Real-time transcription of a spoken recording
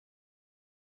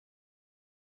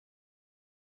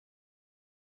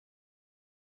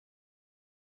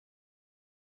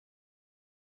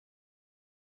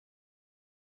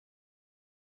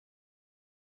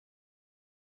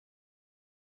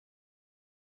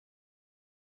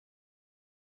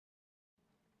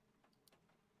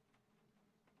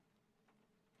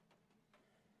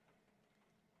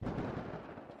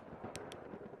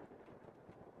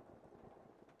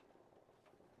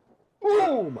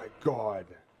Oh my god.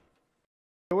 You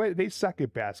know what? They suck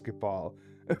at basketball.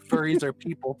 Furries are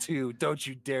people too. Don't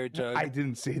you dare, Jugg. I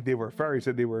didn't say they were furries. I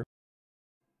said they were.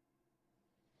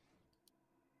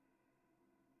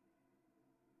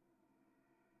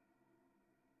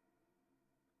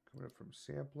 Coming up from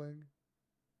sampling.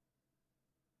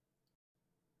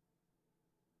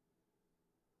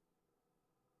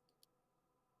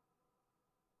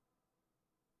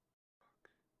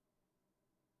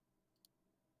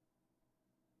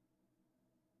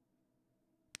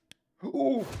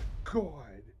 Oh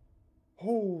god.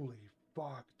 Holy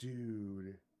fuck,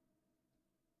 dude.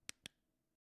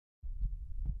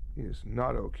 He is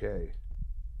not okay.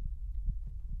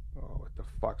 Oh, what the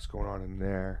fuck's going on in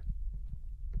there?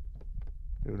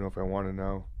 I don't know if I want to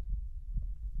know.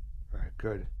 Alright,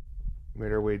 good.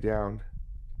 Made our way down.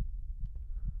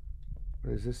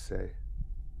 What does this say?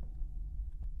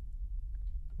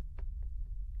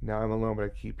 Now I'm alone, but I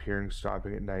keep hearing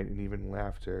stomping at night and even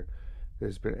laughter that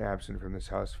has been absent from this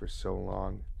house for so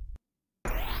long.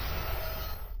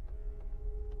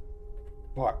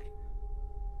 Fuck.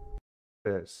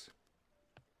 This.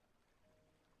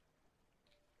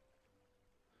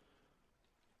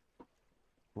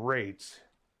 Great.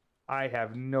 I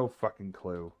have no fucking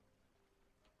clue.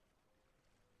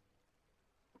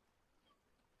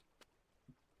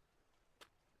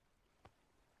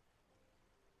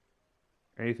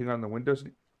 Anything on the windows?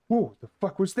 Whoa, the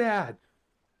fuck was that?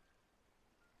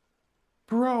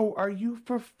 Bro, are you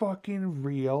for fucking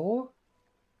real?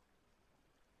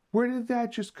 Where did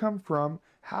that just come from?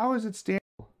 How is it standing?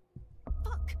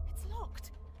 Fuck, it's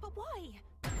locked. But why?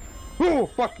 Oh,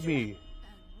 fuck me. And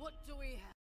what do we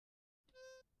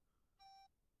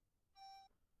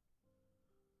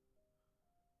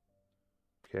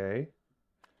have? Okay.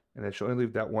 And I should only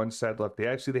leave that one side left. They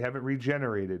haven't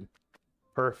regenerated.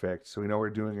 Perfect. So we know we're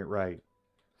doing it right.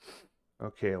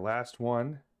 Okay, last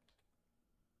one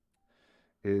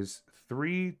is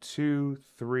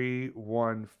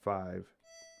 32315.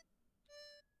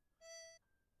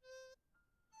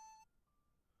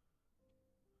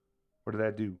 What did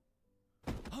that do?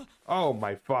 Oh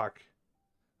my fuck.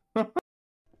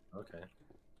 Okay.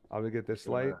 I'm gonna get this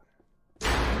light.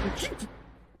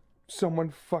 Someone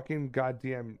fucking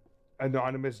goddamn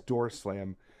anonymous door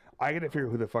slam. I gotta figure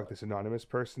out who the fuck this anonymous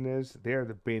person is. They are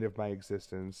the bane of my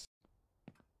existence.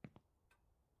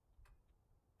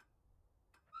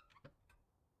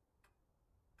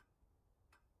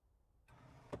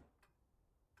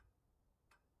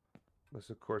 Unless,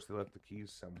 of course, they left the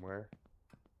keys somewhere.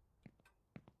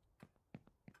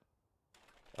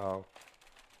 Oh.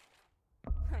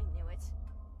 I knew it.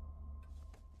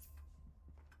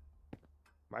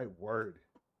 My word.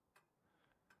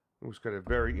 Who's got a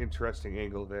very interesting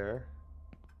angle there.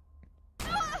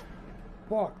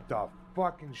 Fuck the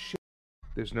fucking shit.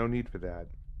 There's no need for that.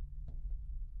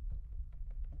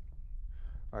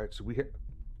 Alright, so we hit.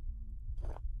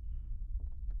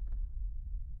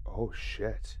 Oh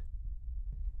shit.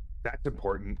 That's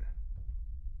important.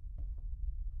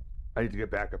 I need to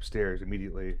get back upstairs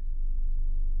immediately.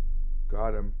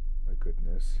 Got him. My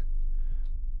goodness.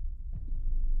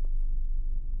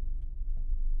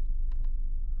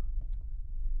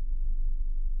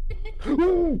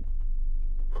 Ooh!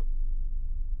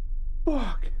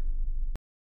 Fuck!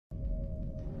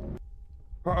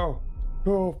 Uh-oh.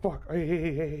 Oh, fuck.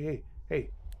 Hey.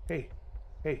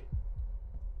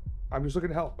 I'm just looking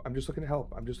to help. I'm just looking to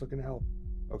help.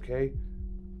 Okay?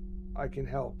 I can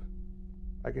help.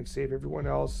 I can save everyone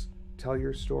else. Tell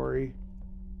your story.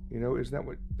 You know, isn't that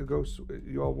what the ghosts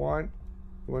you all want?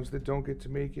 The ones that don't get to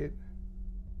make it?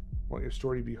 Want your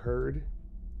story to be heard?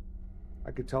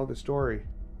 I could tell the story.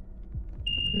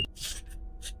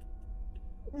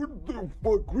 What the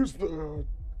fuck was that?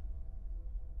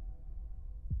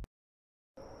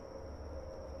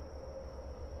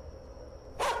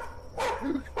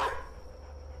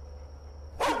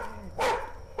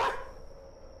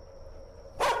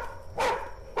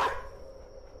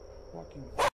 Fucking.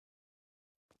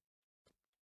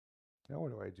 Now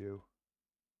what do I do?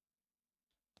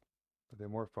 Are there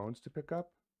more phones to pick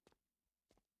up?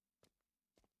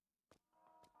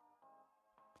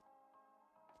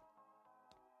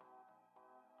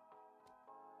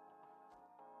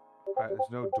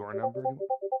 There's no door number anymore.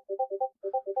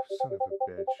 Son of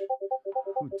a bitch.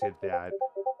 Who did that?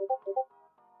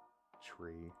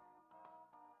 Tree.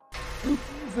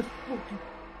 The fucking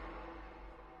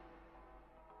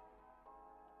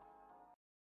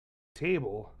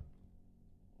table.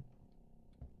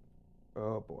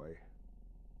 Oh boy.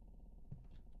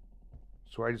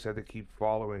 So I just have to keep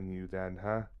following you then,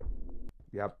 huh?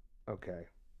 Yep. Okay.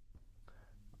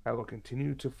 I will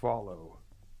continue to follow.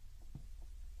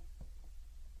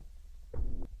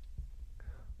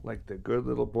 Like the good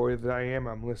little boy that I am,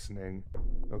 I'm listening.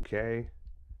 Okay?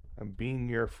 I'm being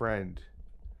your friend.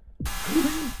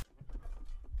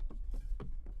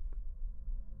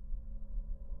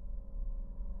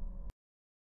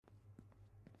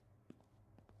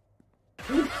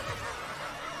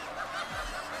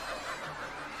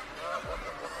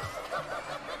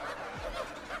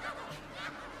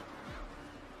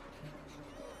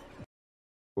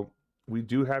 We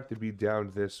do have to be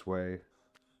down this way.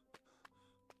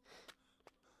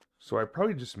 So I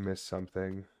probably just missed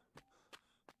something.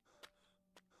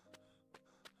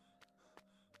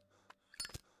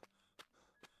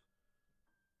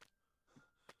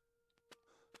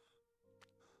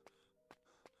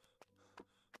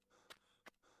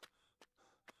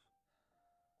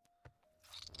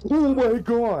 Oh my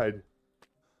god!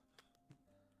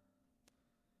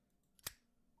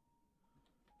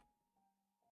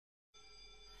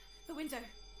 The window.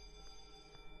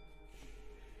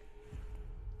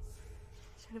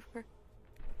 Jennifer.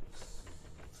 The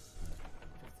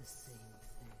same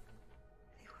thing.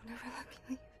 They will never let me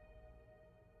leave.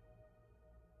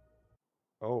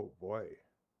 Oh boy.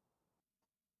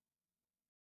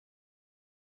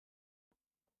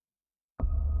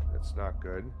 That's not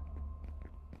good.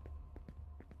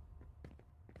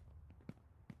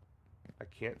 I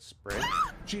can't sprint.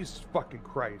 Jesus fucking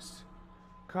Christ.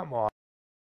 Come on.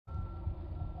 Come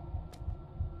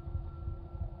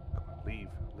on, leave,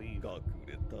 leave.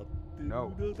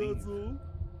 No, leave.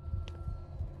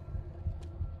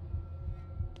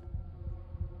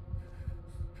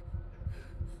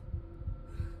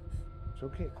 It's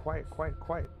okay, quiet, quiet,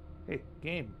 quiet. Hey,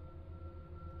 game.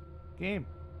 Game.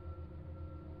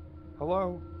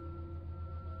 Hello?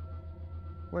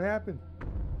 What happened?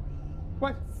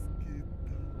 What?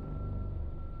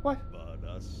 What?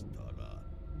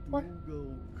 What?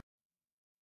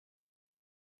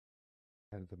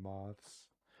 And the moths.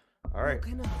 Alright.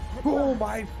 Oh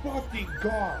my fucking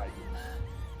god!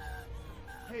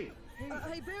 Hey,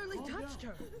 I barely touched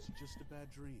her. it's just a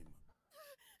bad dream.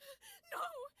 No!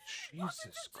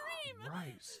 Jesus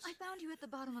Christ. I found you at the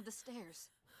bottom of the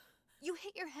stairs. You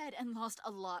hit your head and lost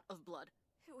a lot of blood.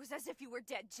 It was as if you were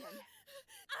dead, Jen.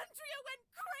 Andrea went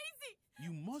crazy!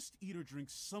 You must eat or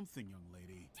drink something, young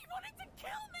lady. He wanted to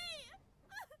kill me!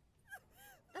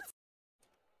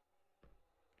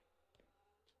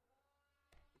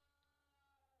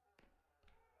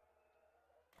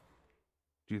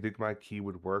 Do you think my key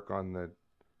would work on the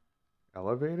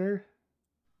elevator?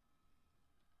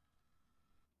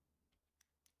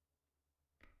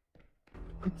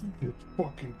 Jesus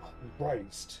fucking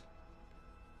Christ.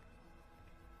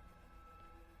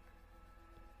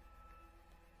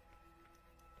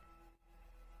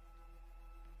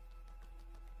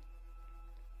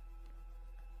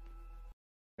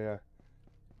 Yeah.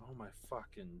 Oh my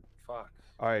fucking fuck.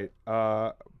 Alright,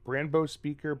 Brandbo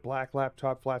speaker, black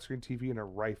laptop, flat screen TV, and a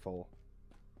rifle.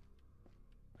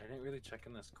 I didn't really check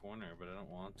in this corner, but I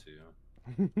don't want to.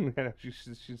 Yeah,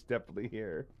 she's definitely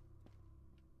here.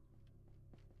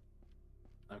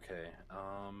 Okay,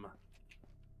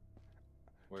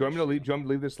 Do you want me to leave? Do you want me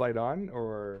to leave this light on,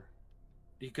 or?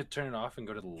 You could turn it off and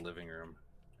go to the living room,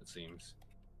 it seems.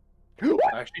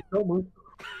 What? Actually, don't move.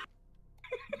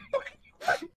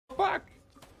 Fuck!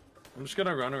 I'm just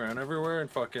gonna run around everywhere and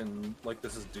fucking, like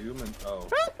this is Doom and, oh.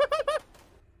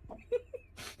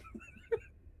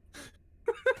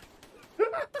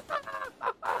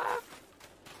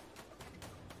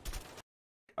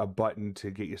 A button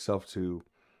to get yourself to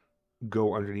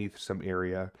go underneath some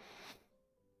area.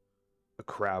 A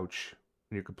crouch,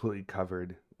 and you're completely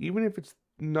covered. Even if it's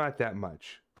not that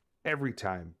much. Every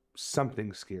time,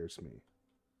 something scares me.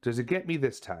 Does it get me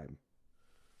this time?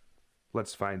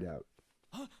 Let's find out.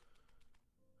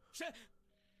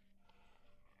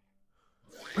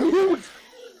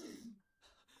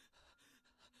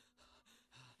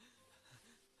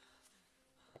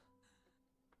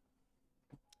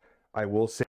 I will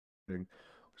say something.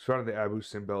 It's found in the Abu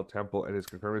Simbel Temple and is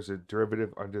confirmed as a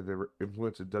derivative under the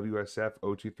influence of WSF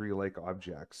 023-like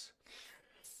objects.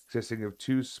 Consisting of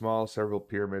two small several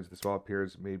pyramids, the small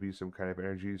pyramids may be some kind of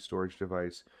energy storage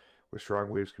device where strong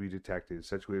waves can be detected.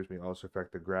 Such waves may also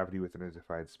affect the gravity within a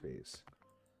defined space.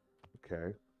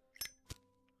 Okay.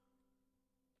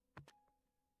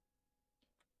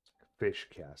 Fish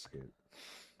casket.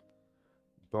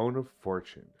 Bone of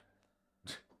fortune.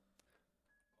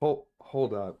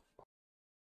 Hold up.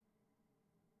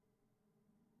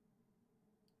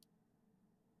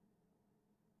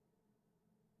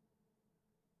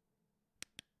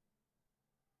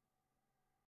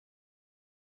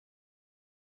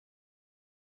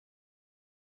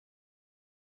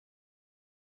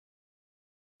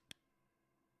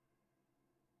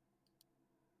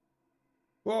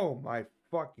 Oh my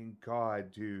fucking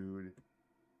god, dude.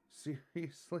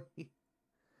 Seriously?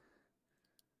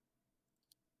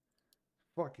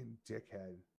 Fucking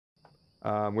dickhead.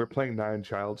 We're playing 9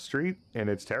 Child Street, and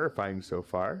it's terrifying so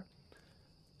far.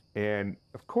 And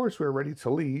of course, we're ready to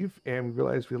leave, and we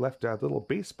realized we left a little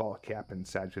baseball cap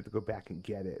inside. We have to go back and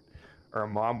get it, or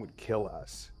mom would kill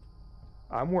us.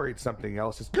 I'm worried something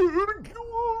else is gonna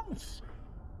kill us.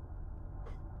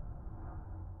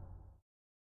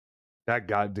 That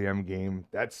goddamn game,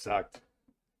 that sucked.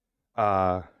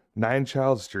 9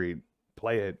 Child Street,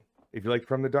 play it. If you like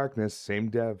From the Darkness, same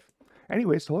dev.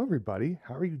 Anyways, hello everybody.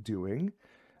 How are you doing?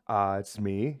 It's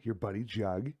me, your buddy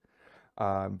Jugg.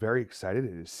 I'm very excited.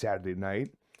 It is Saturday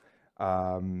night.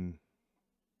 I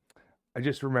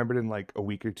just remembered in like a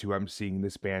week or two, I'm seeing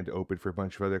this band open for a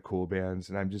bunch of other cool bands,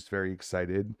 and I'm just very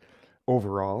excited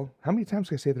overall. How many times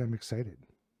can I say that I'm excited?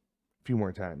 A few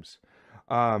more times.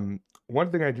 One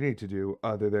thing I do need to do,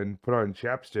 other than put on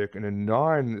chapstick in a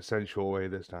non-sensual way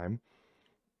this time,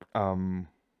 I'm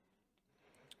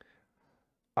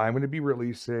going to be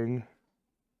releasing,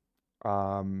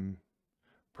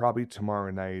 probably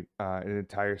tomorrow night, an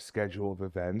entire schedule of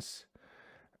events,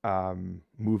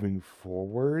 moving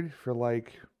forward for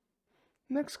like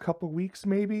next couple weeks,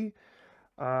 maybe.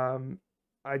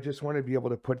 I just want to be able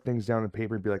to put things down on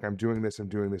paper and be like, I'm doing this, I'm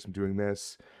doing this, I'm doing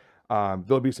this.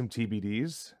 There'll be some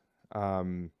TBDs,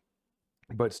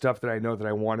 but stuff that I know that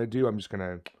I want to do, I'm just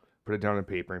gonna put it down on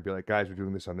paper and be like, guys, we're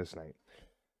doing this on this night.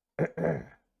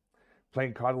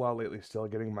 Playing COD a lot lately, still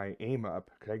getting my aim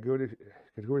up. Could I go to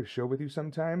a show with you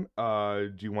sometime?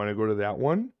 Do you want to go to that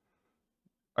one?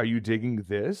 Are you digging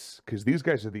this? Because these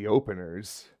guys are the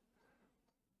openers.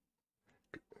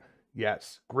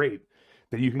 Yes, great.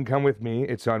 Then you can come with me.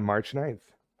 It's on March 9th.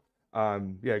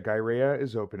 Yeah, Gairea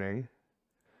is opening.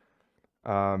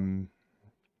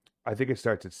 I think it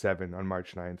starts at 7 on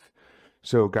March 9th.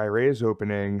 So Gairea is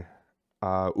opening.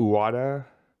 Uada,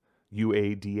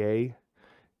 UADA,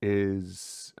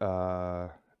 is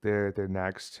they're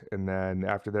next, and then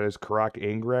after that is Karak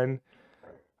Angren.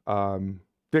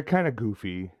 They're kind of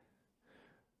goofy,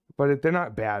 but they're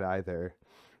not bad either.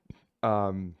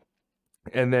 And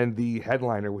then the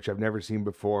headliner, which I've never seen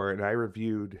before, and I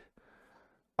reviewed,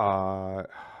 God,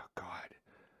 I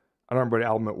don't remember what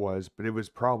album it was, but it was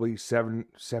probably seven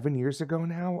years ago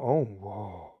now. Oh,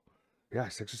 whoa, yeah,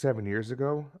 6 or 7 years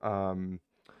ago.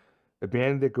 A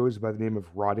band that goes by the name of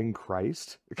Rotting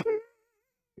Christ.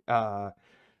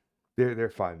 They're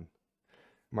fun.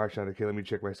 March 9th. Okay, let me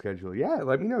check my schedule. Yeah,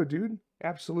 let me know, dude.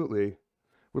 Absolutely,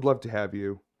 would love to have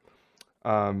you.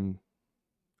 Up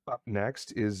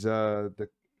next is the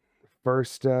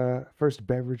first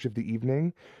beverage of the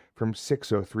evening from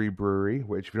 603 Brewery,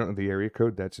 which if you don't know the area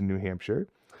code, that's in New Hampshire.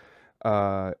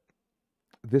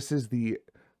 This is the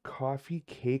coffee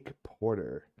cake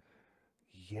porter.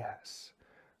 Yes.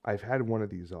 I've had one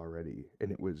of these already,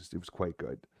 and it was quite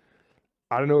good.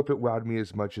 I don't know if it wowed me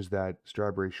as much as that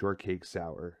strawberry shortcake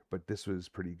sour, but this was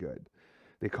pretty good.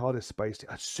 They call it a spiced,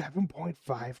 a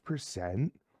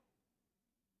 7.5%.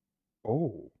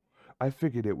 Oh, I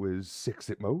figured it was 6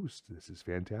 at most. This is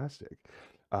fantastic.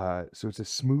 So it's a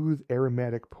smooth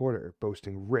aromatic porter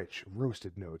boasting rich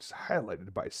roasted notes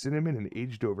highlighted by cinnamon and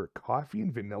aged over coffee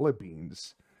and vanilla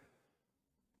beans.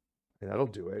 And that'll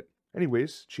do it.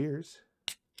 Anyways, cheers.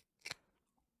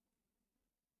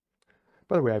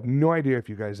 By the way, I have no idea if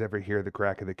you guys ever hear the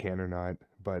crack of the can or not,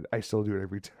 but I still do it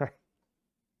every time.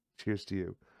 Cheers to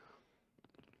you.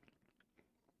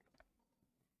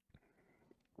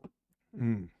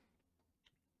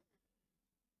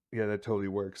 Yeah, that totally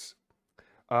works.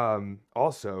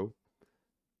 Also,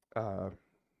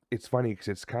 it's funny because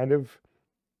it's kind of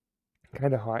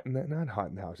hot in that, not hot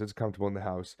in the house. It's comfortable in the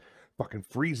house. Fucking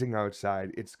freezing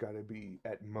outside. It's got to be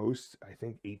at most, I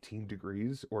think, 18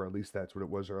 degrees, or at least that's what it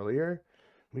was earlier.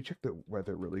 Let me check the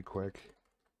weather really quick.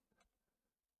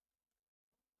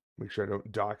 Make sure I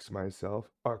don't dox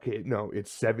myself. Okay, no,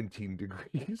 it's 17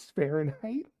 degrees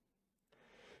Fahrenheit.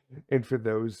 And for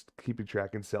those keeping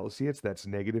track in Celsius, that's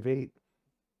 -8.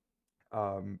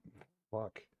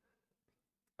 Fuck.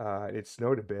 It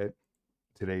snowed a bit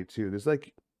today too. There's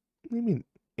like maybe an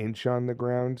inch on the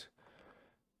ground.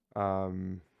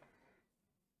 Not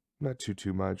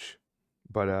too much,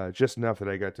 but just enough that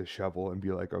I got to shovel and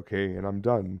be like, okay, and I'm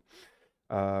done.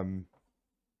 But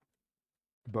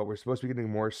we're supposed to be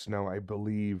getting more snow, I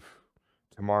believe,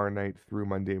 tomorrow night through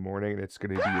Monday morning, and it's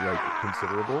going to be like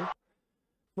considerable.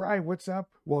 Fry, what's up?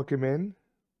 Welcome in.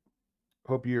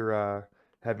 Hope you're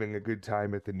having a good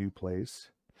time at the new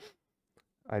place.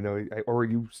 I know, or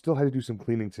you still had to do some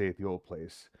cleaning today at the old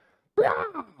place.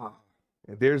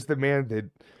 And there's the man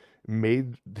that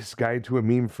made this guy into a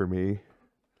meme for me.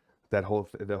 The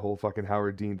whole fucking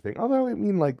Howard Dean thing. Although I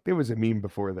mean, like, there was a meme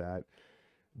before that.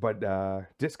 But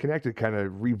Disconnected kind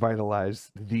of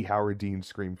revitalized the Howard Dean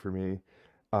scream for me,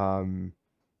 um,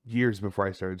 years before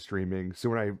I started streaming. So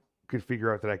when I could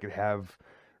figure out that I could have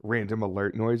random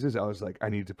alert noises, I was like, I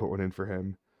need to put one in for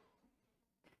him.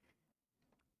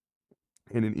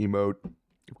 In an emote,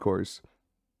 of course.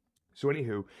 So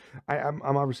anywho, I'm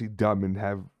obviously dumb and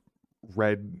have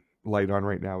red light on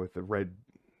right now with the red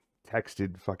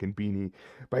texted fucking beanie.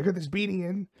 But I got this beanie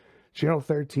in. Channel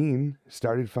 13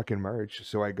 started fucking merch.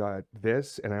 So I got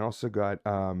this, and I also got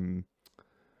a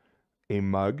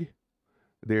mug.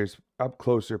 There's up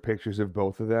closer pictures of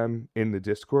both of them in the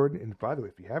Discord. And by the way,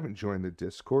 if you haven't joined the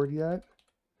Discord yet,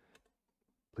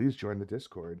 please join the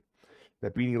Discord.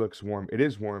 That beanie looks warm. It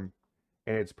is warm,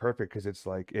 and it's perfect because it's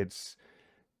like it's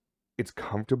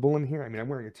comfortable in here. I mean, I'm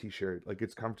wearing a t-shirt. Like,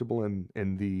 it's comfortable in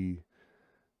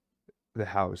the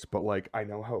house, but like I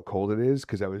know how cold it is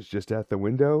because I was just at the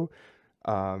window.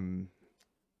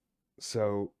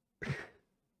 So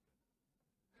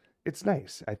it's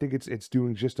nice. I think it's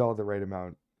doing just all the right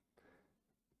amount.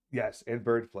 Yes, and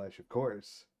bird flesh, of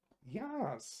course.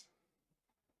 Yes.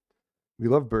 We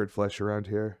love bird flesh around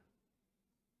here.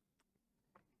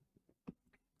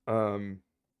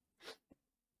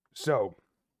 So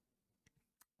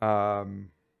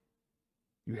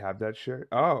you have that shirt?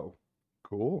 Oh,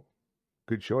 cool.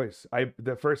 Good choice.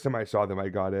 The first time I saw them, I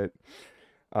got it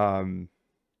in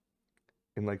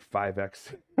like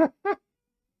 5X.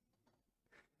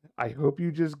 I hope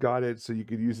you just got it so you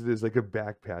could use it as like a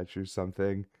back patch or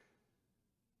something.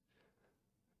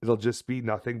 It'll just be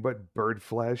nothing but bird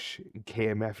flesh,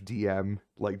 KMFDM,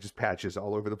 like just patches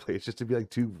all over the place, just to be like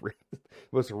two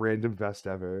most random vest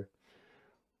ever.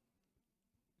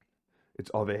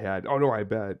 It's all they had. Oh no, I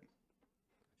bet.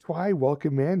 Twy,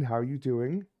 welcome in. How are you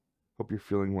doing? Hope you're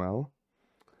feeling well.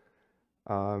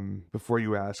 Before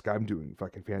you ask, I'm doing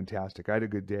fucking fantastic. I had a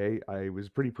good day. I was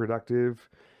pretty productive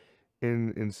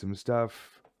in some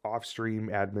stuff, off stream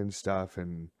admin stuff,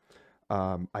 and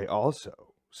I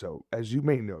also, so as you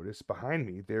may notice behind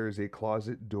me, there is a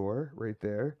closet door right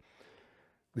there.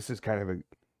 This is kind of a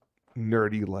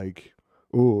nerdy, like,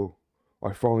 oh,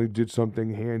 I finally did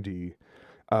something handy.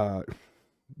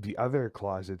 The other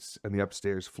closets on the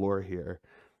upstairs floor here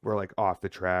were like off the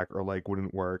track or like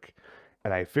wouldn't work,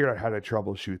 and I figured out how to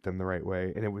troubleshoot them the right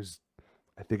way, and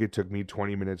I think it took me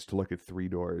 20 minutes to look at 3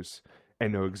 doors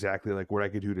and know exactly like what I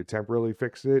could do to temporarily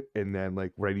fix it, and then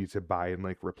like what I need to buy and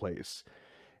like replace.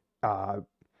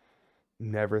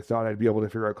 Never thought I'd be able to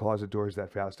figure out closet doors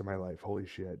that fast in my life. Holy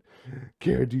shit.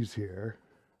 Candy's here.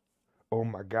 Oh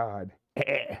my god.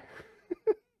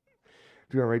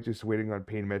 Doing alright, just waiting on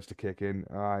pain meds to kick in.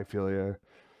 I feel ya.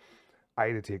 I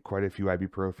had to take quite a few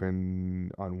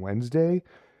ibuprofen on Wednesday.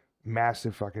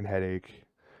 Massive fucking headache.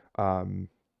 I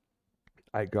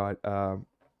got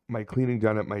my cleaning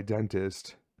done at my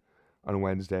dentist on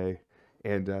Wednesday,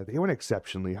 and they went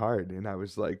exceptionally hard. And I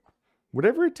was like,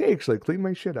 whatever it takes, like, clean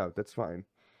my shit out. That's fine.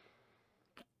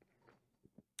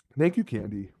 Thank you,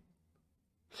 Candy.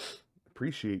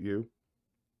 Appreciate you.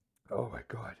 Oh my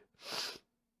god.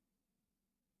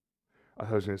 I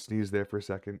thought I was gonna sneeze there for a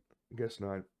second. Guess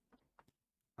not.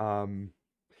 I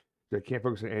can't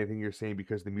focus on anything you're saying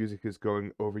because the music is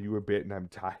going over you a bit and I'm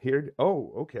tired.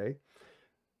 Oh, okay.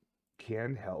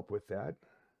 Can help with that.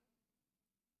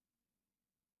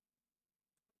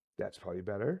 That's probably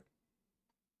better.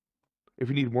 If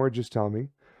you need more, just tell me.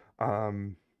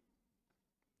 Anywho,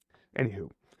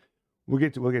 we'll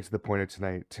get to the point of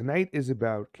tonight. Tonight is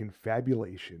about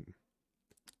confabulation.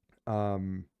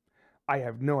 I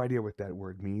have no idea what that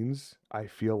word means. I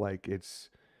feel like it's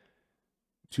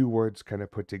 2 words kind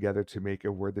of put together to make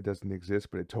a word that doesn't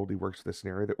exist, but it totally works for the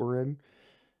scenario that we're in.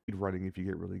 Running if you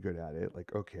get really good at it.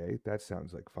 Like, okay, that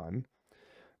sounds like fun.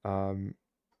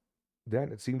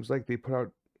 Then it seems like they put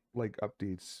out like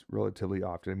updates relatively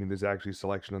often. I mean, there's actually a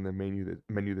selection on the menu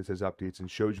that says updates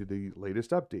and shows you the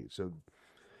latest update. So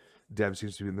dev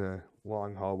seems to be in the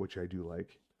long haul, which I do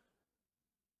like.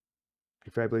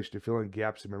 Confabulation to fill in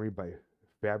gaps in memory by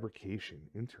fabrication.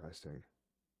 Interesting.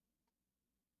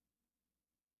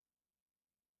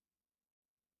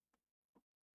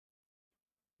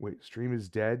 Wait, stream is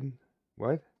dead?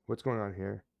 What? What's going on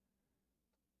here?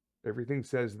 Everything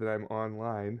says that I'm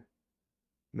online.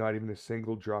 Not even a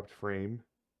single dropped frame.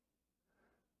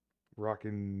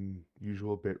 Rockin'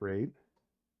 usual bitrate.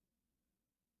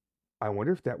 I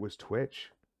wonder if that was Twitch.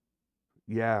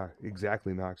 Yeah,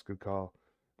 exactly, Knox. Good call.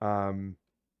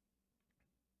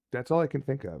 That's all I can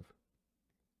think of.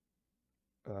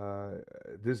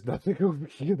 There's nothing over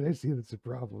here that I see that's a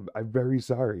problem. I'm very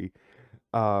sorry.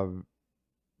 Um,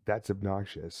 that's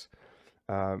obnoxious.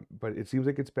 But it seems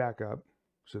like it's back up,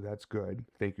 so that's good.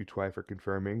 Thank you, Twy, for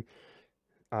confirming.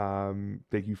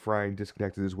 Thank you, Fry and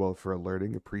Disconnected as well for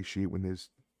alerting. Appreciate when there's,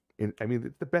 I mean,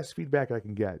 it's the best feedback I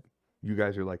can get. You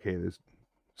guys are like, hey, there's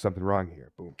something wrong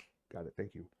here. Boom, got it.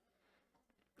 Thank you.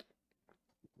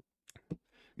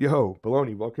 Yo,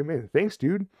 Baloney, welcome in. Thanks,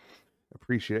 dude.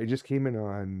 Appreciate it. I just came in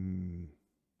on,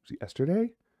 was it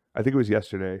yesterday? I think it was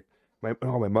yesterday. My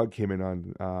mug came in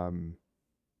on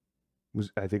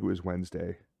I think it was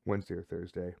Wednesday or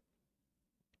Thursday.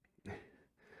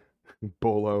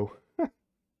 Bolo.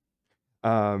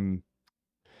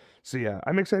 So yeah,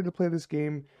 I'm excited to play this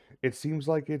game. It seems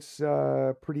like it's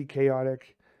pretty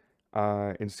chaotic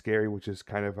and scary, which is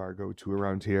kind of our go-to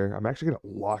around here. I'm actually gonna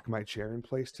lock my chair in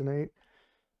place tonight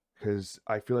because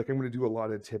I feel like I'm gonna do a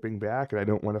lot of tipping back, and I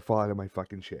don't want to fall out of my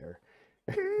fucking chair.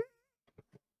 It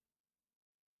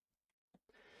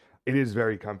is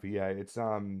very comfy. Yeah, it's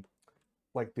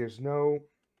like there's no,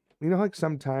 like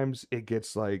sometimes it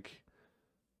gets like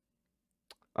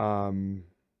um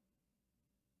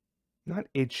not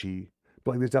itchy,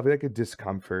 but like there's definitely like a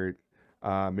discomfort.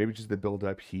 Maybe just the build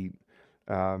up heat.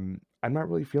 I'm not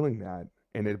really feeling that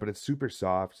in it, but it's super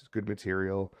soft. It's good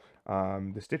material.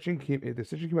 The stitching came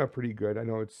out pretty good. I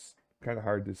know it's kind of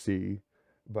hard to see,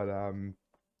 but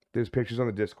there's pictures on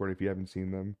the Discord if you haven't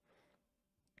seen them.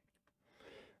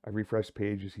 I refreshed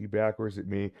page. Is he back or is it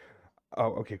me?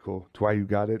 Oh, okay, cool. Twy, you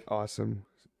got it. Awesome.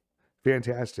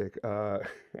 Fantastic.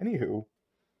 Anywho.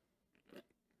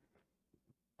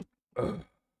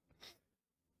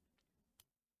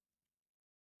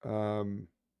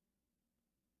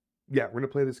 Yeah, we're gonna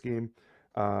play this game.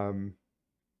 And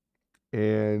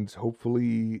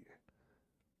hopefully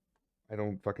I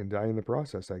don't fucking die in the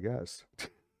process, I guess.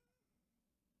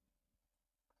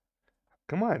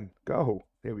 Come on, go.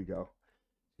 There we go.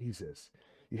 Jesus.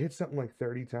 You hit something like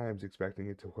 30 times expecting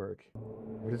it to work.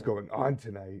 What is going on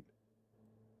tonight?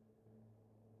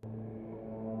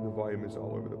 The volume is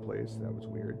all over the place. That was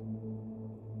weird.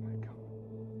 Oh my God.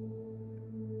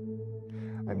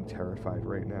 I'm terrified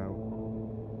right now.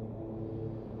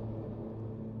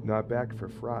 Not back for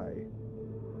Fry.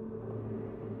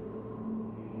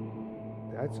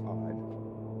 That's odd.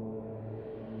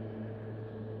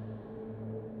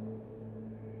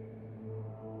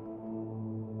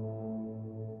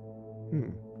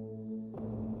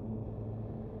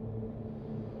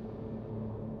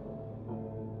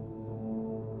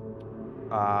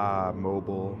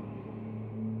 Mobile.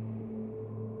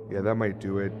 Yeah, that might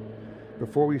do it.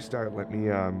 Before we start, let me,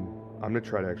 I'm gonna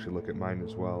try to actually look at mine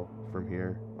as well from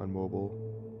here on mobile.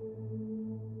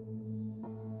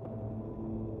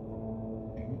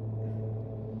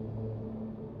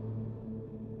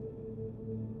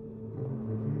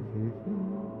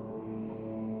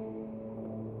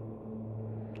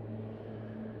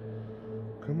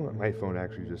 Come on, my phone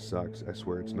actually just sucks. I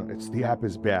swear it's not. The app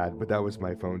is bad, but that was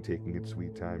my phone taking its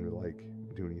sweet time to like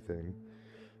do anything.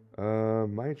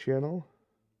 My channel.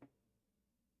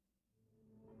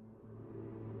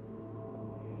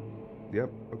 Yep.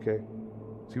 Okay.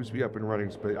 Seems to be up and running,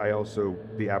 but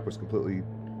the app was completely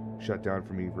shut down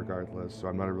for me regardless, so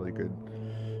I'm not a really good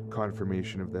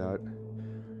confirmation of that.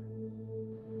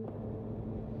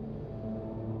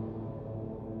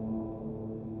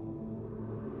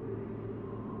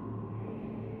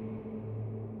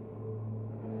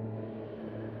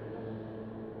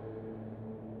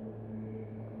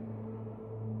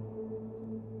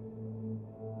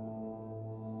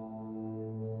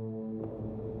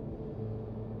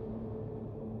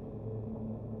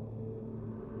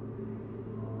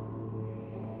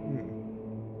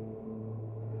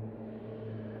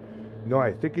 No,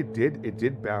 I think it did. It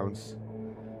did bounce.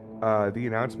 The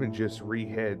announcement just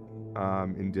re-hit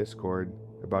in Discord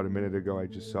about a minute ago. I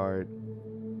just saw it.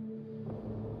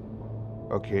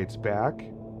 Okay, it's back.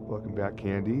 Welcome back,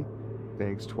 Candy.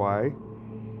 Thanks, Twy.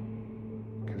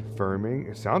 Confirming.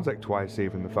 It sounds like Twy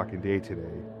saving the fucking day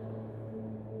today.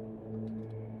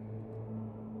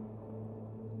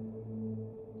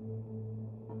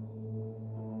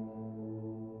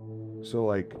 So,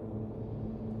 like,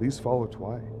 please follow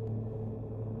Twy.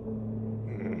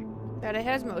 That it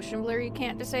has motion blur you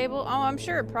can't disable? Oh, I'm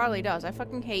sure it probably does. I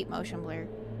fucking hate motion blur.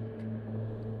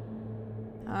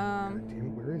 God damn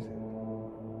it, where is it?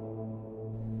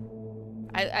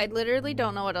 I literally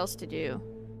don't know what else to do.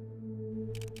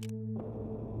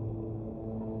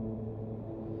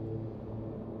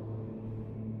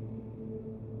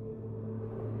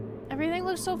 Everything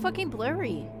looks so fucking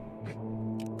blurry.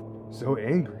 So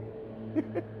angry.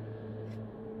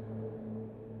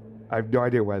 I have no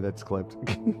idea why that's clipped.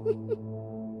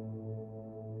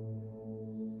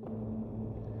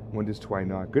 When does Twy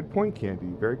not? Good point,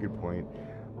 Candy. Very good point.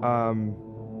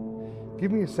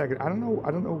 Give me a second. I don't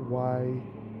know why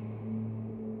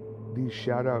the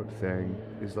shout out thing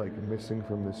is like missing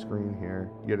from the screen here.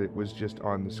 Yet it was just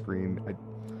on the screen.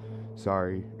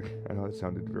 Sorry. I know it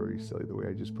sounded very silly the way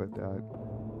I just put that.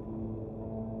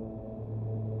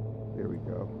 There we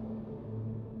go.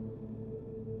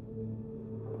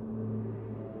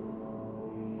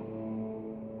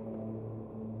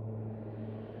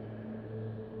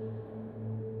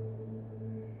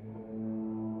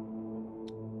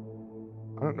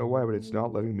 I don't know why, but it's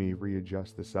not letting me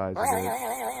readjust the size of it.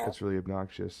 That's really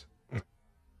obnoxious.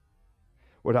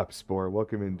 What up, Spore?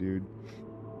 Welcome in, dude.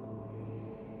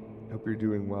 Hope you're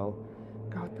doing well.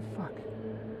 God, what the fuck?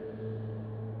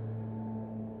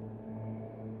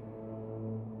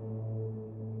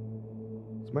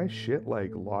 Is my shit,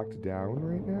 like, locked down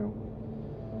right now?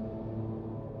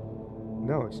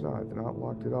 No, it's not. They're not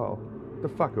locked at all. The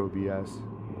fuck, OBS?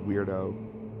 Weirdo.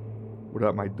 What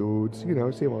up, my dudes? You know,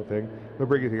 same old thing. No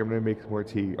break anything. I'm gonna make some more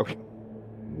tea. Okay.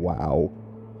 Wow.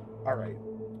 Alright.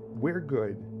 We're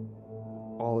good.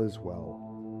 All is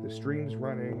well. The stream's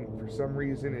running. For some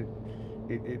reason,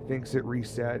 it thinks it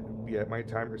reset. Yet my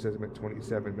timer says I'm at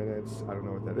 27 minutes. I don't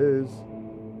know what that is.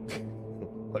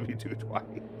 Let me do it twice.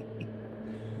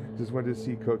 Just wanted to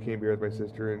see Cocaine Bear with my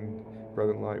sister and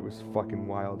brother-in-law. It was fucking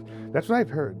wild. That's what I've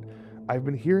heard. I've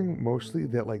been hearing mostly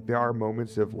that, like, there are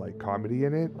moments of, like, comedy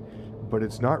in it, but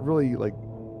it's not really, like,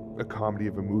 a comedy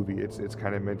of a movie. It's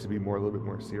kind of meant to be more, a little bit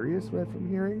more serious, what I'm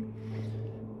hearing.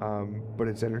 But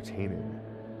it's entertaining.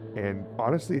 And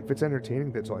honestly, if it's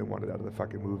entertaining, that's all I wanted out of the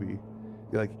fucking movie.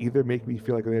 Like, either make me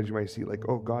feel like on the edge of my seat, like,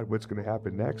 oh god, what's going to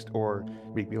happen next, or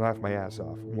make me laugh my ass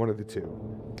off. One of the two.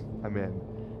 I'm in.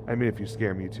 I mean, if you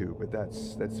scare me too, but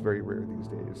that's very rare these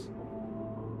days.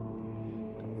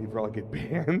 Don't leave or I'll get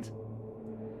banned.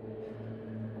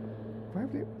 I'm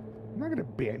not going to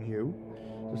ban you.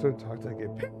 Just don't talk till I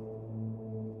get banned.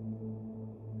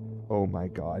 Oh my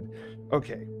god.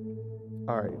 Okay.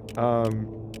 Alright.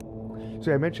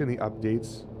 So I mentioned the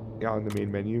updates on the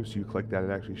main menu, so you click that,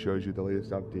 it actually shows you the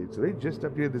latest update. So they just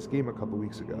updated this game a couple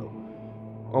weeks ago.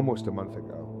 Almost a month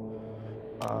ago.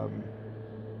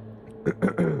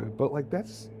 But like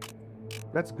that's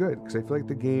good, because I feel like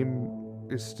the game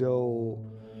is still,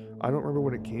 I don't remember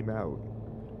when it came out,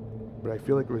 but I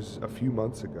feel like it was a few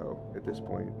months ago at this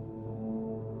point.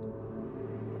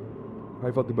 How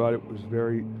I felt about it was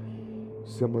very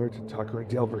similar to Tucker and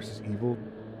Dale versus Evil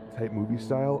type movie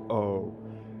style. Oh,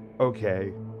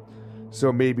 okay.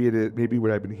 So maybe maybe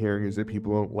what I've been hearing is that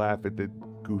people don't laugh at the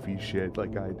goofy shit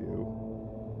like I do.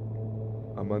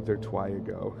 A month or twi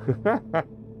ago.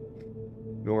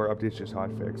 No more updates, just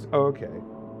hotfix. Oh, okay.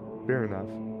 Fair enough.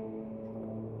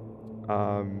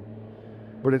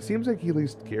 But it seems like he at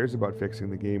least cares about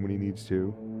fixing the game when he needs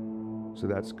to. So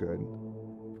that's good.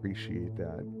 Appreciate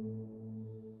that.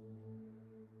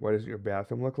 Why doesn't your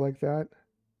bathroom look like that?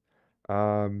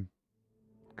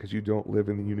 Because you don't live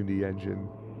in the Unity engine.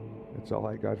 That's all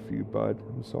I got for you, bud.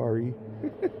 I'm sorry.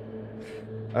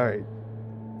 Alright.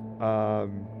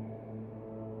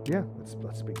 Yeah,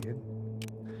 let's begin.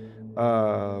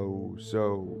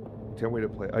 So 10 way to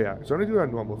play. Oh yeah, so I'm gonna do it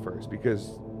on normal first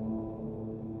because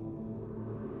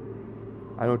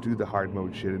I don't do the hard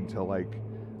mode shit until like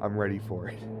I'm ready for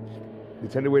it. The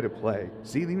intended way to play.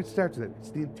 See, it even starts with it.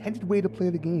 It's the intended way to play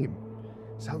the game.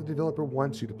 It's how the developer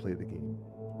wants you to play the game.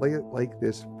 Play it like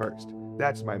this first.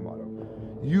 That's my motto.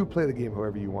 You play the game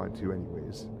however you want to,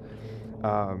 anyways.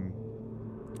 So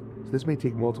this may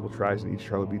take multiple tries, and each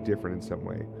try will be different in some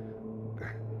way.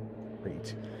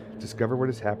 Great. Discover what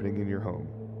is happening in your home.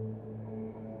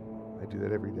 I do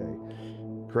that every day.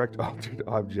 Correct altered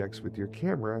objects with your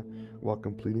camera while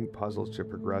completing puzzles to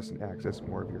progress and access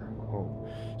more of your home.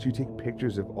 So you take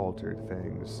pictures of altered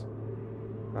things.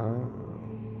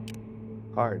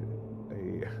 Hard.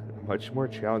 A much more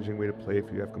challenging way to play if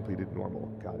you have completed normal.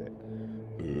 Got it.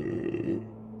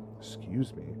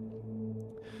 Excuse me.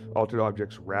 Altered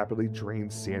objects rapidly drain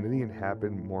sanity and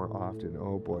happen more often.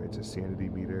 Oh boy, it's a sanity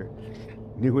meter.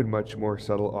 New and much more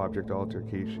subtle object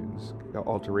alterations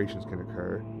can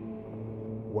occur.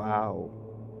 Wow.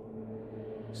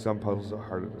 Some puzzles are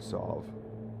harder to solve.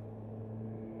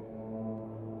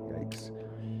 Yikes.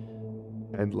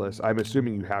 Endless. I'm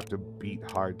assuming you have to beat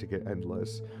hard to get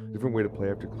endless. Different way to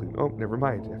play after clean. Oh, never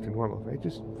mind. After normal. If I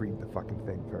just read the fucking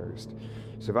thing first.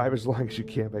 Survive as long as you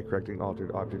can by correcting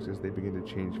altered objects as they begin to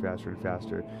change faster and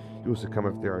faster. You will succumb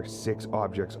if there are 6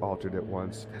 objects altered at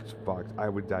once. That's fucked. I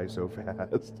would die so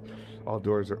fast. All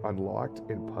doors are unlocked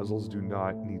and puzzles do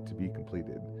not need to be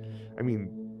completed. I mean,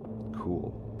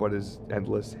 cool. But is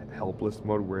endless helpless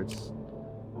mode where it's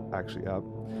actually up?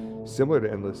 Similar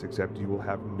to endless, except you will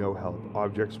have no help.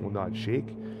 Objects will not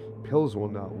shake, pills will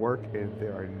not work, and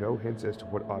there are no hints as to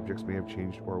what objects may have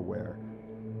changed or where.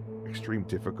 Extreme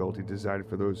difficulty designed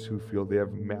for those who feel they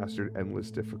have mastered endless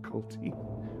difficulty.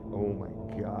 Oh my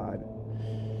god.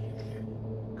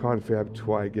 Confab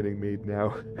Twi getting made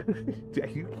now.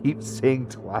 You keep saying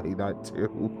Twi, not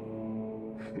two.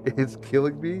 It's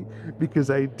killing me because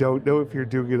I don't know if you're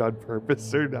doing it on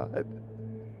purpose or not.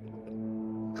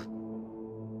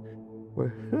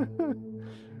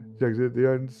 Jugg said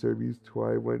the Serbi's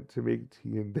Twi went to make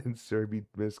tea and then Serbi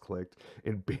misclicked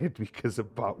and banned me because a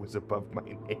bot was above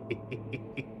my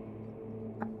name.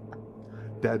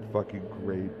 That's fucking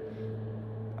great.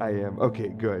 I am. Okay,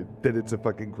 good. Then it's a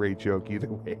fucking great joke either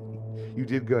way. You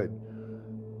did good.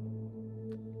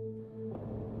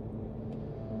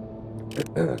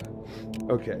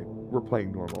 Okay, we're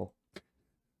playing normal.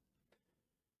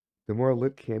 The more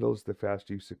lit candles, the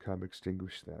faster you succumb.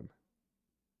 Extinguish them.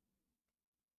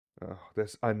 Oh,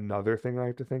 that's another thing I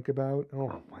have to think about.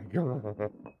 Oh my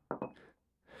god. I'm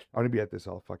gonna be at this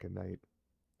all fucking night.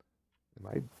 Am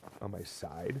I on my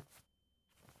side?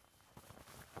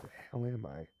 Where the hell am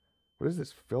I? What is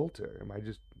this filter? Am I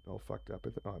just all fucked up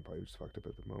at the... Oh, I'm probably just fucked up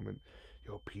at the moment.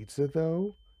 Yo, pizza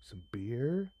though? Some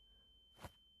beer?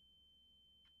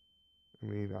 I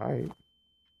mean, alright.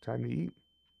 Time to eat.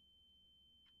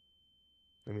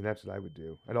 I mean, that's what I would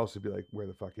do. I'd also be like, where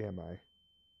the fuck am I?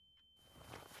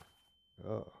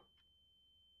 Oh.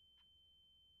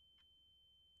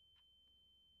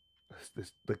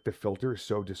 This like the filter is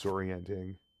so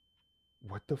disorienting.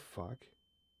 What the fuck?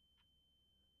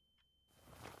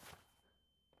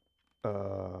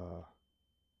 I'm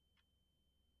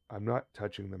not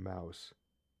touching the mouse.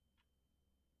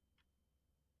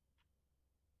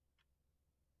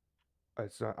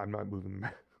 I'm not moving the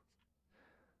mouse.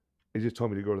 It just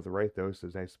told me to go to the right though, so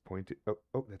it's nice to point it.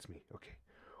 Oh, that's me. Okay.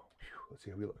 Whew, let's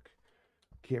see how we look.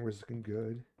 Camera's looking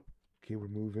good. Okay, we're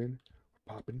moving.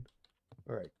 We're popping.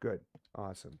 Alright, good.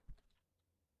 Awesome.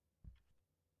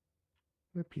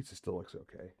 The pizza still looks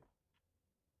okay.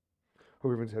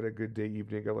 Hope everyone's had a good day,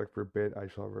 evening. I look for a bit. I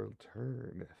shall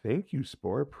return. Thank you,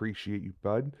 Spore. Appreciate you,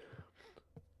 bud.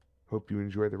 Hope you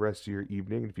enjoy the rest of your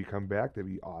evening. And if you come back, that'd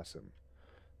be awesome.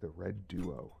 The Red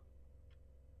Duo.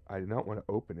 I did not want to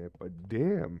open it, but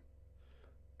damn.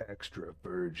 Extra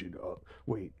virgin. Oh,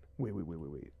 wait.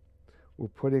 We're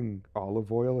putting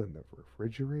olive oil in the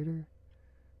refrigerator?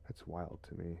 That's wild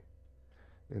to me.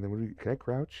 And then can I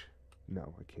crouch?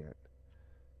 No, I can't.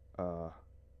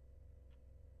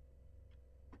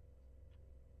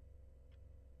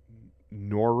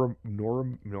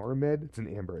 Noramed? It's an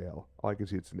amber ale. All I can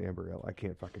see, it's an amber ale. I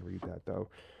can't fucking read that, though.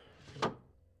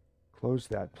 Close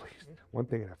that, please. One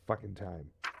thing at a fucking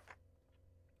time.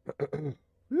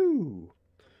 Woo!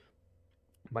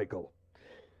 Michael.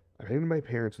 I'm heading to my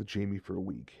parents with Jamie for a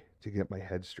week to get my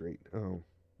head straight. Oh,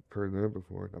 I've heard that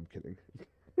before. I'm kidding.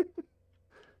 I'm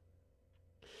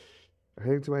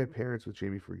heading to my parents with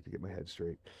Jamie for a week to get my head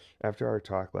straight. After our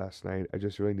talk last night, I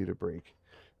just really need a break.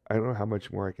 I don't know how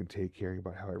much more I can take hearing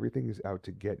about how everything is out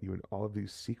to get you and all of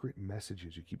these secret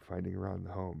messages you keep finding around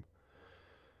the home.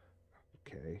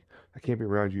 Okay. I can't be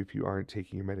around you if you aren't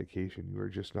taking your medication. You are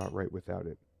just not right without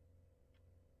it.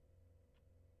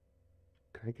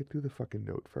 Can I get through the fucking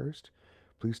note first?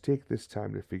 Please take this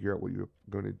time to figure out what you're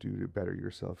going to do to better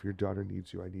yourself. Your daughter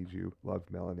needs you. I need you. Love,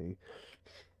 Melanie.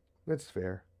 That's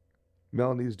fair.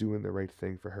 Melanie's doing the right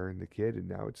thing for her and the kid, and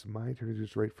now it's my turn to do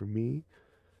what's right for me,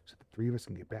 so the three of us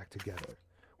can get back together.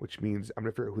 Which means I'm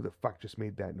going to figure out who the fuck just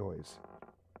made that noise.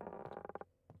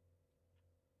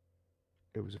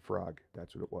 It was a frog.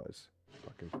 That's what it was.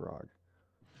 Fucking frog.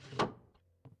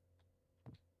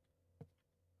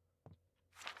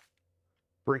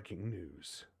 Breaking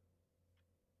news.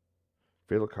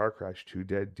 Fatal car crash, 2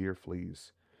 dead, deer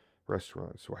fleas.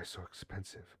 Restaurants, why so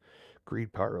expensive?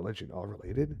 Greed, power, religion, all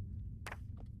related?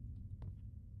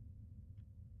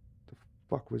 The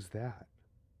fuck was that?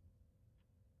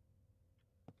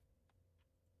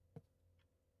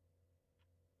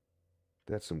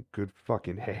 That's some good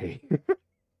fucking hay.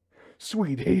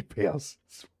 Sweet hay bales.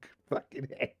 Some good fucking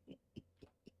hay.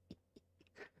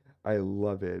 I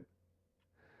love it.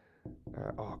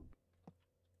 Oh.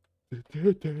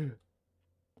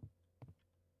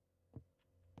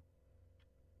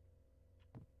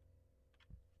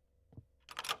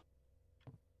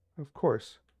 Of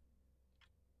course.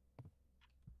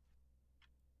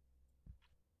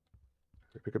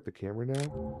 Can I pick up the camera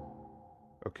now?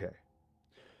 Okay.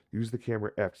 Use the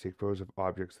camera F to take photos of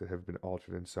objects that have been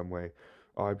altered in some way.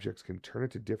 Objects can turn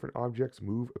into different objects,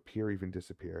 move, appear, even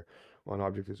disappear. When an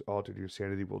object is altered, your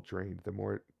sanity will drain. The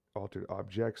more altered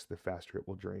objects, the faster it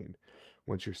will drain.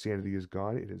 Once your sanity is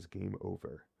gone, it is game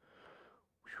over.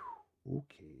 Whew.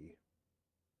 Okay.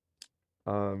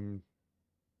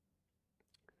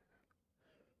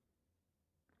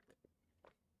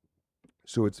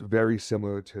 So it's very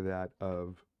similar to that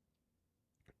of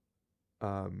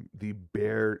the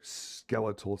bare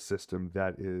skeletal system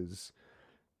that is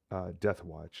Death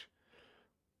Watch.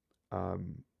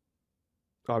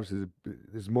 Obviously,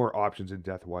 there's more options in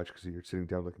Death Watch because you're sitting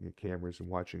down looking at cameras and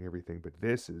watching everything, but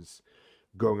this is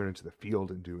going out into the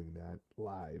field and doing that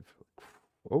live.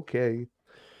 Okay.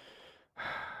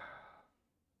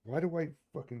 Why do I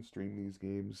fucking stream these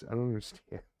games? I don't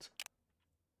understand.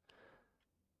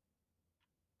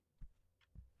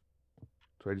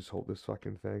 Do I just hold this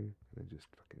fucking thing and just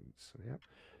fucking snap?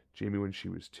 Jamie when she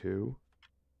was 2.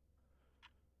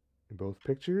 In both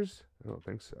pictures? I don't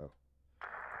think so.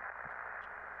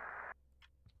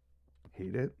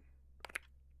 Hate it.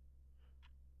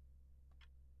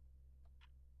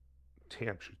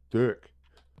 Damn, she's thick.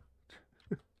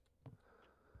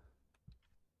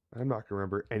 I'm not gonna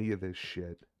remember any of this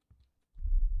shit.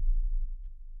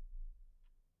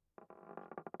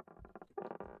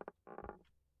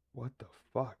 What the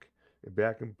fuck? And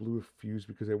back and blew a fuse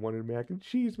because I wanted mac and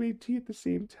cheese made tea at the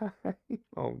same time.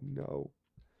 Oh no.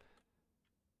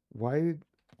 Why did...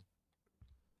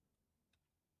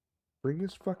 Bring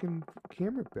this fucking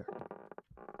camera back.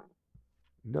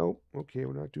 Nope. Okay,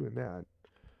 we're not doing that.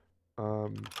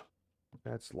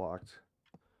 That's locked.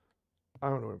 I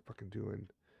don't know what I'm fucking doing.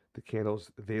 The candles,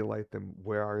 they light them.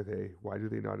 Where are they? Why do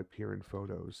they not appear in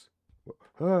photos?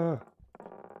 How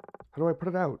do I put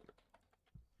it out?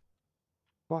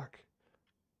 Fuck.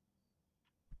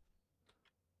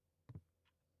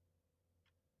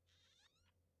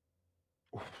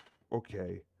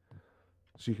 Okay.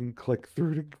 So you can click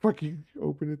through to fucking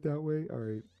open it that way?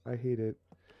 Alright. I hate it.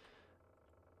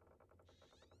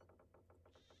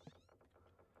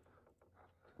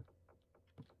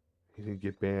 He didn't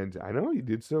get banned. I know, you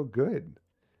did so good.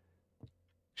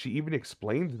 She even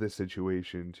explained the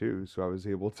situation, too, so I was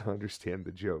able to understand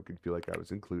the joke and feel like I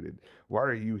was included. Why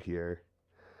are you here?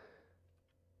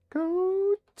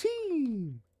 Go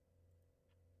team!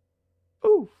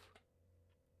 Oof!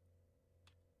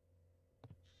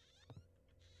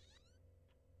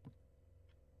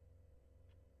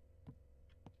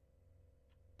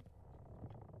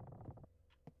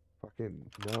 Fucking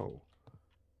no.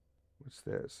 What's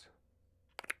this?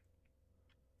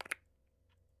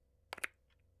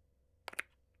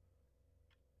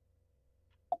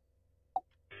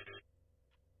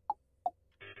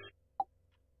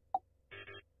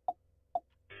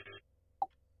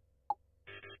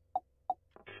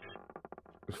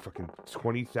 It's fucking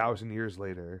 20,000 years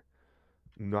later.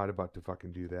 I'm not about to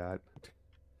fucking do that.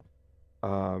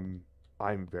 I'm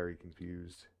very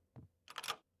confused.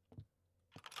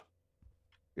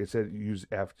 It said use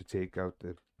F to take out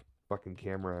the fucking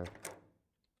camera.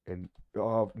 And,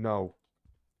 oh, no.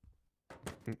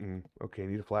 Okay, I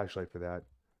need a flashlight for that.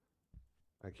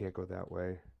 I can't go that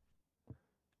way.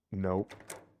 Nope.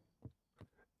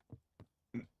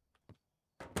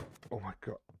 Oh my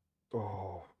god.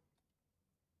 Oh.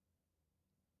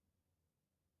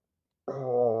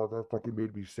 Oh, that fucking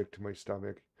made me sick to my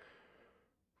stomach.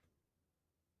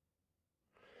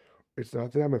 It's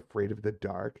not that I'm afraid of the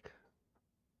dark.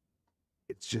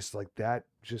 It's just like that,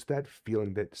 just that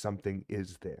feeling that something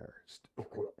is there.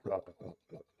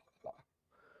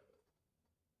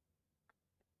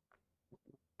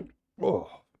 Oh,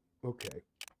 okay.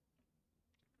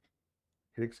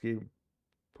 Hit escape,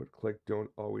 put click, don't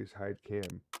always hide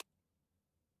cam.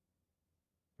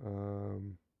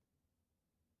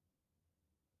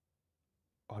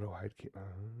 Auto hide cam.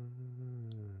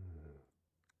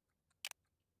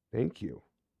 Thank you.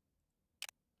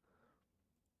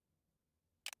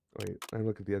 Wait, I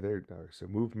look at the other. So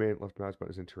movement, left mouse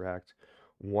button is interact.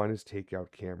 1 is take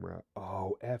out camera.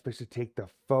 Oh, F is to take the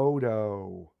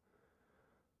photo.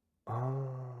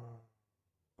 Oh,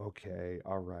 okay,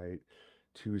 all right.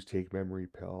 2 is take memory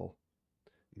pill.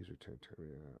 Use return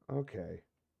terminal. Okay.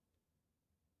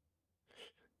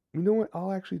 You know what?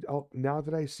 I'll now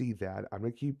that I see that, I'm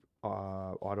gonna keep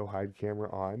auto hide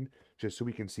camera on just so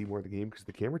we can see more of the game because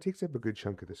the camera takes up a good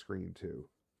chunk of the screen too.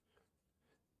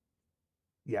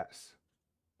 Yes.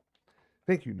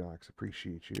 Thank you, Knox.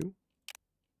 Appreciate you.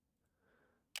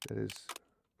 That is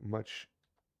much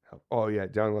help. Oh yeah,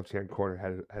 down left hand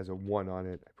corner has a 1 on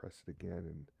it. I press it again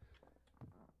and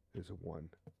there's a 1.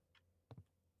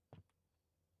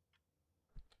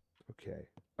 Okay.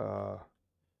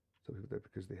 Some people that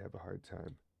because they have a hard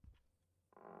time.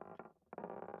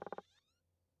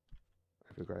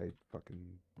 I figure I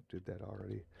fucking did that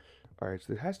already. Alright,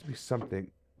 so there has to be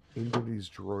something in these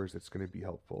drawers that's going to be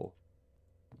helpful.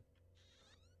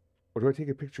 Or do I take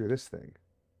a picture of this thing?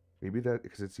 Maybe that,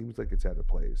 because it seems like it's out of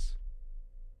place.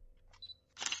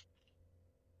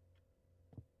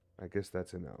 I guess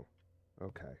that's a no.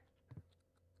 Okay.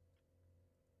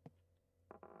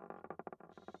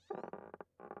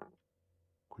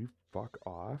 Can we fuck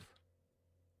off?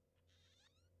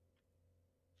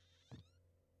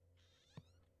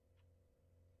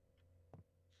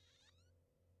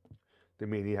 The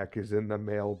maniac is in the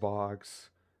mailbox.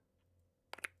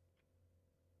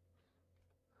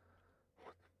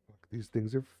 What the fuck? These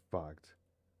things are fucked.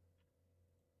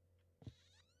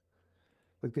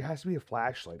 Like, there has to be a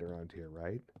flashlight around here,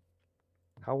 right?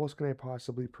 How else can I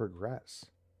possibly progress?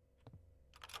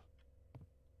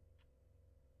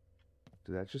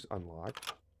 Did that just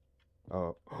unlock?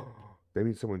 Oh, that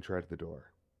means someone tried the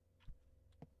door.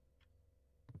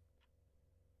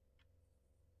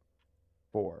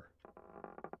 Four.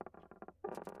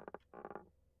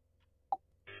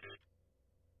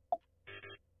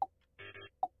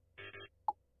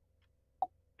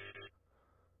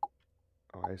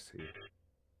 Oh, I see.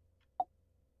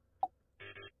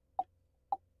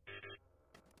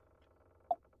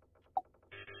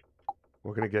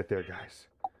 We're gonna get there, guys.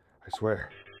 I swear.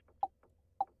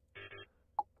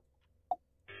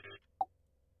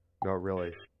 No,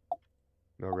 really.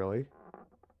 No, really?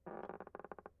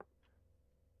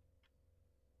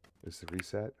 Is the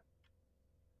reset?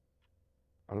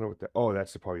 I don't know what that... Oh,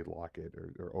 that's to probably lock it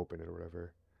or open it or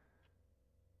whatever.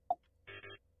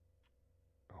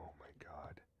 Oh my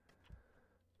god.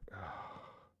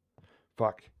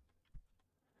 Fuck.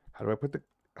 How do I put the...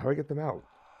 How do I get them out?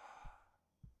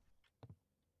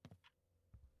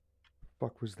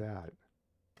 Fuck was that?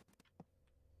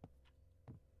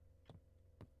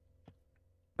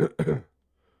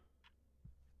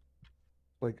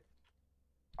 Like,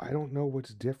 I don't know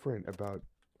what's different about...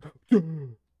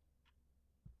 That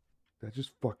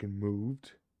just fucking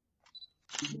moved.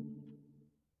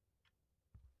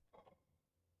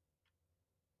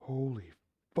 Holy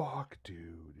fuck,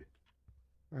 dude.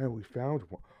 Alright, we found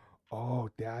one. Oh,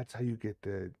 that's how you get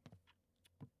the...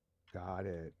 Got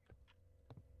it.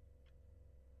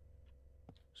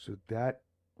 So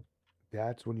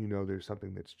that's when you know there's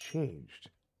something that's changed.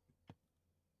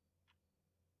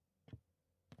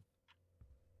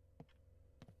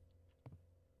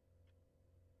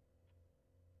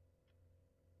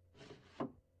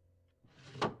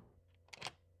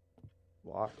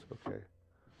 Locked, okay.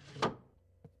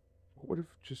 What would have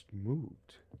just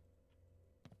moved?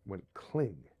 Went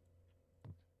cling.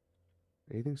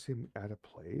 Anything seem out of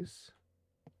place?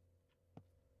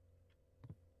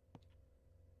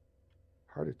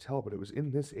 Hard to tell, but it was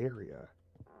in this area.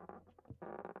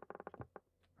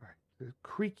 Alright, the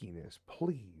creakiness,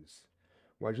 please.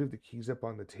 Why'd you leave the keys up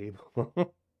on the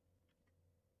table?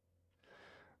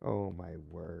 Oh my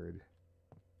word.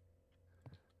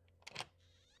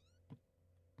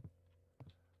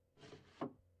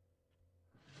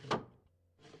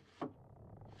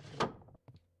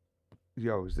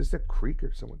 Yo, is this a creak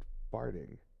or someone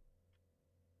farting?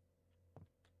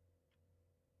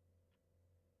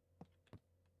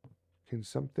 Can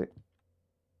something...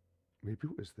 Maybe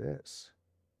it was this.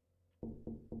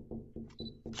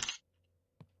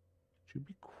 Should you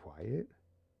be quiet?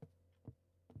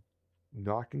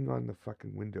 Knocking on the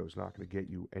fucking window is not going to get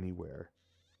you anywhere.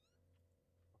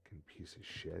 Fucking piece of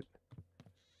shit.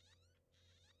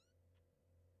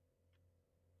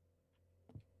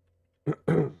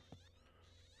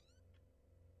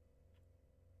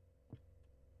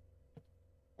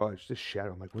 Oh, it's just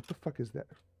shadow. I'm like, what the fuck is that?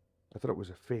 I thought it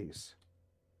was a face.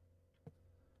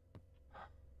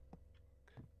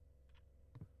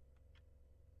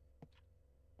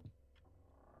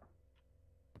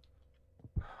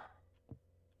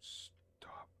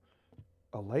 Stop.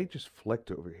 A light just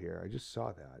flicked over here. I just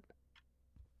saw that.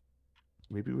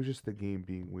 Maybe it was just the game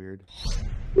being weird.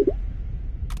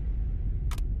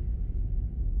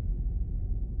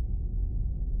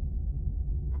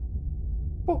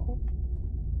 Oh.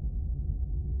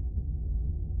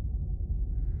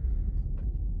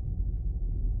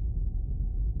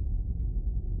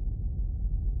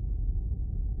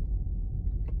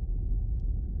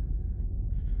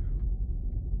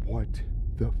 What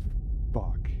the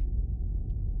fuck?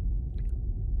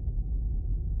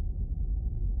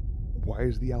 Why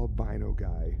is the albino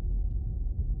guy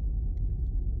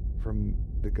from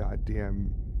the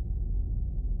goddamn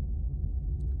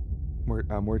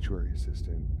mortuary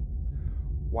assistant,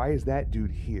 why is that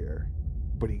dude here,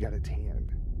 but he got a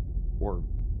tan? Or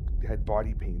had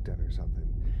body paint done or something?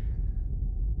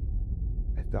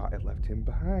 I thought I left him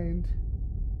behind.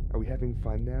 Are we having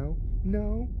fun now?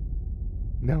 No.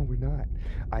 No, we're not.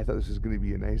 I thought this was going to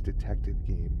be a nice detective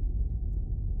game.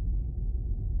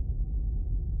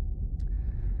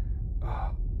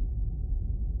 Oh.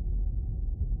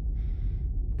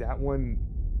 That one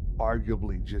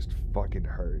arguably just fucking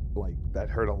hurt. Like, that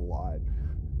hurt a lot.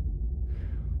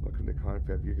 Welcome to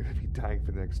Confab. You're going to be dying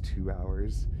for the next 2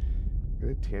 hours. Got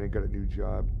a tan and got a new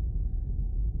job.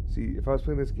 See, if I was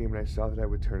playing this game and I saw that, I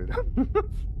would turn it up.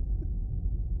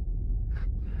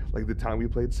 Like the time we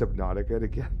played Subnautica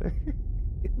together.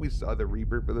 We saw the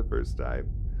Reaper for the first time.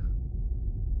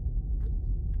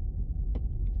 I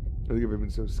don't think I've ever been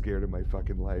so scared in my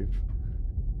fucking life.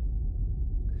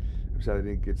 I'm sad I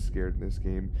didn't get scared in this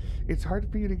game. It's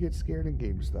hard for you to get scared in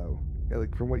games, though. Yeah,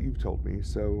 like, from what you've told me.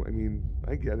 So, I mean,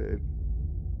 I get it.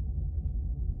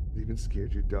 You even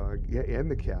scared your dog. Yeah,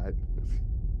 and the cat.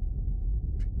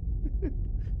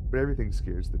 But everything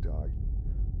scares the dog.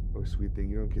 Oh, sweet thing,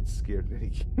 you don't get scared in any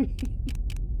game.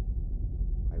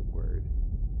 My word.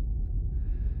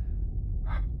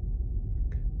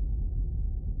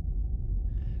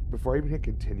 Before I even hit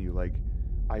continue, like,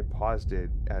 I paused it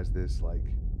as this, like,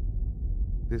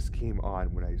 this came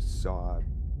on when I saw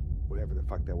whatever the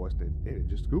fuck that was, and it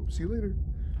just, oops, see you later.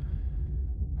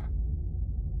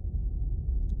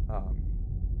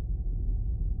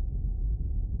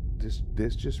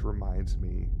 This just reminds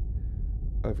me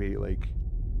of a, like,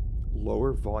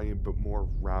 lower volume but more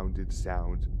rounded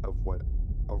sound of what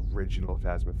original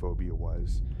Phasmophobia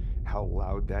was. How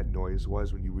loud that noise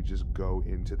was when you would just go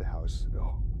into the house.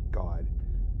 Oh, God.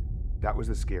 That was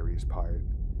the scariest part.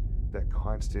 That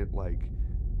constant, like,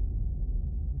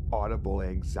 audible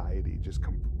anxiety just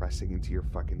compressing into your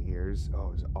fucking ears. Oh,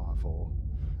 it was awful.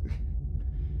 If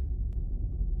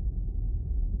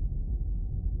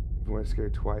you want to scare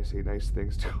twice, say nice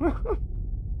things to him.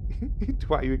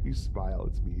 Twice, you make me smile.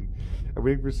 It's mean. I'm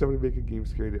waiting for someone to make a game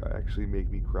scary to actually make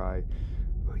me cry.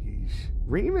 Oh, yeesh.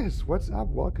 Remus, what's up?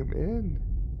 Welcome in.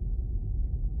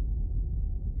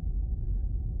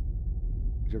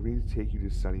 Do I need to take you to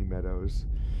Sunny Meadows?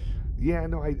 Yeah,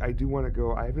 no, I do want to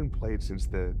go. I haven't played since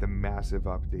the massive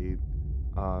update.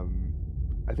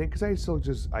 I think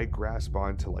because I grasp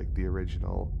onto, like, the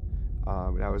original.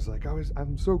 And I was like,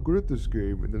 I'm so good at this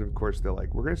game. And then, of course, they're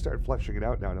like, we're going to start fleshing it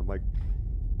out now. And I'm like,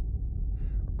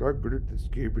 I'm not good at this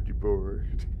game anymore.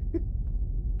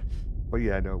 But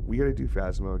yeah, no, we got to do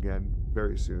Phasmo again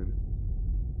very soon.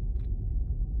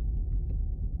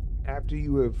 After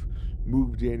you have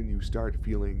moved in and you start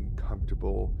feeling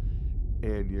comfortable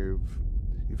and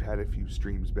you've had a few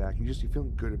streams back and you're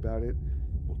feeling good about it,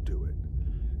 we'll do it.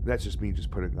 That's just me just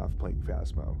putting off playing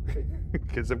Phasmo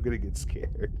because I'm going to get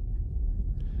scared.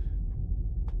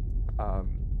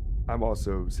 I'm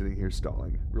also sitting here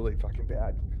stalling really fucking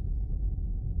bad.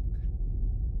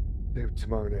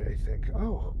 Tomorrow night, I think.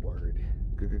 Oh, word.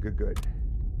 Good.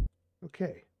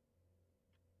 Okay.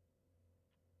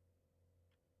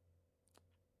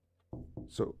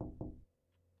 So,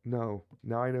 no.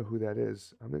 Now I know who that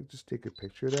is. I'm going to just take a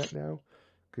picture of that now,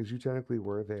 because you technically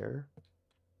were there.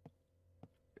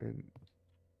 And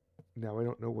now I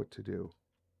don't know what to do.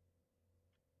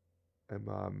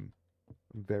 I'm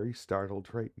very startled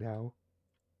right now.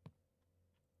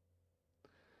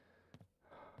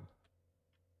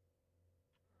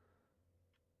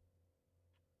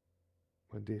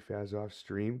 One day Faz off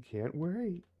stream, can't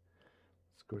wait.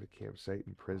 Let's go to campsite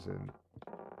in prison.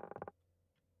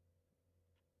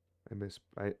 I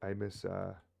miss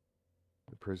the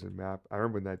prison map. I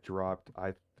remember when that dropped.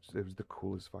 It was the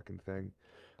coolest fucking thing.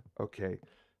 Okay,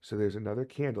 so there's another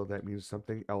candle. That means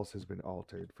something else has been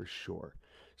altered for sure.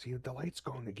 See, the light's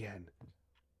going again.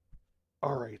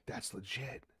 All right, that's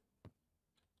legit.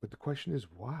 But the question is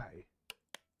why?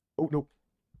 Oh, nope.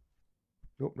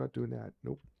 Nope, not doing that.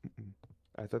 Nope.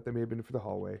 I thought that may have been for the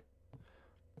hallway.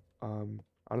 I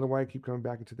don't know why I keep coming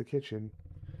back into the kitchen.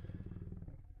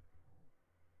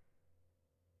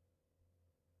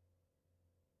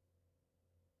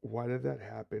 Why did that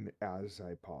happen as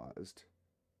I paused?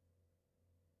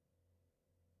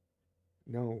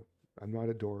 No, I'm not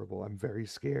adorable. I'm very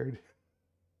scared.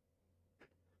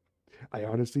 I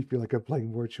honestly feel like I'm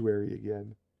playing Mortuary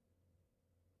again.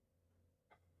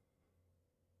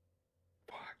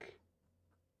 Fuck.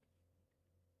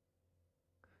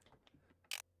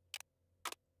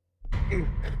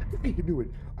 I knew it.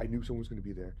 I knew someone was going to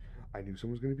be there. I knew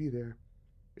someone was going to be there.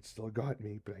 It still got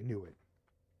me, but I knew it.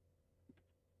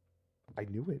 I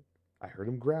knew it. I heard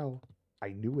him growl.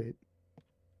 I knew it.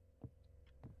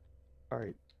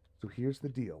 Alright, so here's the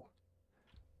deal.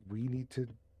 We need to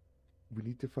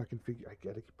fucking figure. I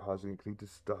gotta keep pausing. I need to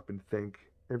stop and think.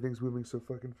 Everything's moving so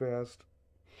fucking fast.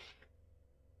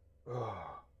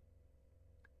 Oh,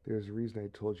 there's a reason I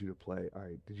told you to play. All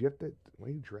right, did you have to? Why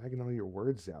are you dragging all your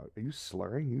words out? Are you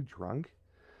slurring? Are you drunk?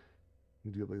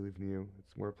 You do believe in you.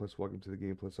 It's more plus welcome to the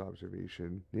game plus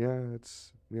observation. Yeah,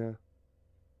 yeah.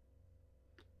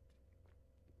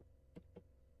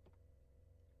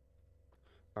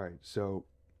 All right, so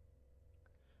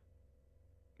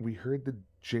we heard the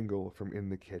jingle from in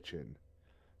the kitchen.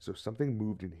 So something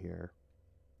moved in here.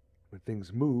 When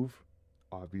things move,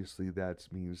 obviously that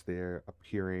means they're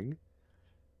appearing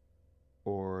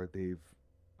or they've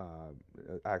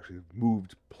actually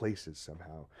moved places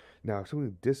somehow. Now, if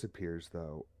something disappears,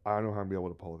 though, I don't know how I'm going to be able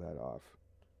to pull that off.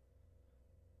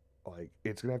 Like,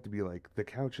 it's going to have to be like, the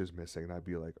couch is missing, and I'd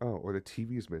be like, oh, or the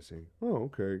TV's missing. Oh,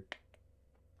 okay.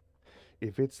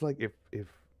 If it's like, if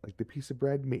like the piece of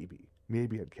bread, maybe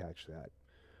I'd catch that.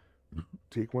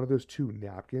 Take one of those 2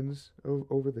 napkins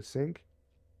over the sink.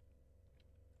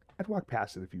 I'd walk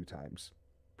past it a few times,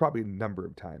 probably a number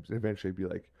of times, and eventually I'd be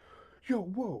like, yo,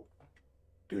 whoa,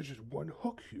 there's just one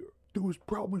hook here. There was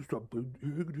probably something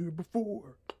hidden here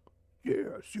before.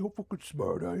 Yeah, see how fucking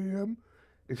smart I am?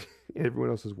 And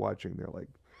everyone else is watching. They're like,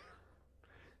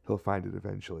 he'll find it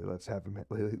eventually. Let's have him,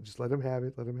 just let him have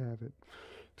it, let him have it.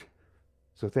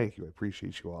 So thank you, I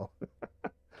appreciate you all.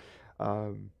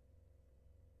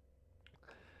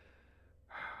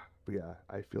 But yeah,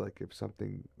 I feel like if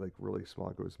something like really small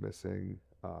goes missing,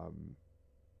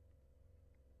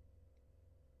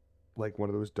 like one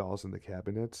of those dolls in the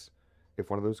cabinets,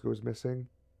 if one of those goes missing,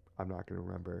 I'm not going to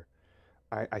remember.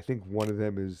 I think one of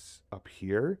them is up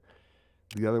here.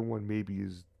 The other one maybe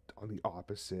is on the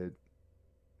opposite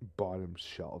bottom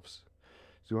shelves.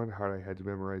 So on hard, I had to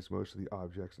memorize most of the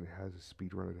objects, and it has a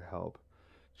speedrunner to help.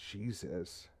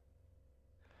 Jesus.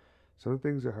 Some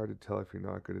things are hard to tell if you're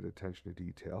not good at attention to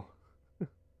detail.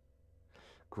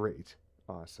 Great.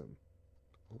 Awesome.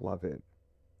 Love it.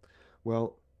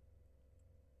 Well,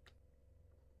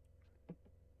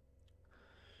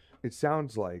 it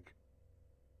sounds like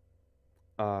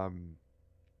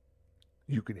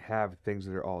you can have things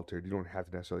that are altered. You don't have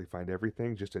to necessarily find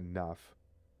everything, just enough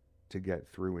to get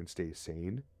through and stay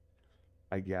sane.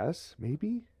 I guess,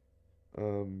 maybe?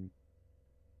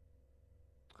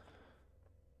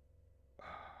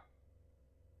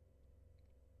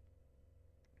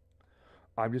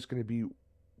 I'm just going to be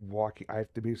walking. I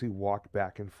have to basically walk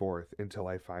back and forth until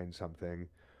I find something,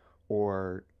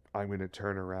 or I'm going to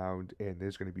turn around and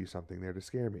there's going to be something there to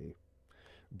scare me.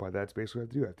 But that's basically what I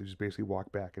have to do. I have to just basically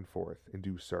walk back and forth and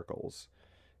do circles,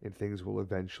 and things will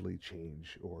eventually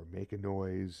change or make a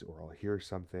noise, or I'll hear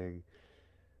something.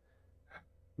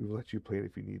 We will let you play it.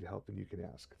 If you need help, then you can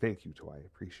ask. Thank you, Twy. I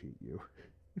appreciate you.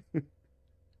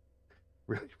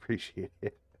 Really appreciate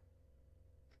it.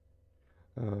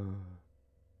 Oh,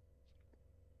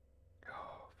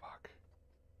 fuck.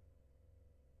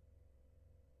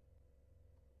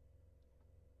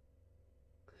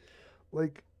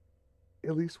 Like,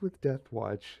 at least with Death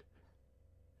Watch,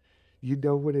 you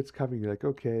know when it's coming. You're like,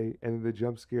 okay, and then the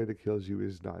jump scare that kills you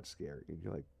is not scary, and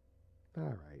you're like, all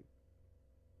right,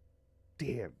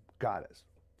 damn, got us.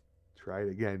 Try it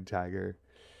again, Tiger.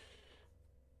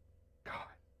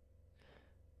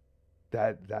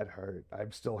 God, that hurt.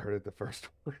 I'm still hurt at the first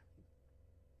one.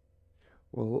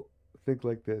 Well, think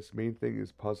like this. Main thing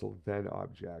is puzzle, then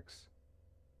objects.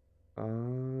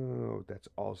 Oh, that's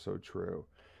also true.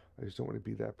 I just don't want to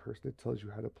be that person that tells you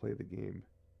how to play the game.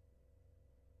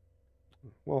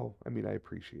 Well, I mean, I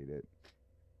appreciate it.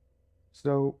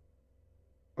 So,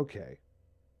 okay.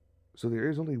 So there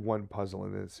is only one puzzle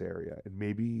in this area, and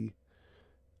maybe,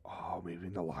 oh, maybe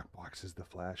in the lockbox is the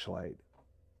flashlight.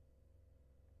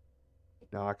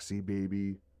 Doxy,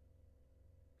 baby.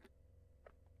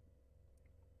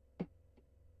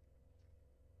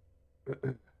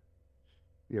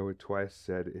 Yeah, what Twice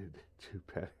said it do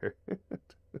better.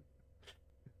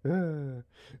 No,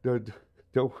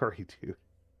 don't worry, dude.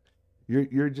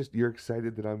 You're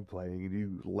excited that I'm playing and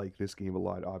you like this game a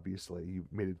lot, obviously. You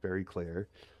made it very clear.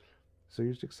 So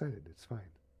you're just excited. It's fine.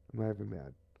 I'm not even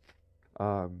mad.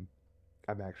 Um,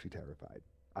 I'm actually terrified.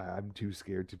 I'm too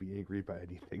scared to be angry by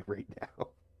anything right now.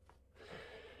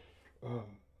 Oh.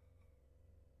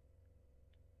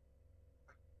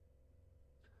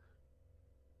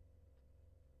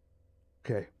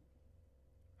 Okay.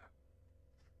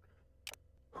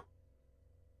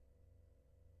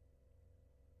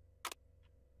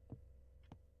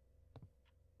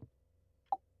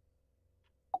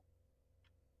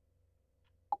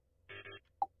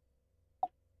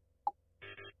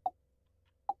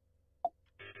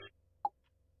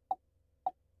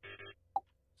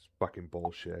 fucking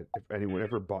bullshit. If anyone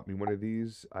ever bought me one of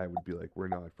these, I would be like, we're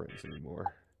not friends anymore.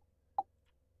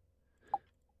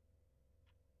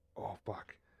 Oh,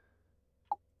 fuck.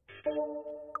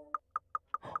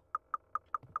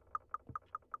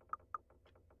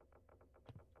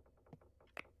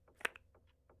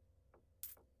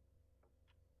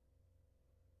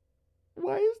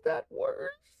 Why is that worse?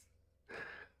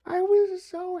 I was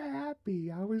so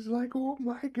happy. I was like, oh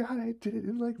my god, I did it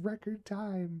in like record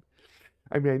time.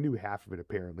 I mean, I knew half of it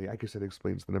apparently. I guess that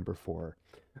explains the number 4.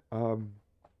 Um,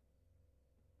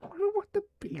 I don't want the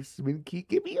basement key.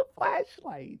 Give me a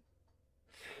flashlight.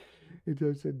 It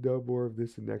does said no more of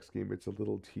this in next game. It's a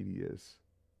little tedious.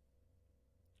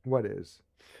 What is?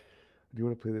 Do you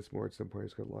want to play this more at some point?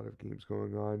 It's got a lot of games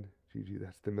going on. GG,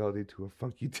 that's the melody to a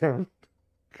funky town.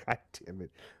 God damn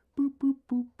it. Boop, boop,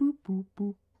 boop, boop, boop,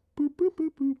 boop. Boop, boop,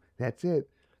 boop, boop. That's it.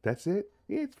 That's it?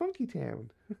 Yeah, it's Funky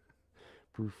Town.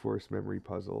 Brute Force memory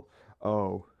puzzle.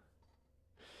 Oh.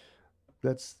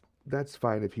 That's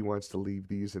fine if he wants to leave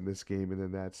these in this game and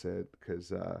then that's it.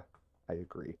 Because I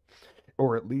agree.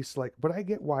 Or at least like, but I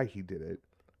get why he did it.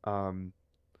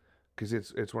 Because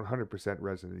it's 100%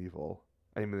 Resident Evil.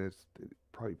 I mean, it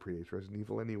probably predates Resident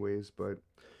Evil anyways, but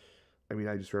I mean,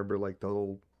 I just remember like the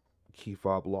little key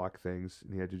fob lock things,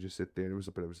 and you had to just sit there. And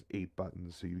it was 8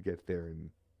 buttons, so you get there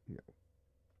in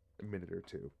a minute or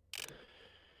two.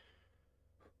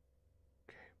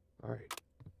 Okay, all right.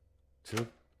 To the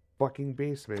fucking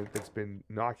basement that's been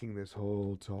knocking this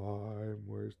whole time.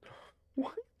 Why is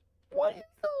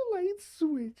the light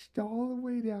switched all the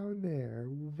way down there?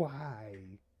 Why?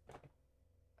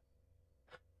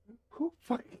 Who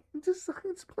fucking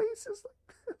designs places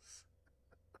like this?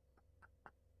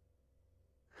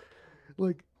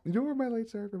 Like, you know where my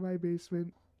lights are for my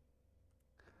basement?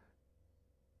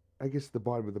 I guess the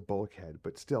bottom of the bulkhead,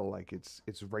 but still, like, it's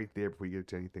right there before you get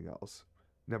to anything else.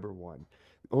 Number 1.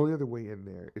 The only other way in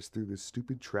there is through this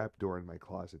stupid trap door in my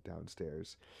closet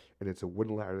downstairs, and it's a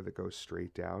wooden ladder that goes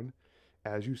straight down.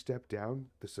 As you step down,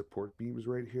 the support beams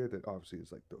right here that obviously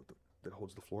is like that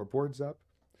holds the floorboards up.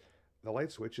 The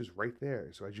light switch is right there,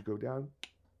 so as you go down,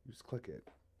 you just click it.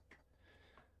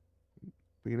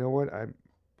 But you know what?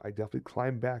 I definitely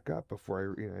climb back up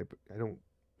before I don't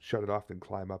shut it off and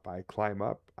climb up. I climb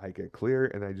up, I get clear,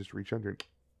 and I just reach under and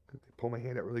pull my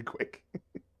hand out really quick.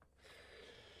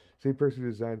 Same person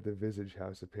who designed the Visage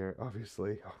house, apparently.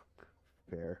 Obviously. Oh,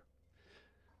 fair.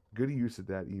 Good use of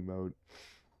that emote.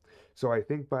 So I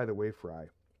think, by the way, Fry,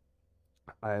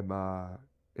 I'm, and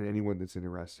anyone that's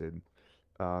interested,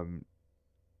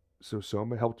 so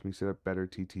Soma helped me set up better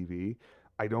TTV.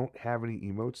 I don't have any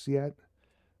emotes yet,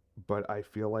 but I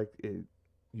feel like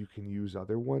you can use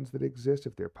other ones that exist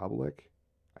if they're public.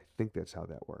 I think that's how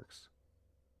that works.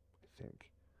 I think.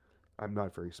 I'm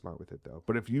not very smart with it though.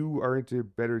 But if you are into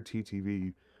better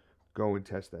TTV, go and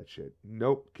test that shit.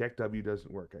 Nope, KEKW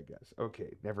doesn't work, I guess.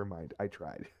 Okay, never mind. I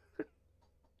tried.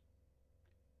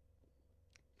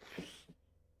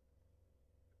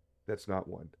 That's not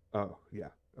one. Oh, yeah.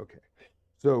 Okay.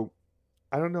 So,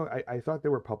 I don't know. I thought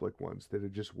there were public ones that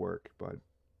would just work, but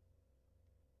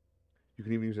you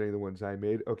can even use any of the ones I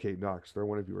made. Okay, Nox, throw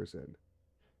one of yours in.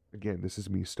 Again, this is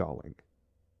me stalling.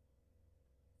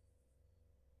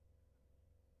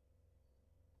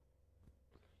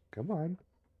 Come on.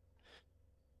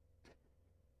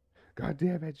 God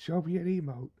damn it, show me an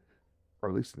emote. Or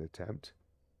at least an attempt.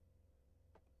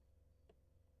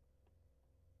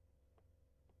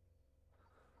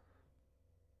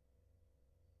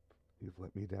 You've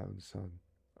let me down, son.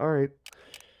 All right.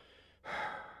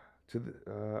 To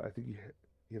the, I think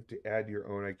you have to add your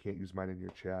own. I can't use mine in your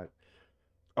chat.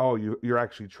 Oh, you're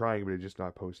actually trying, but it's just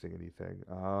not posting anything.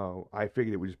 Oh, I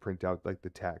figured it would just print out like the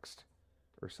text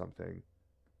or something.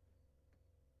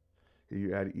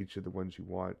 You add each of the ones you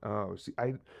want. Oh, see,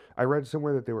 I read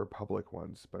somewhere that they were public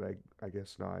ones, but I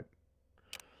guess not.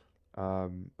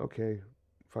 Okay,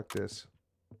 fuck this.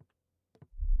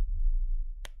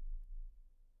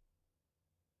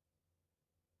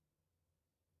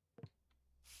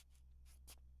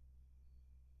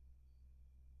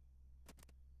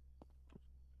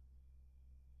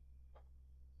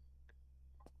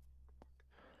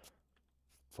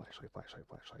 Flashlight, flashlight,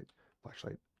 flashlight,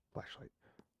 flashlight, flashlight.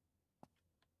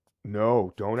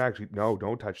 No, don't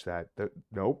touch that.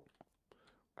 Nope.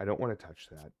 I don't want to touch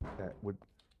that. That would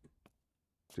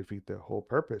defeat the whole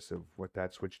purpose of what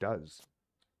that switch does.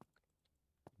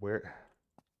 Where?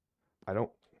 I don't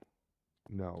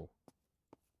know.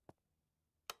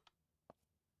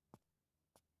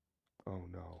 Oh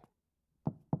no.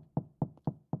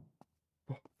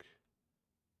 Fuck.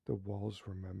 The walls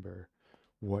remember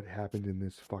what happened in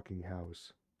this fucking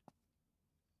house.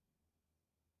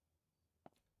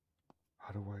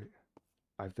 How do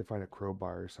I have to find a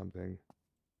crowbar or something.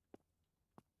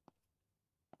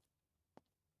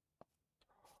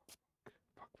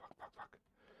 Fuck.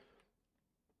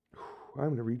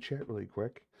 I'm gonna read chat really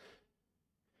quick.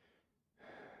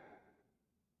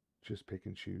 Just pick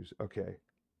and choose. Okay.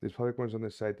 There's public ones on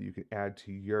this site that you can add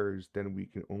to yours, then we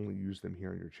can only use them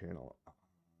here on your channel.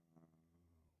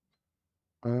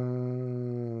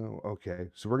 Okay.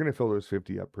 So we're gonna fill those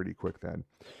 50 up pretty quick then.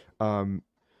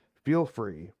 Feel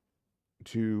free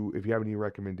to, if you have any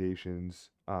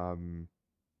recommendations, for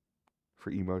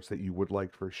emotes that you would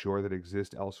like for sure that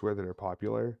exist elsewhere that are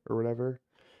popular or whatever,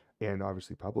 and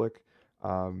obviously public,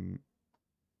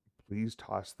 please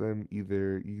toss them.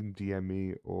 Either you can DM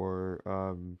me or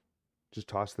just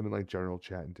toss them in like general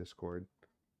chat and Discord.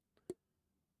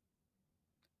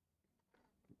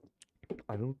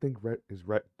 I don't think red.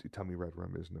 Tell me red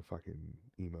rum isn't a fucking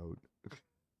emote.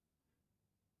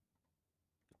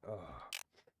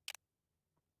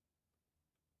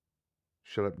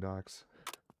 Shut up, Nox.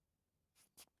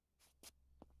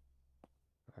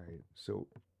 Alright, so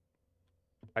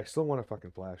I still want a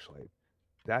fucking flashlight.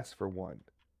 That's for one.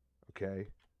 Okay?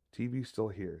 TV's still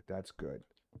here. That's good.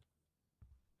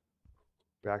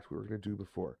 Back to what we were going to do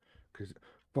before. Because,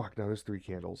 fuck, now there's 3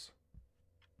 candles.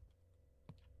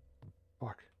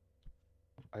 Fuck.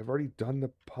 I've already done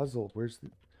the puzzle. Where's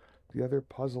the other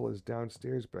puzzle is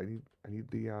downstairs, but I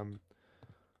need the, what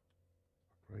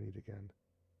do I need again?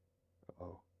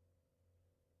 Uh-oh.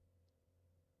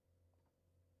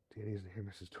 Danny isn't here,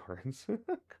 Mrs. Torrance.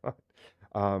 God.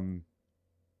 I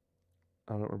don't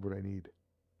remember what I need.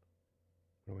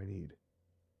 What do I need?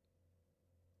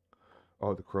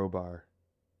 Oh, the crowbar.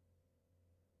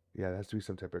 Yeah, there has to be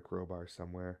some type of crowbar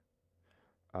somewhere.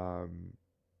 But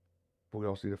we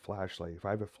also need a flashlight. If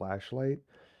I have a flashlight,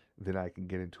 then I can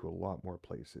get into a lot more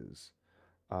places.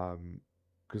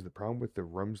 Because the problem with the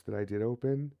rooms that I did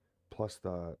open, plus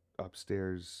the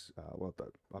upstairs,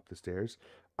 up the stairs,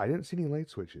 I didn't see any light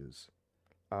switches.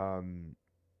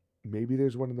 Maybe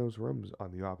there's one of those rooms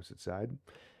on the opposite side.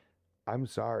 I'm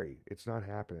sorry, it's not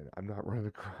happening. I'm not running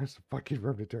across a fucking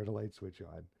room to turn a light switch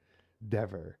on.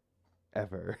 Never.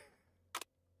 Ever.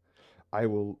 I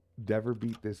will never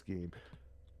beat this game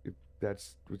if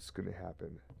that's what's gonna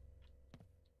happen.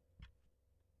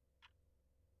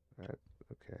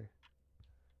 Okay.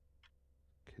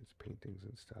 Kids' paintings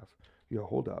and stuff. Yo,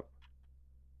 hold up.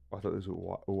 I thought this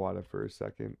was Iwata for a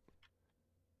second.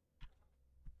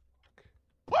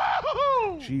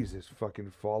 Jesus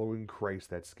fucking following Christ,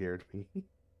 that scared me.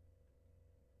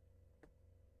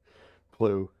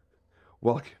 Blue,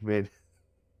 welcome in.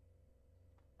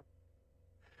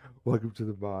 Welcome to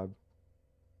the mob.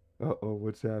 Uh-oh,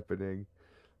 what's happening?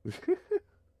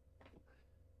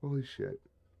 Holy shit.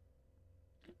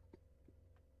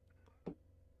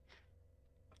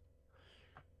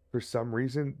 For some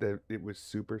reason, that it was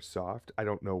super soft. I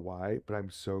don't know why, but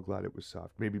I'm so glad it was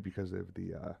soft. Maybe because of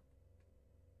the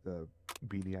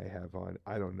beanie I have on.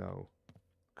 I don't know.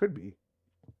 Could be.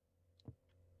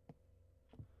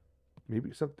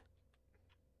 Maybe something.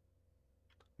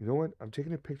 You know what? I'm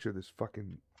taking a picture of this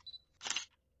fucking...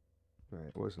 Alright,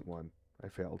 it wasn't one. I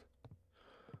failed.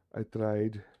 I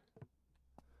tried.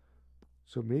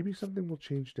 So maybe something will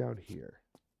change down here.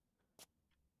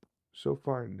 So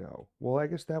far, no. Well, I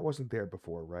guess that wasn't there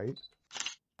before, right?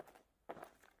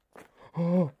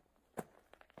 Oh!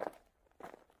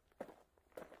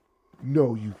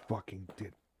 No, you fucking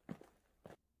did.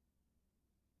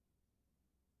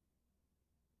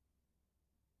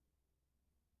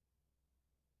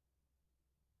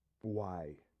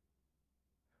 Why?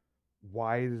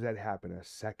 Why does that happen a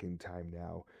second time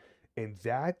now? And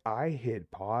that, I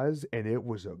hit pause, and it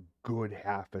was a good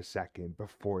half a second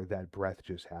before that breath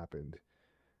just happened.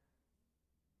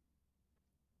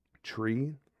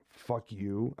 Tree, fuck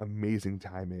you. Amazing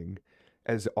timing.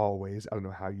 As always, I don't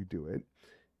know how you do it.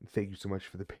 Thank you so much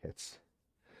for the bits.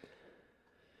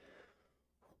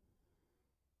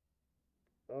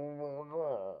 Oh my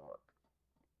god.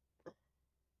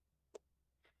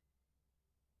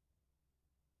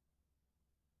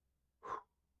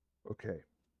 Okay.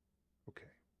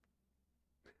 Okay.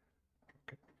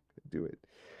 Okay. Do it.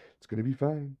 It's gonna be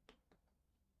fine.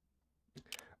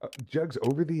 Jugg's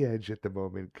over the edge at the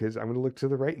moment because I'm gonna look to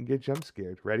the right and get jump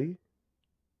scared. Ready?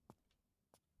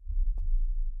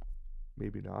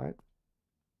 Maybe not.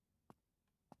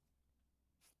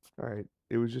 Alright.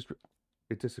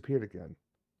 It disappeared again.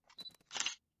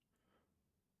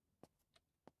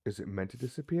 Is it meant to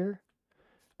disappear?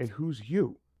 And who's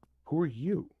you? Who are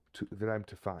you that I'm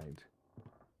to find?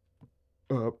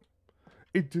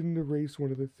 It didn't erase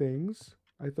one of the things.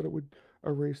 I thought it would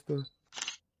erase the...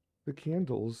 The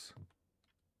candles.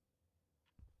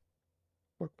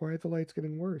 Look, why are the lights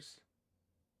getting worse?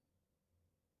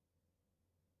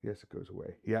 Yes, it goes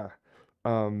away. Yeah.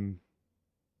 Oh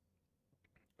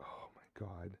my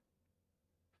God.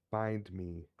 Find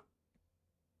me.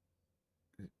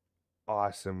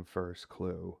 Awesome first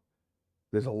clue.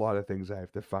 There's a lot of things I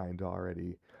have to find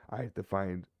already. I have to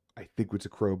find, I think it's a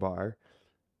crowbar,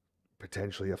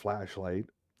 potentially a flashlight,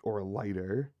 or a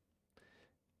lighter,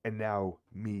 and now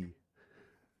me.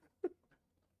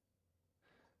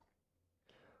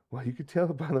 Well, you can tell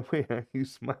by the way I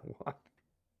use my watch.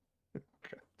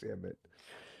 God damn it.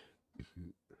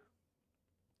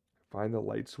 Find the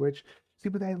light switch. See,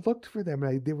 but I looked for them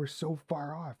and they were so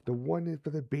far off. The one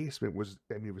for the basement was,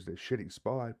 I mean, it was a shitty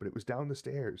spot, but it was down the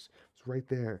stairs. It's right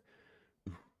there.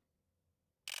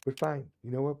 But fine. You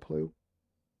know what, Plu?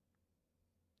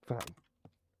 Fine.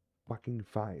 Fucking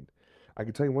fine. I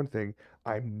can tell you one thing.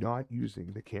 I'm not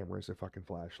using the camera as a fucking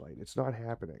flashlight. It's not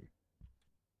happening.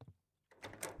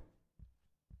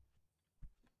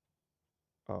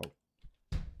 Oh.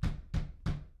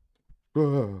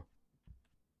 Ugh.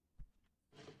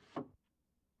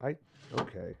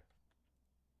 Okay.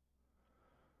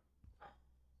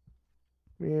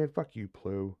 Man, fuck you,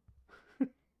 Plu.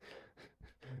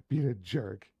 Being a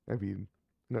jerk. I mean,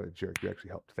 not a jerk. You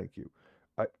actually helped. Thank you.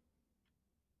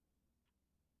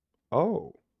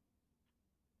 Oh.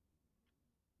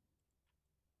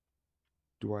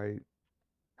 Do I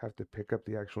have to pick up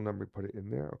the actual number and put it in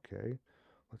there? Okay.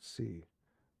 Let's see.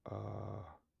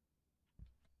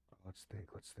 Let's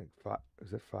think. Five.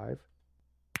 Is it 5?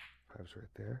 5's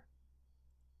right there.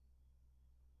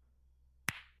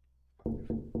 5.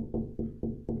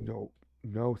 No.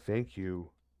 No, thank you.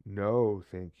 No,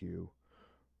 thank you.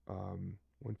 1,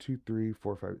 2, 3,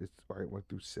 4, 5. It's all right. 1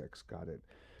 through 6. Got it.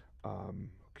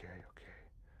 Okay.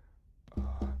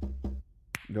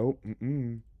 Nope.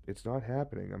 It's not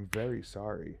happening. I'm very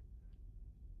sorry.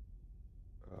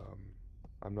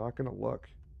 I'm not gonna look.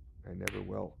 I never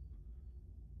will.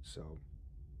 So,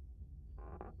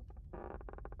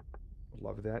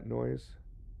 love that noise.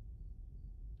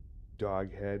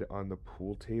 Dog head on the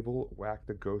pool table. Whack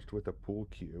the ghost with a pool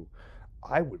cue.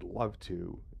 I would love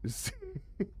to.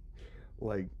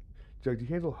 Like, Jugg, do you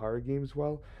handle horror games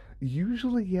well?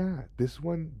 Usually, yeah. This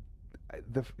one,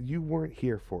 you weren't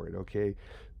here for it, okay?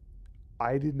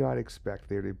 I did not expect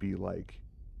there to be, like,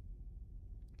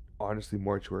 honestly,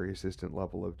 mortuary assistant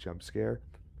level of jump scare.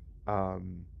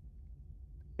 And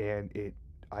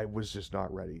I was just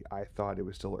not ready. I thought it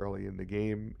was still early in the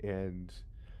game, and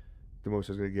the most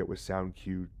I was going to get was sound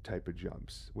cue type of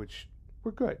jumps, which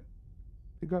were good.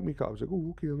 It got me caught. I was like,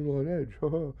 oh, okay, I'm a little on edge.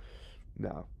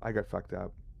 No, I got fucked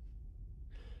up.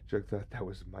 Jugg thought that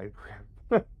was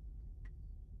Minecraft.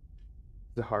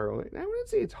 The horror only. I wouldn't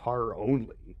say it's horror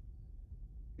only.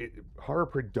 Horror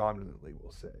predominantly,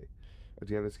 we'll say. Oh,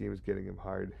 damn, this game is getting him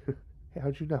hard. Hey,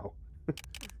 how'd you know?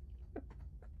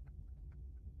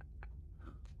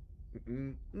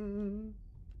 I'm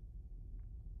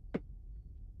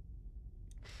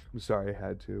sorry, I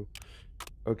had to.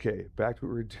 Okay, back to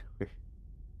what we're doing.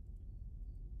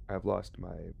 I've lost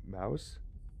my mouse.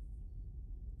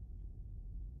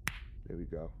 There we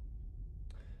go.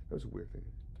 That was a weird thing.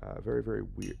 Very, very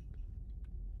weird.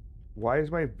 Why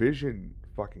is my vision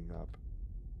fucking up?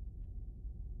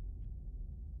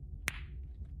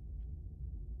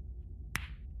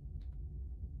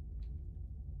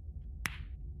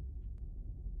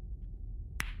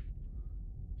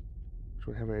 Which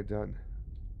one have I done?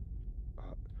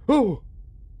 Oh!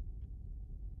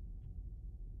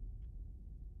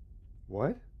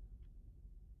 What?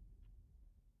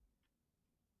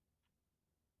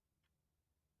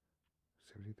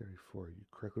 1734. You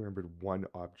correctly remembered one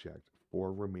object.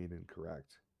 4 remain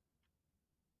incorrect.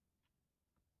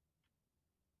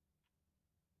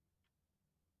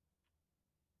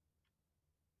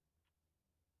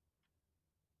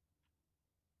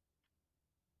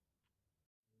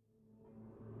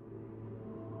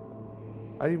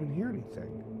 I didn't even hear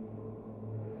anything.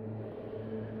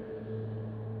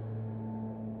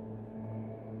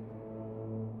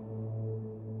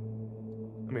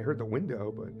 I mean, I heard the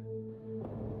window, but...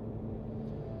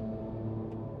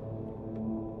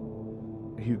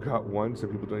 You got one, so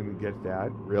people don't even get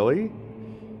that? Really?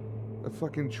 A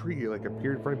fucking tree, like,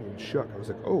 appeared in front of me and shook. I was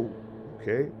like, oh,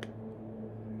 okay.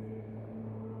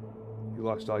 You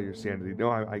lost all your sanity.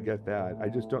 No, I get that. I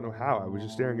just don't know how. I was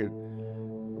just staring at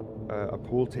a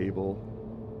pool table.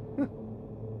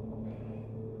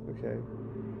 Okay.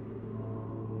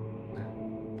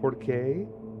 Porte-K.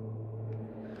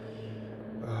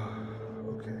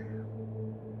 Okay.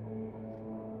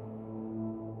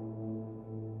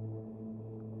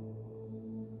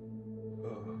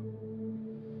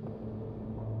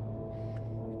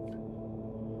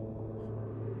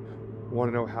 Want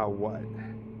to know how what?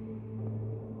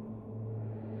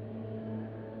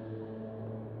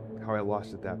 How I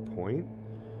lost at that point?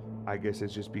 I guess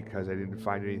it's just because I didn't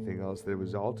find anything else that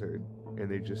was altered,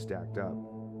 and they just stacked up.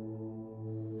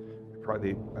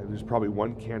 There's probably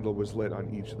one candle was lit on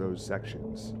each of those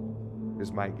sections,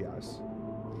 is my guess.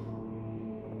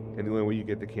 And the only way you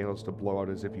get the candles to blow out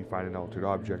is if you find an altered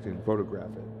object and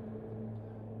photograph it.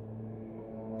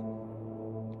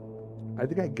 I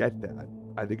think I get that.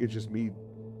 I think it's just me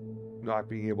not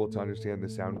being able to understand the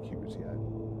sound cues yet.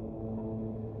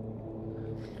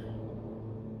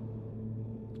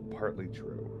 It's partly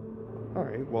true.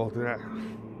 Alright, well, then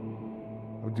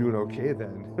I'm doing okay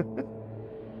then.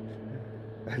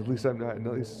 At least I'm not, at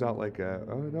least it's not like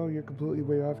oh no, you're completely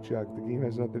way off, Jugg. The game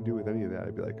has nothing to do with any of that.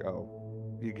 I'd be like, oh,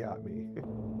 you got me.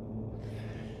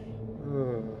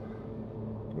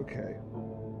 Okay.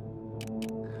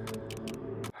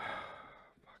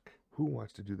 Fuck. Who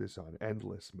wants to do this on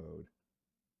endless mode?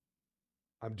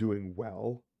 I'm doing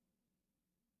well.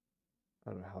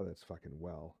 I don't know how that's fucking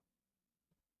well.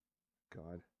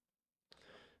 God.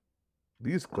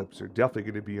 These clips are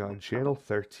definitely going to be on channel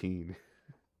 13.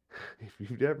 If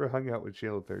you've never hung out with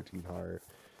channel 13 Horror,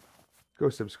 go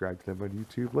subscribe to them on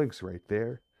YouTube. Links right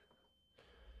there.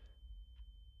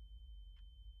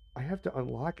 I have to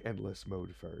unlock endless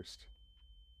mode first.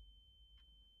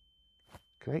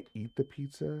 Can I eat the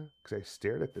pizza? Because I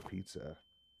stared at the pizza.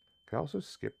 Can I also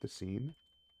skip the scene?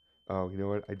 Oh, you know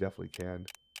what? I definitely can.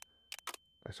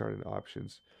 I started in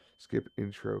options. Skip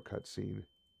intro cutscene.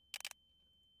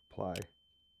 Apply.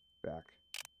 Back.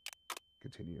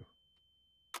 Continue.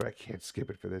 But I can't skip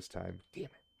it for this time. Damn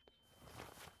it.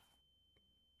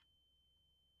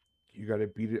 You gotta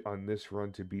beat it on this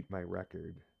run to beat my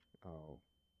record. Oh.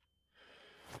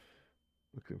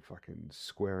 Look at him fucking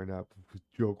squaring up.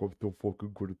 Jugg, I'm so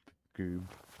fucking good at the game.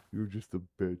 You're just a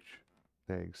bitch.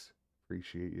 Thanks.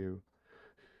 Appreciate you.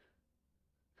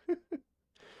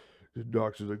 The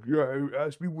doctor's like, yeah,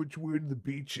 ask me which way the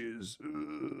beach is.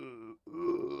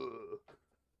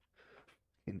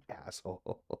 An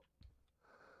asshole.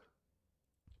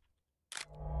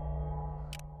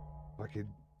 Fucking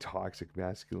toxic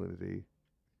masculinity.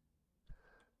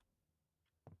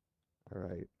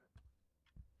 Alright.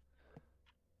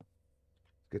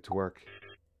 Get to work.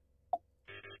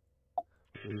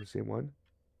 Is it the same one?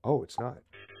 Oh, it's not.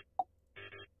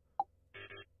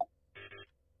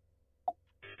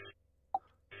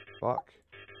 Fuck.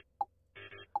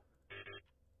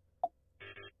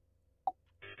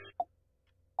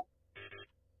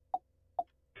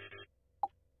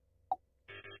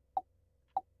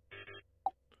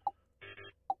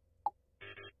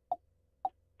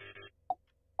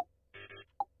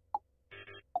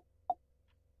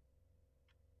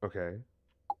 Okay.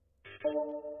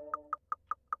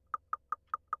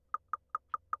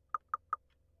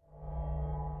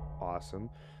 Awesome.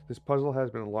 This puzzle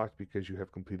has been unlocked because you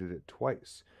have completed it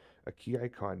twice. A key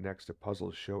icon next to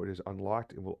puzzles show it is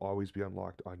unlocked and will always be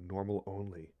unlocked on normal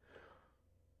only.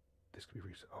 This could be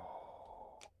reset.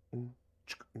 Oh.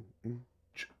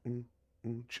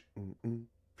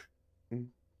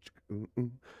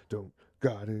 Don't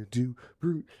gotta do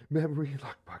brute memory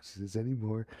lockboxes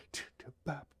anymore.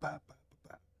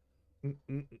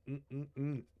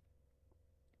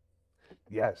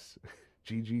 Yes.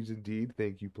 GG's indeed.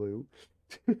 Thank you, Blue.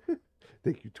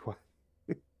 Thank you, twice.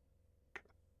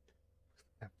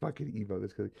 That fucking emo.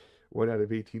 That's gonna 1 out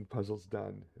of 18 puzzles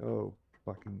done. Oh,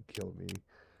 fucking kill me.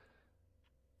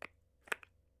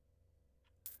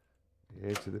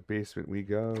 Into the basement we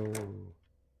go.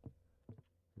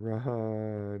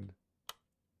 Run.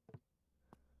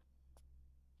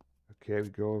 Okay, we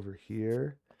go over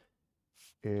here.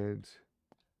 And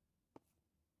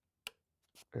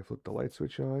I flip the light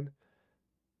switch on.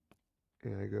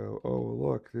 And I go, oh,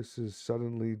 look, this is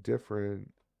suddenly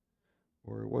different.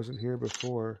 Or it wasn't here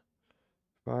before.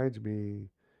 Find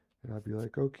me. And I'll be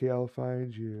like, okay, I'll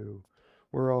find you.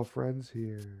 We're all friends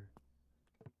here.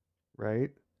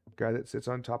 Right? Guy that sits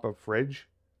on top of fridge.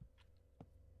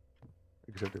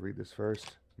 I just have to read this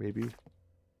first. Maybe.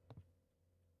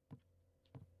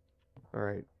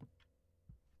 Alright.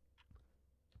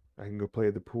 I can go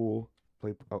play the pool.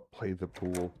 Play the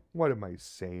pool. What am I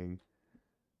saying?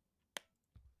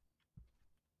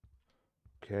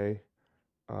 Okay.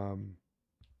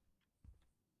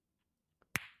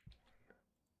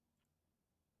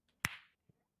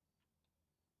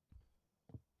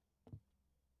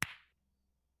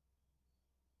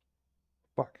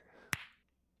 Fuck.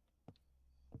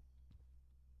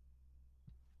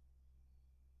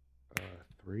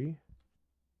 Three.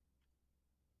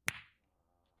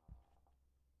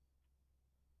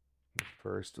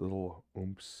 First little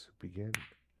oomph begin.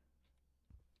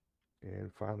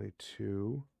 And finally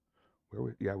 2.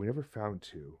 Yeah, we never found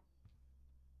 2.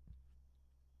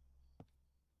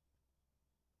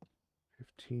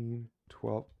 15,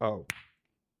 12. Oh.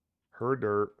 Her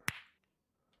dirt.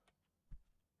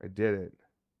 I did it.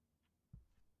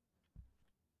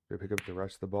 Did I pick up the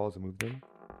rest of the balls and move them?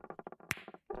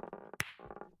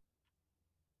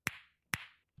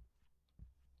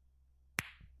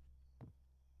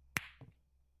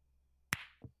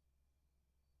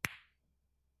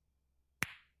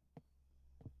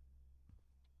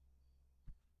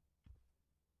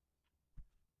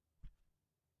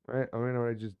 Alright, I don't know what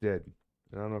I just did.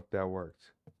 I don't know if that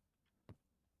worked. I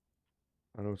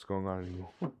don't know what's going on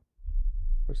anymore.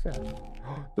 What's that?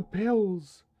 The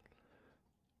pills!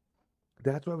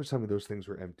 That's why I was telling me those things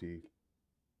were empty.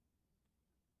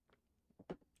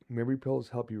 Memory pills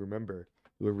help you remember.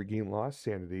 You will regain lost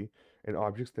sanity, and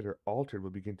objects that are altered will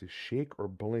begin to shake or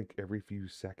blink every few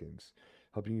seconds,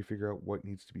 helping you figure out what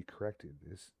needs to be corrected.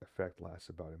 This effect lasts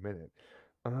about a minute.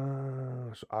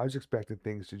 So I was expecting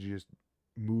things to just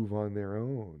move on their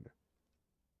own.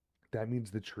 That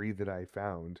means the tree that I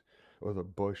found, or the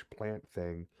bush plant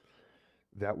thing,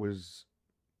 that was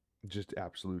just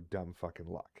absolute dumb fucking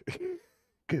luck.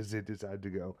 Because it decided to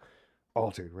go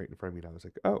altered right in front of me, and I was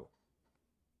like, oh,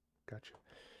 gotcha.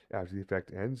 After the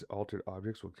effect ends, altered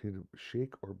objects will continue to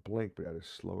shake or blink, but at a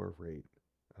slower rate.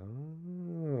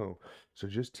 Oh, so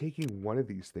just taking one of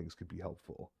these things could be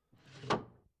helpful. All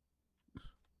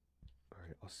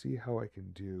right, I'll see how I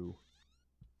can do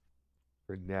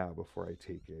for now before I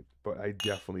take it, but I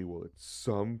definitely will at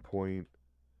some point.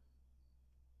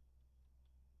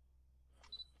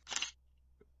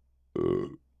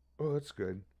 Oh, that's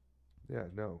good. Yeah,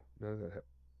 no, none of that.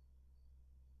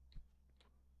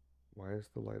 Why is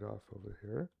the light off over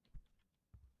here?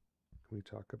 Can we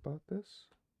talk about this?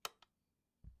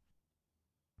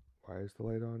 Why is the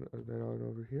light on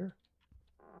over here?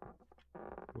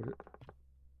 What it?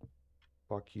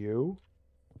 Fuck you.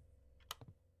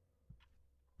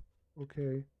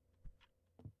 Okay.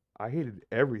 I hated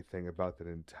everything about that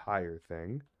entire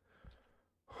thing.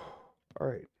 All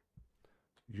right.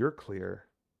 You're clear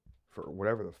for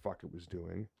whatever the fuck it was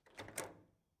doing.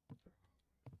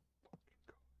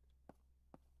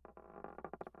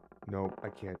 No, I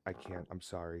can't. I'm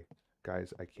sorry.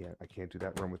 Guys, I can't do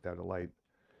that room without a light.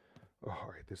 Oh,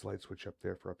 all right, this light switch up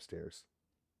there for upstairs.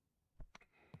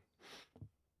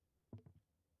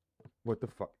 What the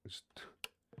fuck?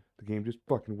 The game just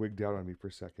fucking wigged out on me for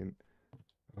a second.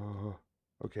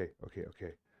 Okay.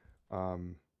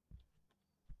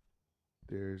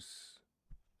 There's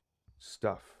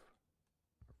stuff.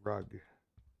 Rug.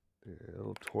 A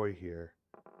little toy here.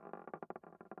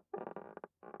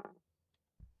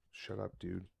 Shut up,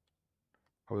 dude.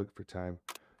 I'll look for time.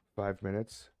 5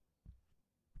 minutes.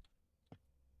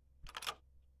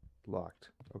 Locked.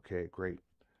 Okay, great.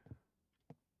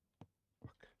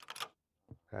 Fuck.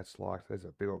 That's locked. There's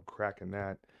a big old crack in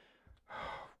that.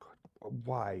 Oh, God.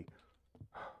 Why?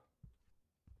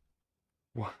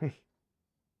 Why?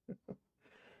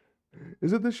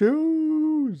 Is it the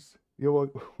shoes?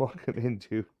 You're walking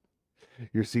into.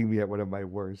 You're seeing me at one of my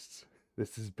worsts.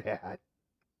 This is bad.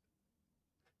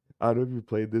 I don't know if you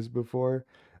played this before,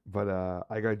 but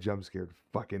I got jump scared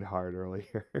fucking hard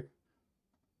earlier.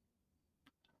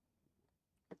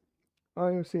 Oh,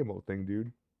 yeah, same old thing,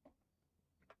 dude.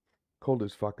 Cold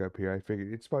as fuck up here. I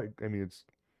figured it's probably, I mean, it's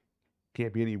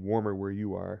can't be any warmer where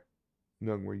you are,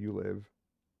 knowing where you live.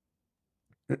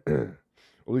 Or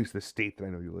at least the state that I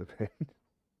know you live in.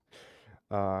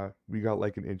 We got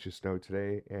like an inch of snow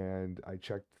today, and I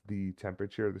checked the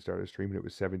temperature at the start of the stream, and it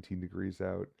was 17 degrees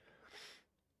out.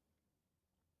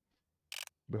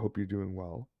 I hope you're doing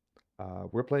well.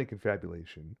 We're playing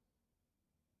Confabulation.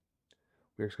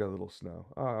 We actually got a little snow.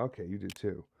 Oh, okay, you did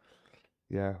too.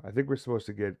 Yeah, I think we're supposed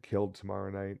to get killed tomorrow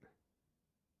night.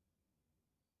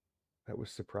 That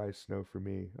was surprise snow for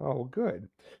me. Oh, well, good.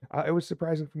 It was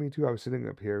surprising for me too. I was sitting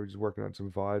up here just working on some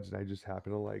VODs, and I just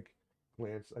happened to like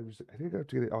glance. I think I have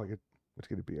to get it. Oh, let's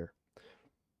get a beer.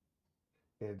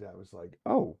 And I was like,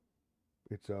 oh,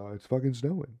 it's fucking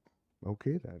snowing.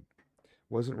 Okay then.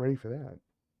 Wasn't ready for that.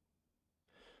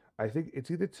 I think it's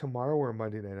either tomorrow or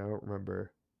Monday night. I don't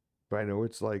remember. But I know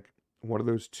it's like one of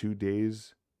those 2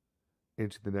 days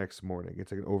into the next morning.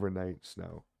 It's like an overnight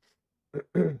snow.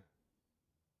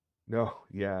 No,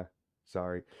 yeah.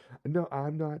 Sorry. No,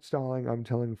 I'm not stalling. I'm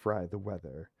telling Fry the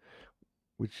weather,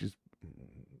 which is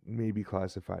maybe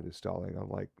classified as stalling on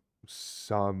like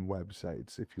some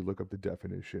websites if you look up the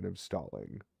definition of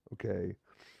stalling. Okay.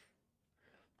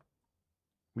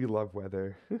 We love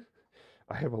weather.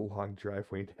 I have a long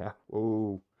driveway now.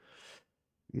 Oh,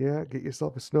 yeah, get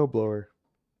yourself a snowblower.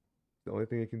 The only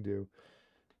thing I can do.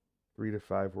 3 to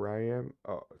 5 where I am.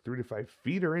 Oh, 3 to 5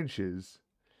 feet or inches.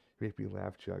 Make me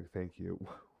laugh, Jugg. Thank you.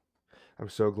 I'm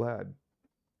so glad.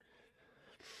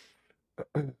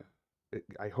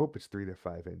 I hope it's 3 to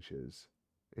 5 inches.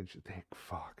 Thank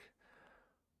fuck.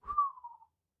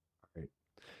 Right.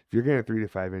 If you're getting 3 to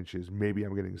 5 inches, maybe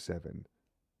I'm getting 7.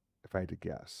 If I had to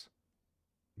guess,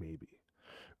 maybe.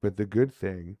 But the good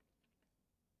thing,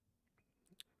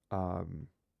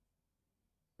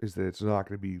 is that it's not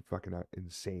going to be fucking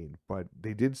insane. But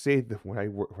they did say that what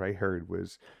I heard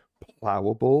was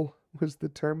plowable was the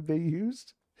term they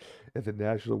used at the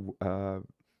national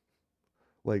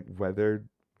like weather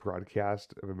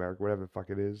broadcast of America, whatever the fuck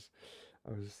it is.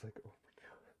 I was just like, oh my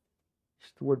god,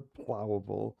 just the word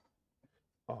plowable,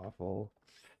 awful.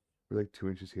 We're like 2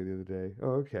 inches here the other day.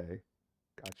 Oh, okay,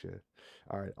 gotcha.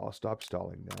 All right, I'll stop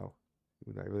stalling now.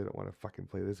 I really don't want to fucking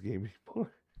play this game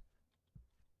anymore.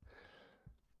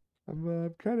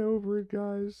 I'm kind of over it,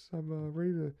 guys. I'm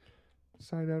ready to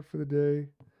sign out for the day.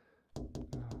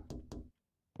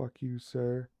 Fuck you,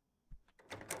 sir.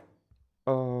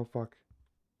 Oh, fuck.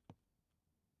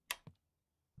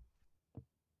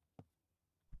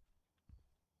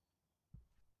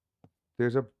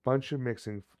 There's a bunch of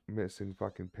missing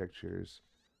fucking pictures.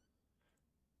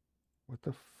 What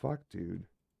the fuck, dude?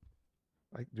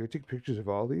 Like, do I take pictures of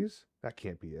all these? That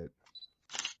can't be it.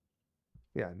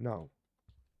 Yeah, no.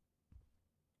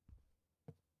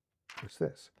 What's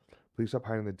this? Please stop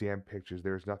hiding the damn pictures.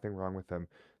 There is nothing wrong with them.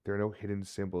 There are no hidden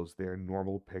symbols. They are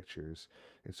normal pictures.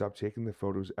 And stop taking the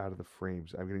photos out of the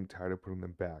frames. I'm getting tired of putting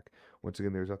them back. Once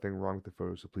again, there's nothing wrong with the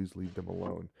photos, so please leave them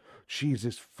alone.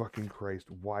 Jesus fucking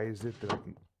Christ. Why is it that I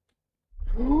can...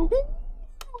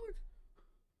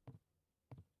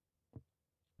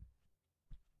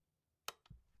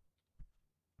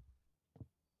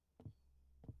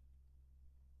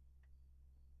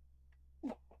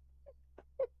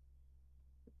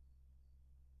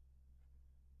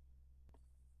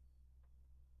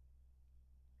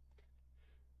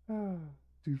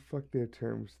 Dude, fuck their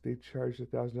terms. They charged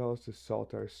 $1,000 to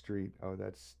salt our street. Oh,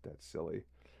 that's silly.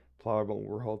 Plowable.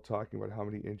 We're all talking about how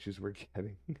many inches we're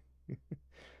getting to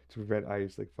prevent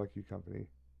ice. Like, fuck you, company.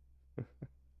 A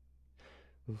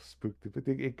little spooked, but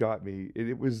it got me.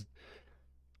 It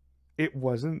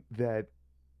wasn't that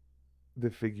the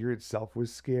figure itself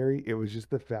was scary. It was just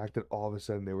the fact that all of a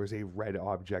sudden there was a red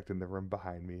object in the room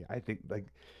behind me. I think, like,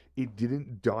 it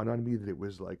didn't dawn on me that it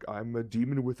was like, I'm a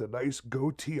demon with a nice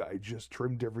goatee. I just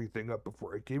trimmed everything up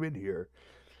before I came in here.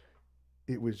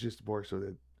 It was just more so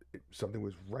that something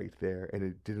was right there and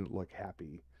it didn't look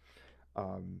happy.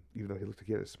 Even though he looked like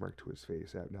he had a smirk to his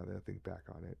face now that I think back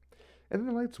on it. And then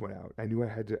the lights went out. I knew I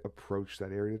had to approach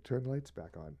that area to turn the lights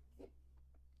back on.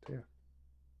 So, yeah.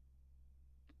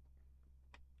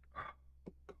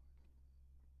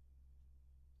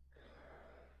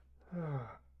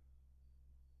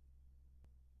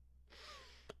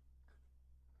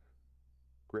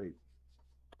 Great.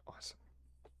 Awesome.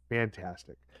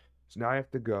 Fantastic. So now I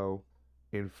have to go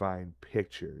and find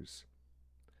pictures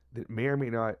that may or may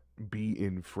not be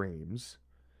in frames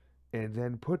and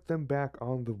then put them back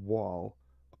on the wall,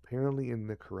 apparently in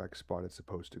the correct spot it's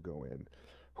supposed to go in.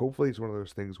 Hopefully it's one of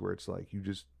those things where it's like you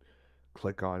just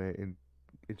click on it and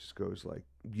it just goes like,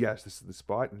 yes, this is the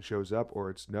spot, and shows up, or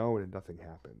it's no, and nothing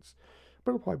happens.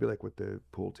 But it'll probably be like what the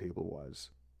pool table was,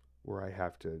 where I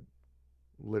have to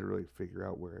literally figure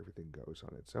out where everything goes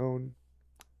on its own.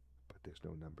 But there's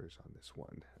no numbers on this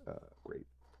one. Great.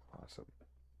 Awesome.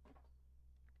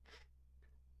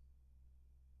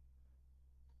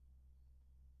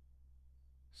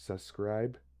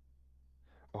 Subscribe.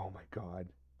 Oh my god.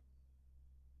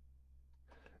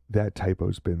 That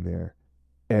typo's been there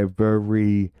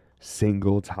every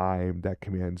single time that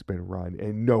command's been run,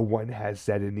 and no one has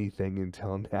said anything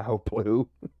until now, Blue.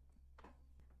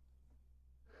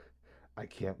 I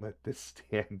can't let this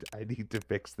stand. I need to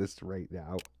fix this right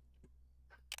now.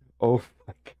 Oh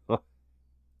my god.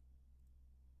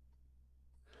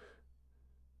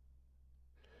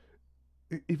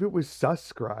 If it was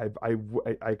subscribe, I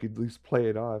could at least play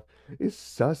it off. It's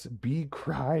sus B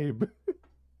crime.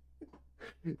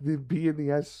 The B and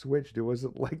the S switched. It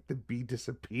wasn't like the B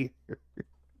disappeared.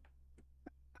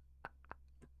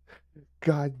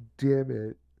 God damn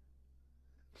it.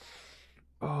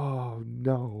 Oh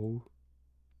no.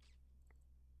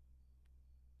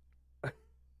 I'm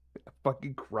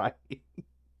fucking crying.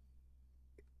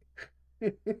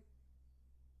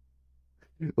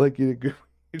 Like in a good way.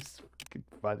 It's fucking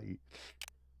funny.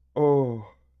 Oh.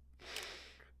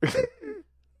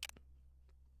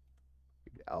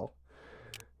 hell?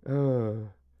 Uh,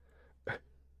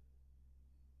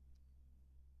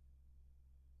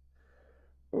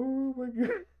 oh my god.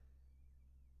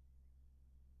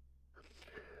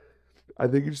 I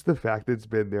think it's the fact that it's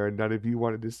been there and none of you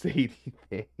wanted to say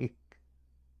anything.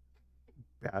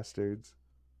 Bastards.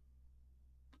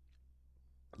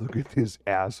 Look at this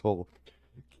asshole.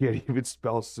 Can't even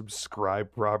spell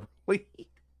subscribe properly.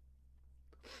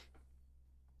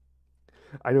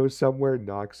 I know somewhere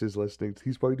Knox is listening.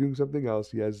 He's probably doing something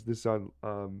else. He has this on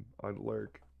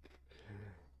lurk.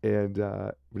 And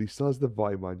but he still has the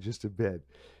volume on just a bit.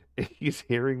 And he's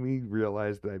hearing me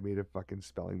realize that I made a fucking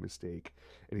spelling mistake.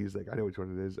 And he's like, I know which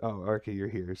one it is. Oh, okay, you're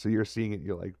here. So you're seeing it and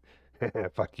you're like,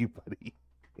 fuck you, buddy.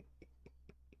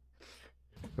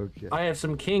 Okay. I have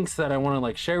some kinks that I want to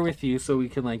like share with you so we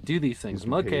can like do these things.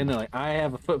 I'm okay, and they're like, I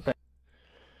have a foot peg.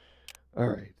 All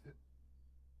right.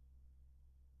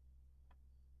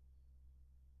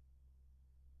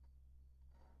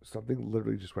 Something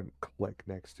literally just went click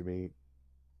next to me.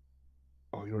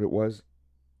 Oh, you know what it was?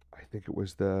 I think it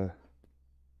was the...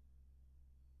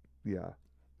 Yeah.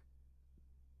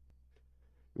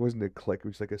 It wasn't a click, it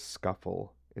was like a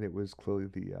scuffle. And it was clearly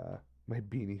the, my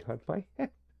beanie on my head.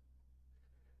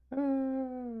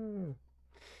 Ah.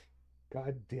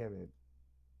 God damn it.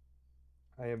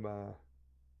 I am,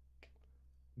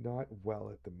 not well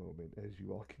at the moment, as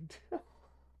you all can tell.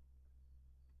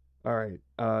 All right,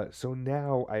 so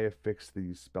now I have fixed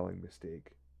the spelling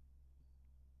mistake.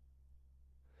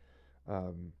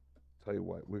 Tell you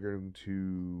what, we're going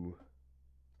to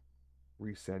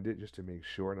resend it just to make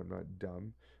sure, and I'm not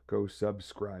dumb. Go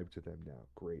subscribe to them now.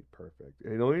 Great, perfect.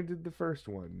 And it only did the first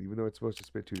one, even though it's supposed to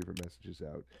spit 2 different messages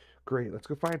out. Great, let's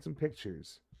go find some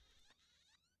pictures.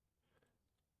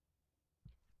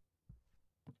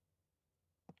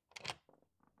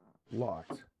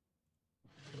 Locked.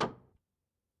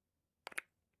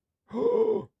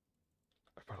 Oh!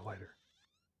 I found a lighter.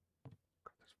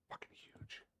 God, that's fucking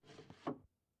huge.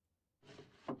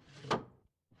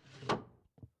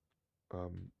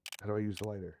 How do I use the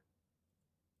lighter?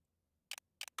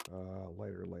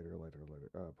 Lighter.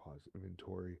 Pause.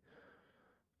 Inventory.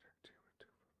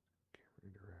 Camera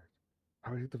interact.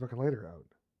 How do I get the fucking lighter out?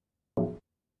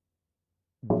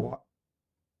 What?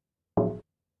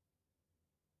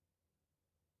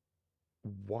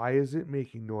 Why is it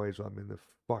making noise while I'm in the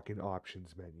fucking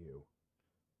options menu?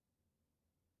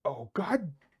 Oh,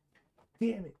 god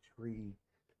damn it, tree.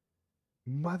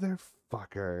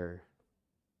 Motherfucker.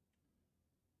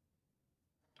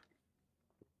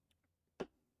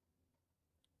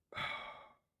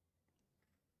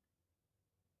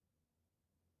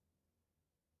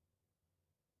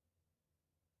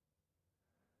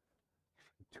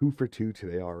 Two for two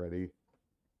today already.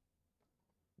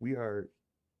 We are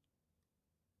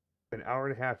an hour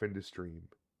and a half into stream.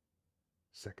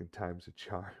 Second time's a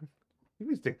charm.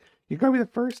 You got me the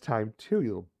first time too, you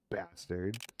little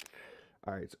bastard.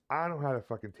 Alright, so I don't know how to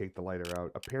fucking take the lighter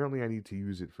out. Apparently I need to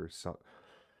use it for some...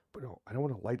 But no, I don't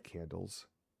want to light candles.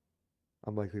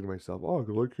 I'm like thinking to myself, oh, I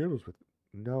could light candles with...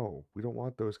 No, we don't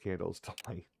want those candles to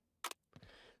light.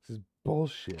 This is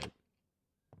bullshit.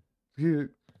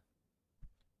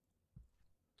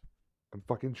 I'm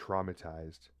fucking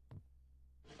traumatized.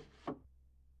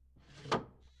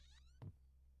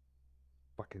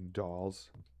 Fucking dolls.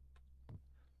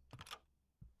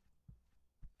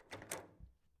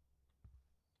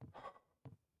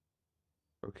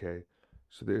 Okay,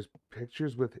 so there's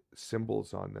pictures with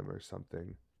symbols on them or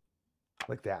something.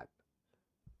 Like that.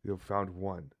 You have found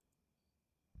one.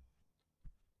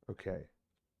 Okay,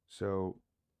 so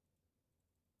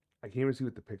I can't even see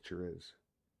what the picture is.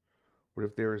 What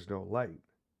if there is no light?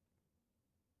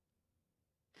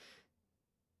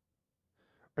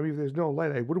 I mean, if there's no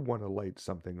light, I would want to light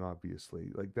something, obviously.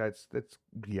 Like, that's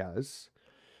yes.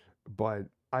 But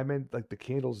I meant, like, the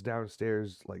candles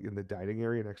downstairs, like, in the dining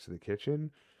area next to the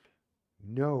kitchen.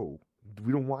 No,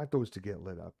 we don't want those to get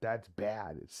lit up. That's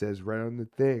bad. It says right on the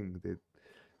thing that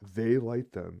they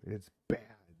light them. And it's bad.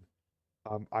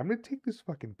 I'm going to take this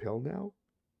fucking pill now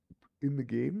in the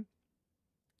game.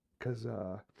 Because,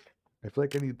 I feel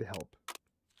like I need the help.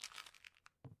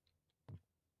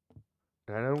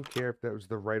 And I don't care if that was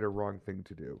the right or wrong thing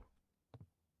to do.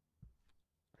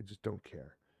 I just don't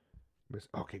care.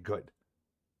 Okay, good.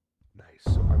 Nice.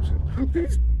 So I'm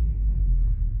just...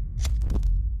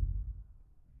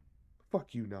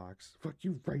 Fuck you, Knox. Fuck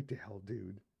you right to hell,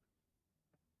 dude.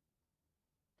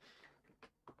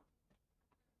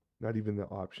 Not even the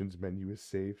options menu is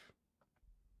safe.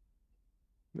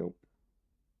 Nope.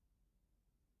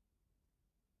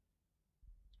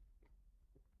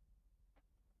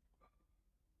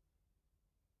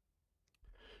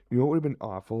 You know what would have been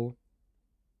awful?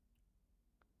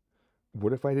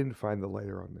 What if I didn't find the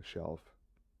lighter on the shelf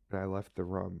and I left the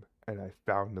room and I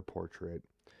found the portrait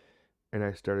and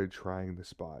I started trying the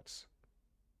spots?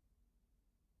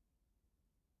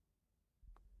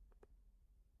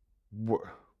 What?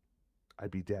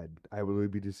 I'd be dead. I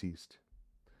would be deceased.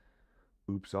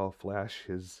 Oops, I'll flash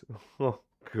his. Oh,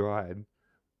 God.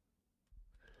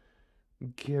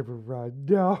 Camera run.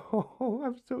 No,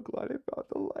 I'm so glad I found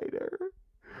the lighter.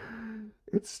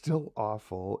 It's still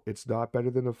awful. It's not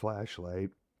better than a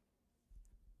flashlight.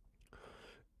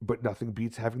 But nothing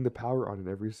beats having the power on and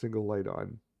every single light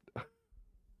on.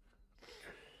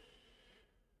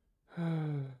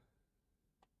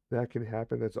 That can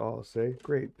happen. That's all I'll say.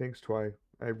 Great. Thanks, Twy.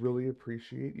 I really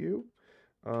appreciate you.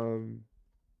 Um,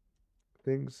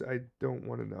 things I don't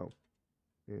want to know.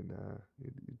 And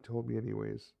you told me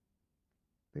anyways.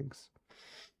 Thanks.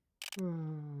 You're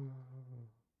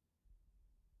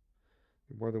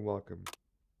more than welcome.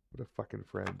 What a fucking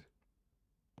friend.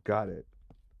 Got it.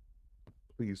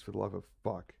 Please, for the love of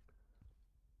fuck.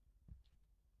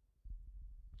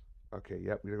 Okay,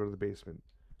 yep, we gotta go to the basement.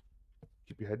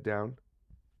 Keep your head down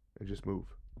and just move.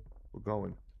 We're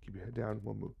going. Keep your head down,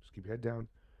 we'll move. Just keep your head down.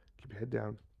 Keep your head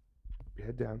down. Keep your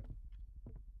head down.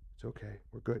 It's okay.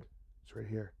 We're good. It's right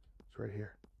here. It's right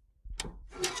here.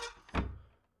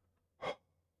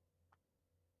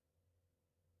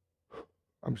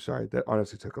 I'm sorry, that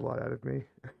honestly took a lot out of me.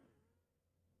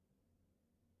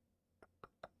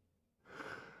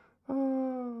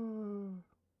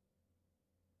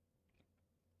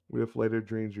 What if later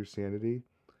drains your sanity?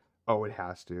 Oh, it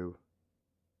has to.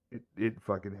 It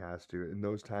fucking has to. In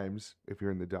those times, if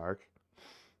you're in the dark,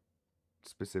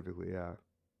 specifically, yeah.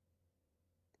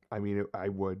 I mean, I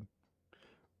would.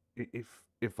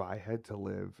 If I had to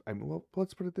live, I mean, well,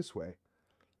 let's put it this way.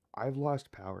 I've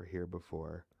lost power here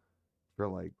before for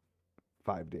like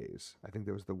 5 days. I think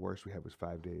that was the worst we had was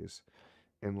 5 days.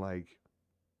 And like,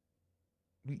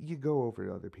 you go over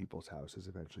to other people's houses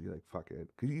eventually. You're like, fuck it.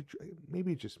 Cause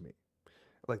maybe it's just me.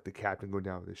 Like the captain going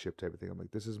down with the ship type of thing. I'm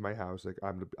like, this is my house. Like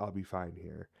I'll be fine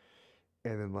here.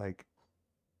 And then like,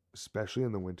 especially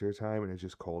in the winter time and it's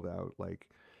just cold out, like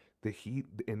the heat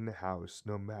in the house,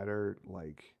 no matter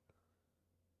like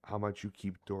how much you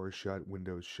keep doors shut,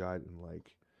 windows shut, and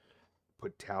like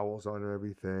put towels on and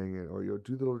everything, and or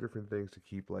do little different things to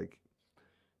keep like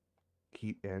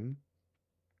heat in,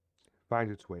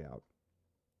 finds its way out,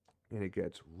 and it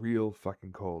gets real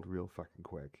fucking cold, real fucking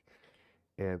quick,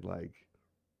 and like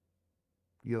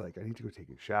you're like, I need to go take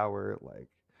a shower, like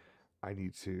I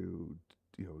need to,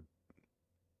 you know,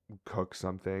 cook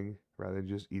something rather than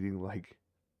just eating like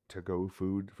to go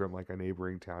food from like a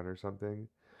neighboring town or something.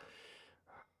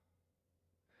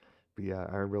 But yeah,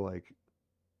 I remember like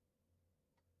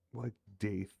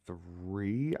day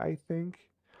 3, I think.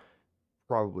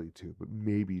 Probably 2, but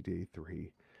maybe day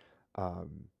 3.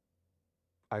 Um,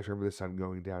 I just remember the sun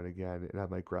going down again, and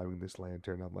I'm like grabbing this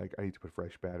lantern. I'm like, I need to put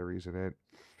fresh batteries in it.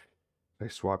 I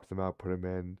swapped them out, put them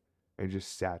in, and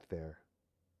just sat there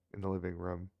in the living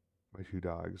room, my 2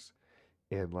 dogs,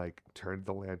 and like turned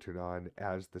the lantern on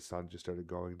as the sun just started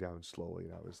going down slowly.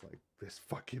 And I was like, this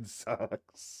fucking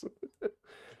sucks.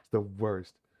 It's the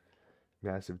worst.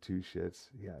 Massive 2 shits.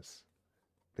 Yes.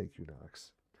 Thank you,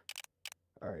 Knox.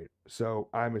 All right. So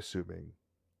I'm assuming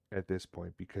at this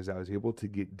point, because I was able to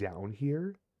get down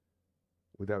here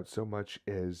without so much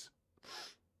as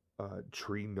a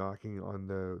tree knocking on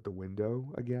the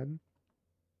window again.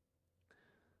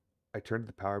 I turned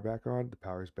the power back on. The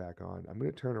power's back on. I'm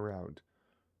going to turn around.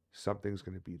 Something's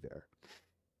going to be there.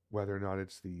 Whether or not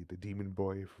it's the demon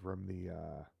boy from the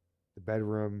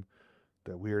bedroom,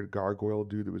 the weird gargoyle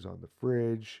dude that was on the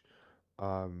fridge,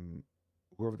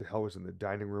 whoever the hell was in the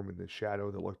dining room in the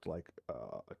shadow that looked like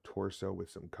a torso with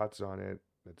some cuts on it.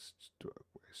 That's I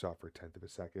saw for a tenth of a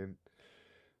second.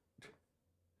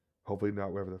 Hopefully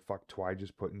not whatever the fuck Twy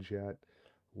just put in chat.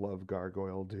 Love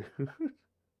gargoyle dude.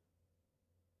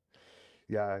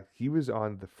 Yeah, he was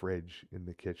on the fridge in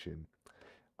the kitchen.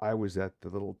 I was at the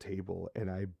little table and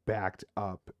I backed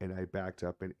up and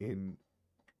in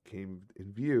came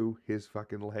in view his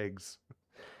fucking legs.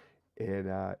 And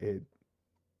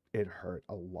it hurt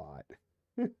a lot.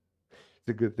 It's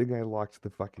a good thing I locked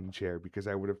the fucking chair because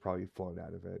I would have probably flown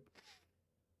out of it.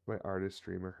 My artist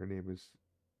streamer, her name is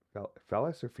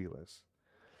Felis or Felis.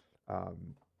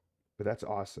 But that's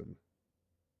awesome.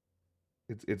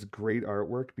 It's great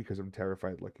artwork because I'm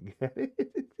terrified looking at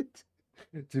it.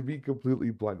 To be completely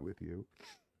blunt with you.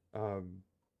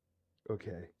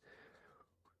 Okay.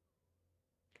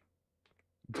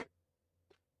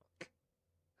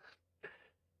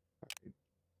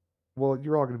 Well,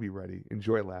 you're all going to be ready.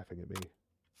 Enjoy laughing at me.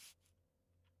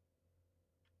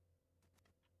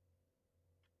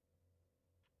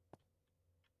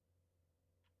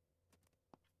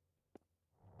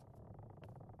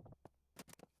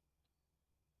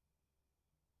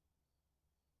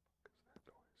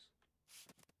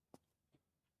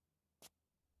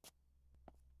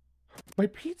 My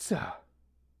pizza!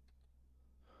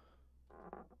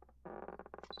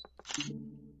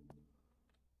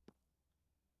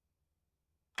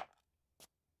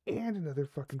 And another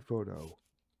fucking photo.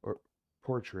 Or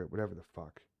portrait, whatever the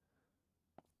fuck.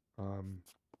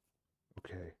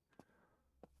 Okay.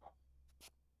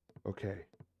 Okay.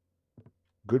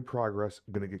 Good progress.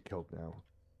 I'm gonna get killed now.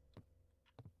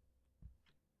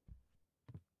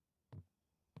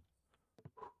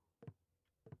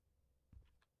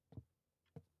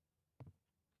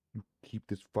 Keep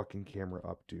this fucking camera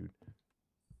up, dude.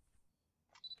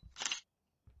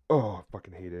 Oh, I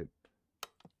fucking hate it.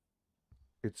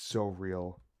 It's so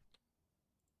real.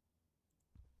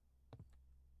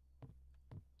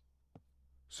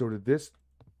 So did this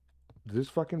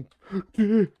fucking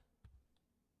the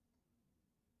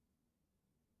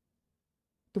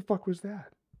fuck was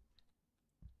that?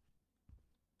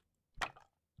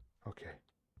 Okay.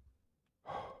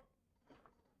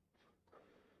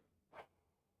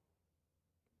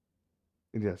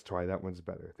 Yes, try that one's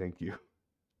better. Thank you.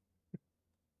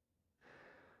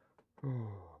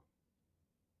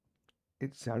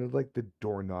 It sounded like the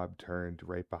doorknob turned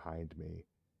right behind me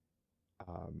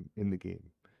in the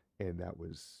game. And that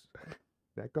was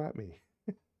that got me.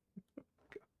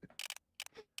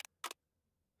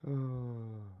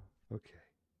 Oh, okay.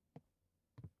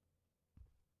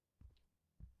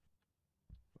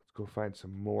 Let's go find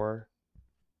some more.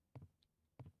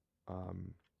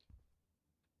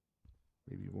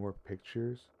 Maybe more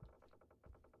pictures.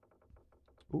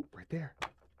 Oh, right there.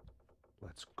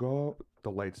 Let's go.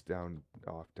 The light's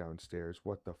off downstairs.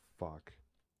 What the fuck?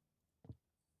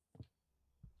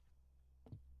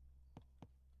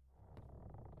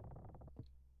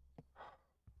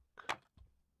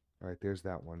 All right, there's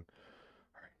that one.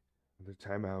 All right, another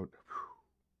timeout.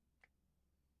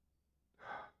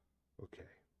 Okay.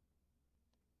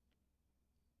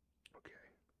 Okay.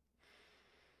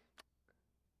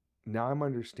 Now I'm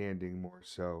understanding more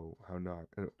so how not.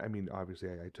 I mean, obviously,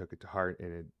 I took it to heart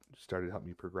and it started to help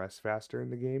me progress faster in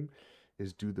the game.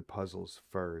 Is do the puzzles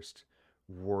first,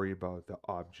 worry about the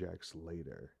objects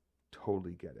later.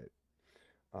 Totally get it.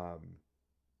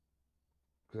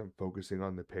 Because I'm focusing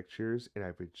on the pictures, and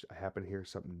if I happen to hear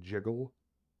something jiggle,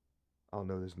 I'll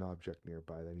know there's an object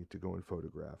nearby that I need to go and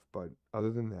photograph. But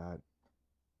other than that,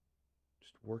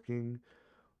 just working,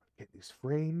 get these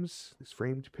frames, these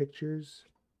framed pictures,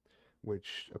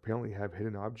 which apparently have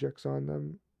hidden objects on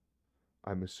them.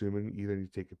 I'm assuming either you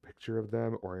take a picture of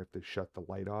them or I have to shut the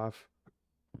light off,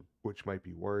 which might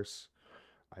be worse.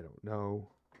 I don't know.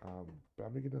 But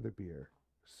I'm gonna get another beer,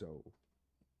 so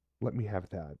let me have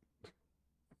that.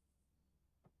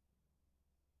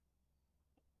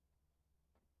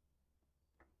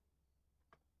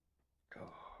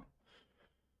 Oh,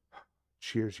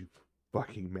 cheers, you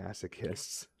fucking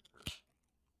masochists.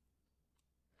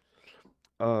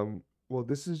 Well,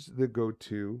 this is the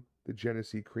go-to, the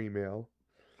Genesee Cream Ale.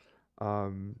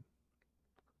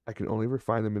 I can only ever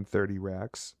find them in 30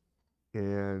 racks,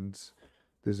 and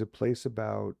there's a place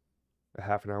about a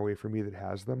half an hour away from me that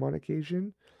has them on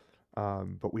occasion.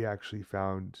 But we actually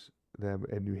found them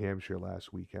in New Hampshire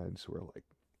last weekend, so we're like,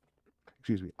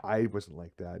 excuse me, I wasn't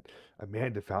like that.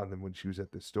 Amanda found them when she was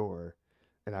at the store,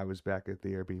 and I was back at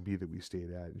the Airbnb that we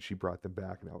stayed at, and she brought them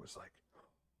back, and I was like,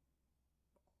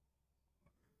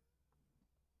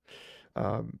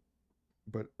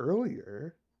 but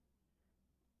earlier,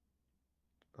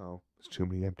 oh, there's too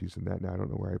many empties in that now. I don't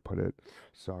know where I put it.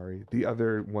 Sorry. The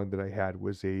other one that I had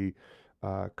was a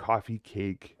coffee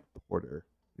cake porter.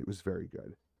 It was very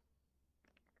good.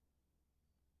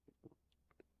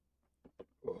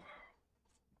 Oh,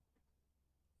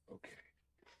 okay.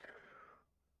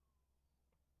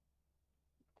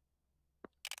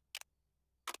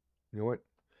 You know what?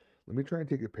 Let me try and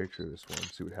take a picture of this one,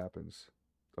 see what happens.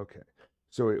 Okay.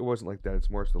 So it wasn't like that. It's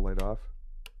more so the light off.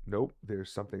 Nope. There's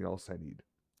something else I need.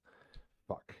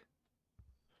 Fuck.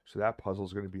 So that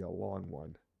puzzle's going to be a long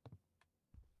one.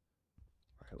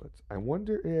 All right, I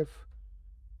wonder if...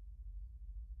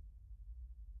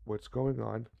 What's going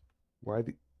on? Why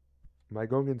the... Am I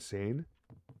going insane?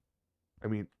 I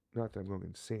mean, not that I'm going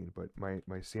insane, but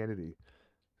my sanity.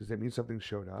 Does that mean something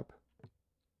showed up?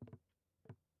 There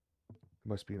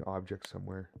must be an object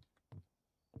somewhere.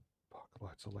 Fuck,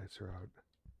 lots of lights are out.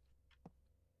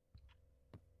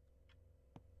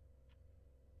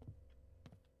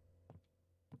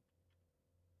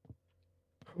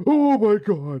 Oh my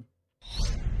god.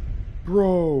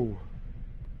 Bro.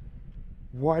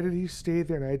 Why did he stay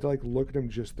there and I had to like look at him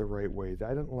just the right way? I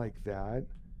didn't like that.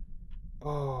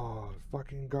 Oh,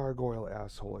 fucking gargoyle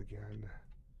asshole again.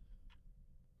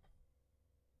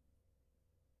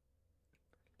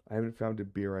 I haven't found a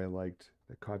beer I liked.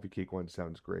 The coffee cake one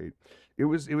sounds great. It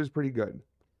was pretty good.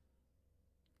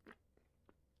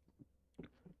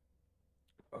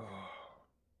 Oh.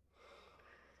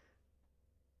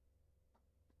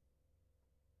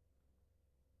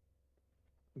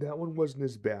 That one wasn't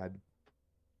as bad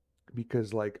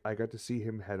because like I got to see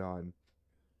him head on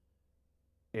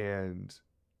and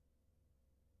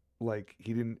like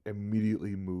he didn't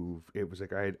immediately move. It was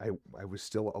like I was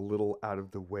still a little out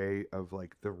of the way of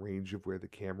like the range of where the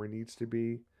camera needs to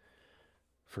be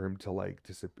for him to like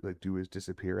do his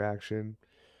disappear action.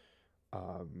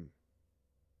 Um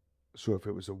so if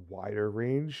it was a wider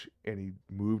range and he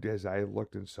moved as I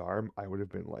looked and saw him, I would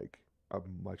have been like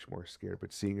much more scared.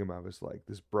 But seeing him, I was like,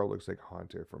 this bro looks like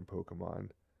Haunter from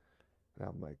Pokemon. And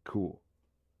I'm like, cool.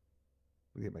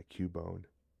 Let me get my Cubone.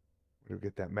 We're gonna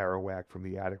get that Marowak from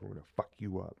the attic. We're gonna fuck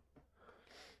you up.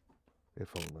 If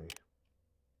only.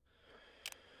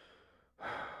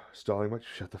 Stalling much?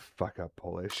 Shut the fuck up,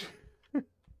 Polish.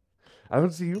 I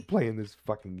don't see you playing this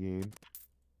fucking game.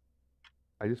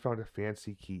 I just found a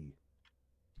fancy key.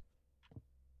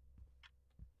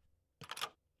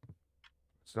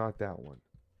 It's not that one.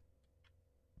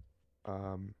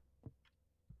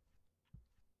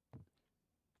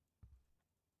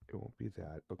 It won't be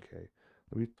that. Okay.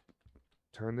 Let me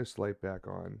turn this light back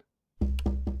on.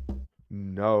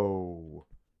 No.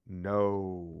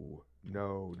 No.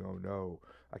 No, no, no.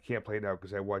 I can't play it now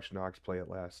because I watched Nox play it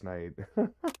last night.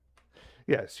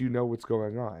 Yes, you know what's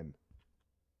going on.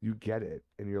 You get it.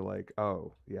 And you're like,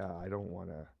 oh, yeah, I don't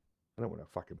wanna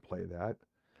fucking play that.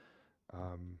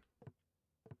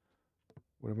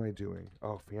 What am I doing?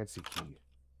 Oh, fancy key.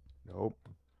 Nope.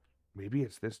 Maybe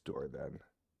it's this door then.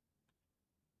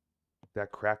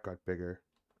 That crack got bigger.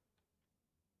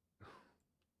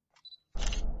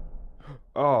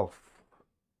 Oh.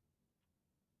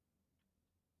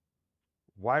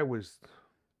 Why was...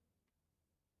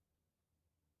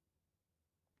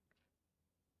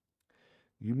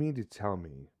 You mean to tell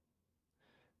me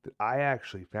that I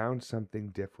actually found something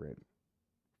different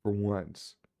for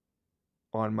once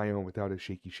on my own without a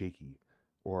shaky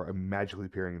or a magically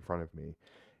appearing in front of me,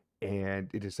 and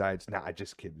it decides, nah, I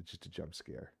just kidding, it's just a jump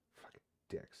scare. Fucking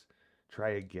dicks.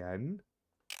 Try again?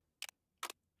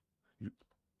 You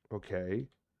okay?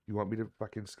 You want me to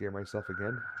fucking scare myself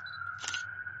again?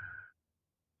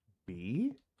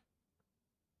 B?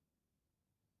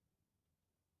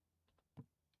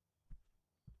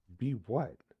 B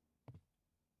what?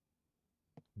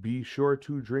 Be sure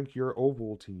to drink your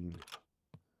Ovaltine.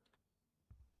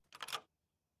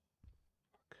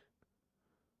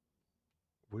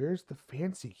 Where's the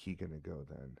fancy key gonna go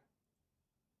then?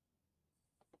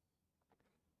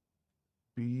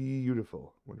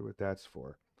 Beautiful. Wonder what that's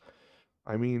for.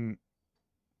 I mean,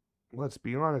 let's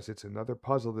be honest, it's another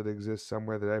puzzle that exists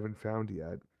somewhere that I haven't found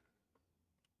yet.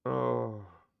 Oh.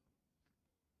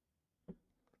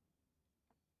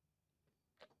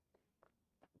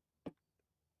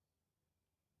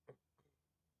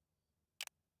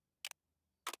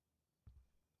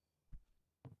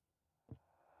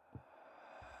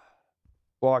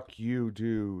 Fuck you,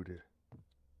 dude.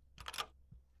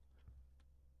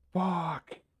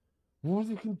 Fuck. Why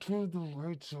did you turn the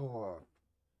lights off?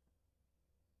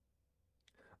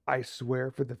 I swear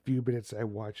for the few minutes I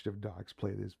watched of Docs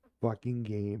play this fucking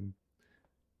game,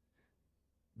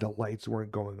 the lights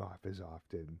weren't going off as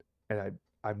often. And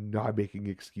I'm not making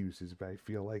excuses, but I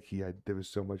feel like there was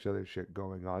so much other shit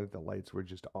going on that the lights were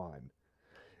just on.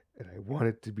 And I want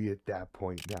it to be at that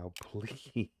point now,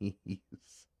 please.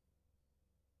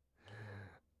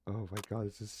 Oh my god,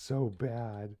 this is so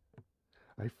bad.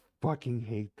 I fucking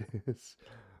hate this.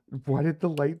 Why did the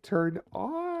light turn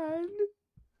on?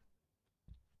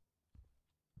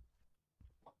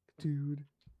 Dude.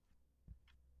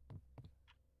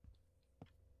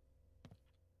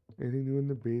 Anything new in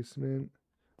the basement?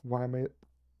 Why am I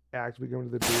actually going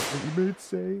to the basement? You might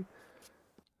say.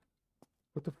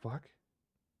 What the fuck?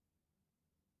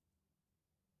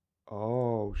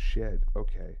 Oh shit.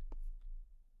 Okay.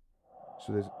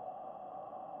 So there's...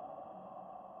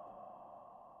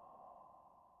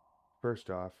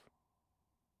 First off,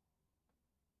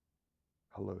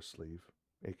 hello, Sleeve,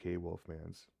 aka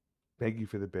Wolfman's. Thank you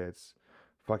for the bits.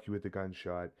 Fuck you with the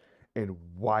gunshot. And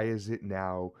why is it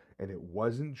now? And it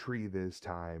wasn't Tree this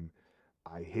time.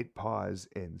 I hit pause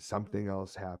and something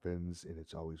else happens and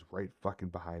it's always right fucking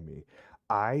behind me.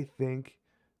 I think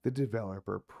the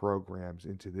developer programs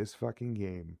into this fucking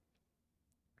game,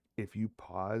 if you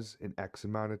pause an X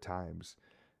amount of times,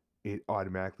 it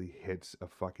automatically hits a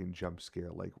fucking jump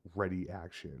scare, like ready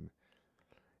action.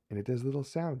 And it does a little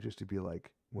sound just to be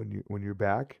like, when you're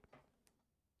back,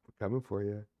 we're coming for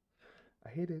you. I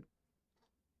hate it.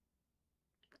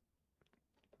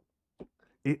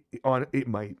 It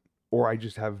might, or I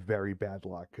just have very bad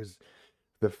luck, because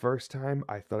the first time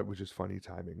I thought it was just funny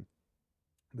timing.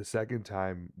 The second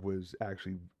time was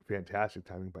actually fantastic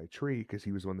timing by Tree, because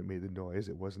he was the one that made the noise.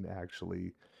 It wasn't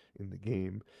actually in the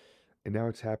game. And now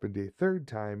it's happened a third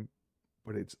time,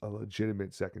 but it's a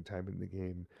legitimate second time in the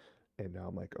game. And now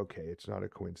I'm like, okay, it's not a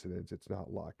coincidence. It's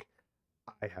not luck.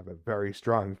 I have a very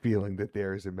strong feeling that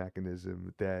there is a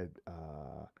mechanism that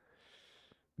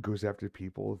goes after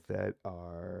people that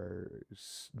are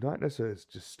not necessarily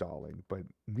just stalling, but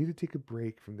need to take a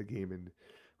break from the game and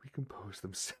recompose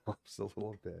themselves a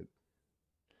little bit.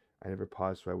 I never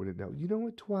paused, so I wouldn't know. You know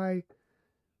what, Twy?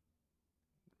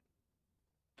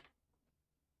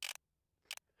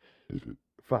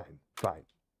 Fine, fine.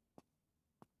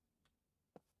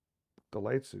 The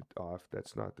lights are off.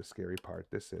 That's not the scary part.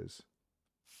 This is.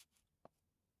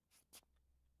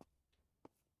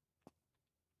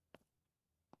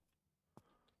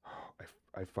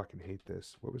 I fucking hate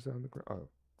this. What was that on the ground? Oh,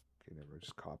 okay, never mind.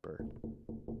 Just copper.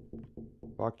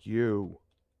 Fuck you.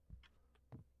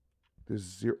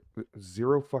 There's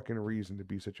zero fucking reason to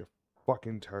be such a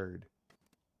fucking turd.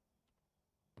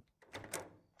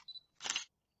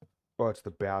 Oh, it's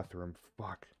the bathroom.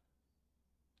 Fuck.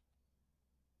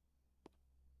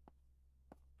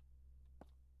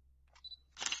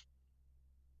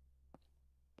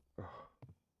 Ugh.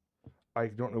 I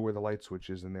don't know where the light switch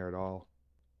is in there at all.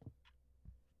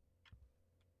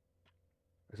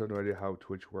 I have no idea how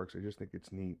Twitch works. I just think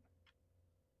it's neat.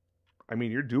 I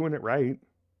mean, you're doing it right.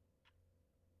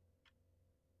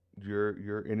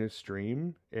 You're in a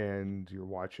stream and you're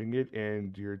watching it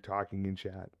and you're talking in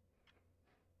chat.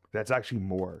 That's actually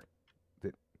more.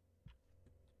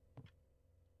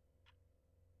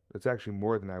 That's actually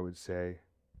more than I would say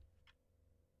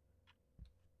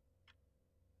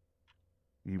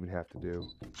you even have to do.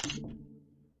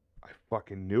 I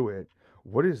fucking knew it.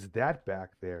 What is that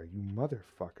back there, you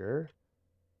motherfucker?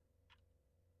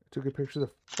 I took a picture of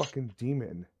the fucking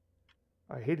demon.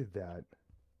 I hated that.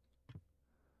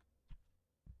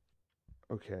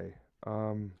 Okay.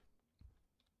 Are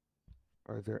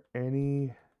there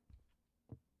any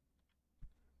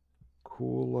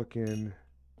cool looking...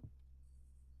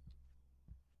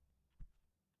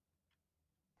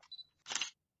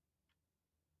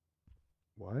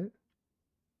 What?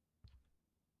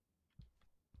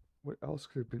 What else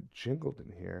could have been jingled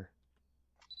in here?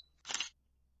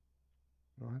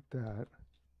 Not that.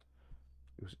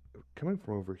 It was coming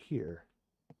from over here.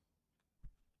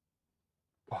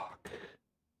 Fuck.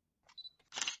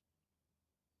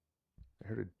 I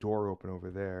heard a door open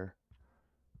over there.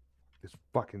 This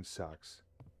fucking sucks.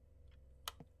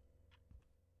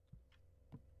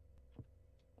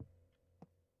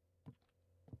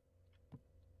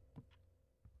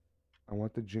 I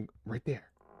want the jingle right there.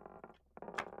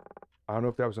 I don't know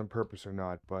if that was on purpose or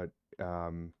not, but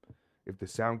if the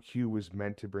sound cue was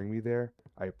meant to bring me there,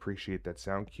 I appreciate that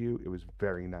sound cue. It was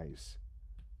very nice.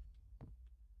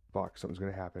 Fuck, something's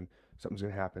gonna happen. Something's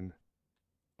gonna happen.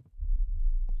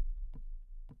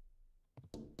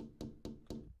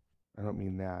 I don't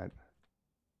mean that.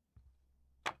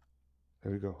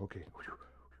 There we go. Okay.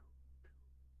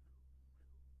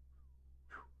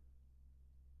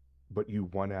 But you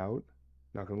won out.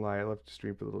 Not gonna lie, I left the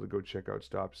stream for a little to go check out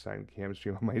Stop Sign Cam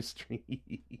stream on my stream.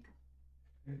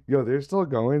 Yo, they're still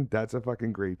going. That's a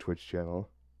fucking great Twitch channel.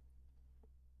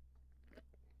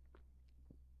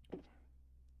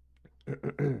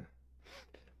 Oh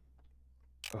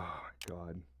my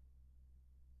god.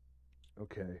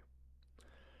 Okay.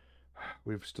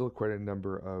 We've still quite a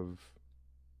number of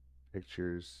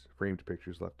pictures, framed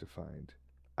pictures left to find.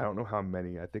 I don't know how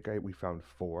many. I think we found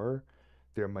 4.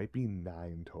 There might be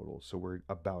 9 total, so we're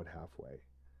about halfway,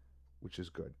 which is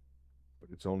good. But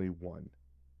it's only 1,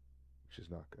 which is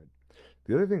not good.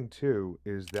 The other thing too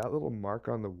is that little mark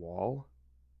on the wall,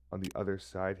 on the other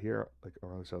side here, like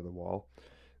around the side of the wall,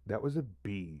 that was a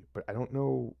B, but I don't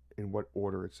know in what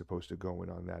order it's supposed to go in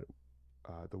on that,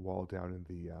 the wall down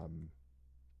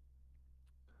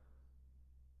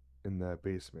in the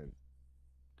basement.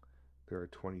 There are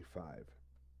 25.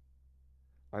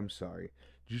 I'm sorry.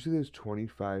 Did you see there's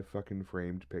 25 fucking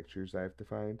framed pictures I have to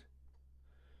find?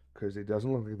 Because it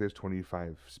doesn't look like there's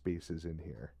 25 spaces in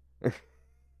here.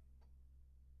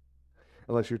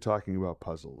 Unless you're talking about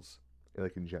puzzles,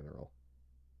 like in general.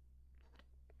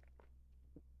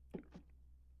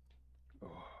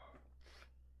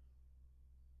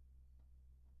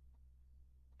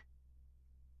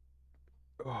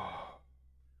 Oh.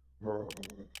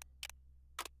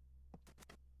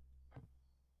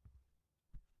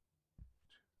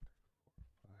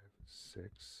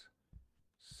 6,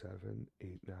 7,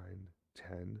 8, 9,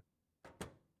 10.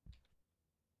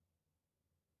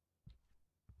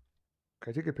 Can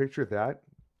I take a picture of that?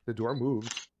 The door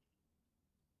moved.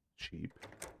 Cheap.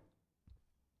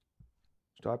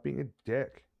 Stop being a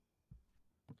dick.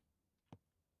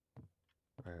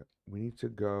 Alright, we need to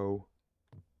go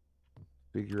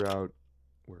figure out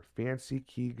where fancy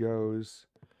key goes.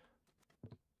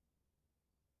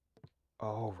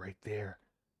 Oh, right there.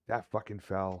 That fucking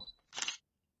fell.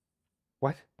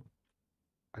 What?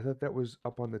 I thought that was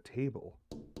up on the table.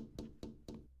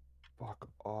 Fuck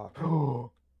off.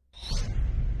 Oh.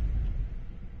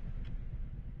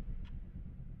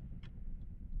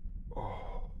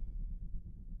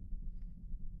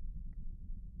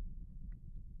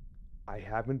 I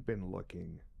haven't been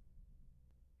looking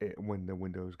when the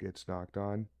windows gets knocked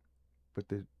on, but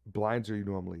the blinds are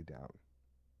normally down.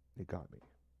 They got me.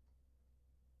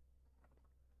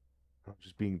 I'm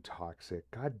just being toxic.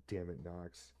 God damn it,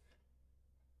 Knox.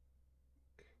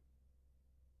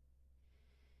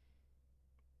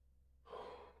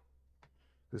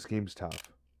 This game's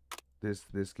tough.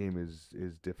 This game is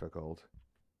difficult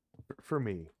for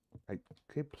me. Can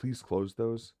you please close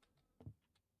those?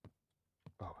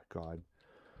 Oh my god.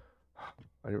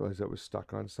 I didn't realize that was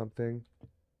stuck on something.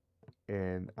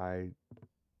 And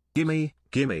Gimme,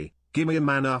 gimme, gimme a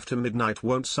man after midnight.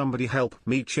 Won't somebody help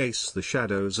me chase the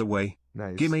shadows away?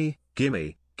 nice. Gimme,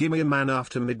 gimme, gimme a man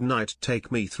after midnight.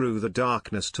 Take me through the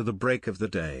darkness to the break of the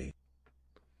day.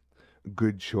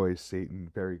 Good choice, Satan.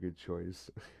 Very good choice.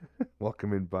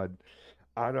 Welcome in, bud.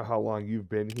 I don't know how long you've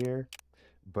been here,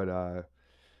 but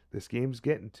this game's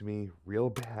getting to me real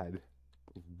bad.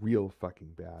 Real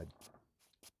fucking bad.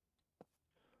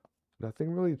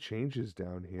 Nothing really changes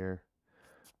down here.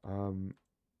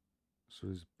 So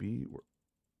is B...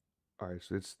 Alright,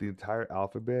 so it's the entire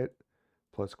alphabet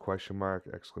plus question mark,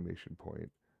 exclamation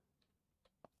point.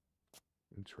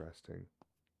 Interesting.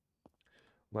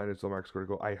 Linus Lomark scored a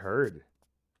goal. I heard.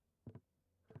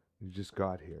 You just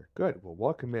got here. Good. Well,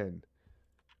 welcome in.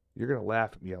 You're going to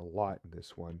laugh at me a lot in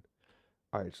this one.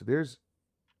 Alright, so there's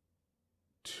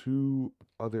 2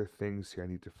 other things here I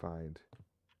need to find.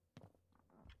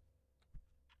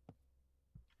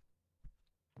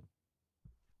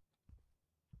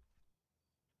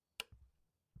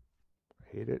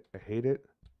 I hate it. I hate it.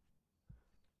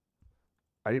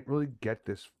 I didn't really get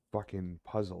this fucking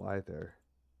puzzle either.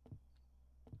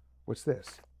 What's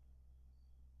this?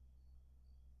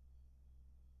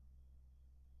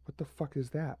 What the fuck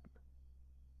is that?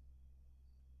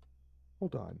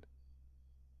 Hold on.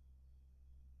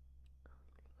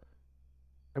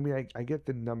 I mean, I get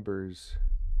the numbers.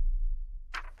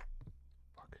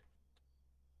 Fuck.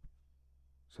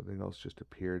 Something else just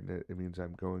appeared, and it means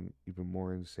I'm going even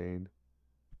more insane.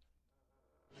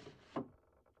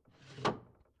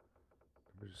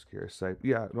 Just scare cipher.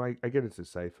 Yeah, no, I get it's a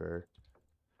cipher.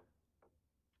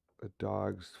 The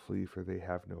dogs flee for they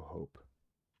have no hope.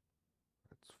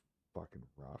 That's fucking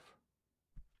rough.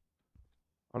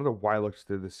 I don't know why I looked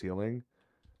through the ceiling.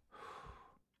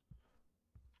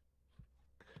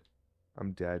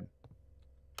 I'm dead.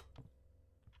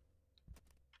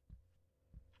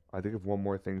 I think if one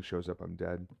more thing shows up, I'm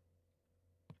dead.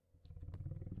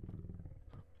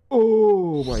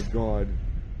 Oh my god.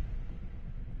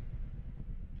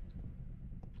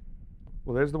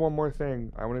 Well, there's the one more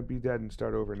thing. I want to be dead and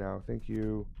start over now. Thank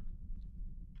you.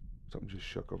 Something just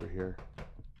shook over here.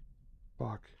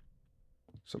 Fuck.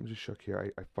 Something just shook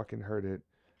here. I fucking heard it.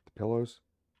 The pillows.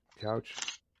 Couch.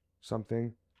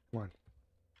 Something. Come on.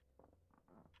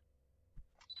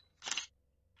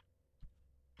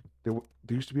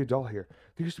 There used to be a doll here.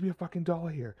 There used to be a fucking doll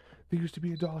here. There used to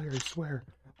be a doll here. I swear.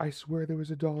 I swear there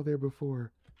was a doll there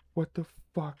before. What the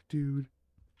fuck, dude?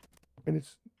 And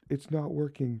it's not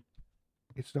working.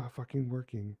 It's not fucking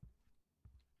working.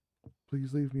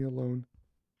 Please leave me alone.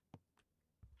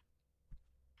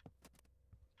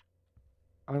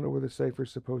 I don't know where the cipher's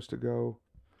supposed to go.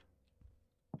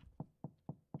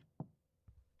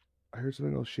 I heard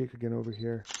something else shake again over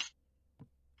here.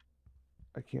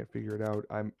 I can't figure it out.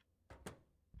 I'm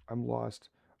lost.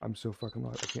 I'm so fucking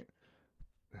lost. I can't.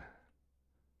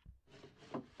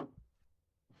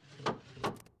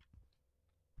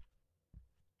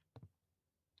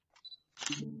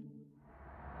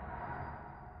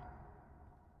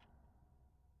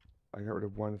 I got rid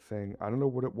of one thing. I don't know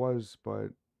what it was, but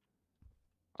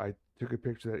I took a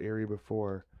picture of that area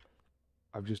before.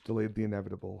 I've just delayed the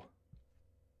inevitable.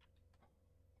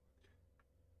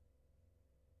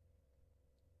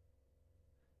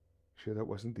 Sure that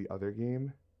wasn't the other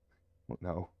game? Well,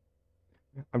 no.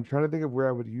 I'm trying to think of where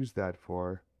I would use that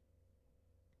for.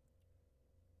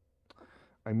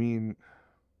 I mean,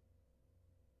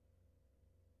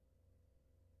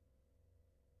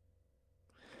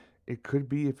 it could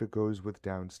be if it goes with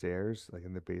downstairs, like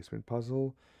in the basement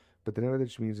puzzle, but then that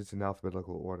just means it's in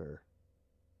alphabetical order.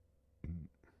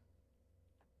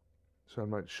 So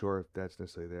I'm not sure if that's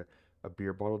necessarily there. A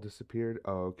beer bottle disappeared?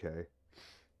 Oh, okay.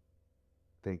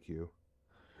 Thank you.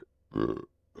 This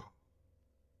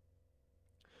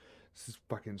is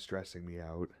fucking stressing me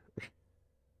out.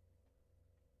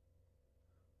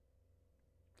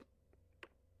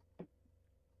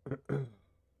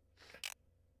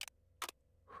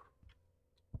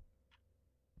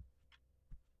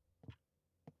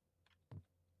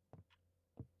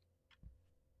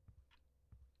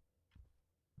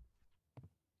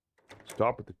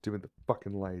 Stop with the doing the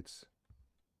fucking lights.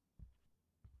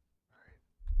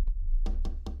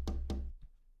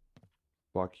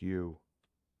 Fuck you.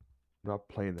 I'm not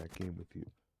playing that game with you.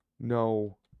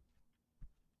 No.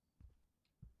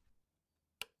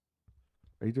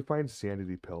 I need to find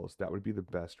sanity pills. That would be the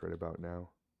best right about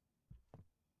now.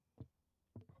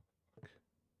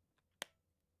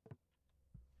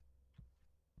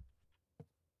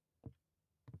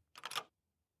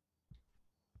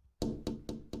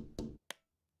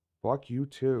 Fuck you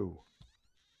too.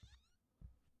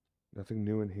 Nothing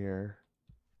new in here.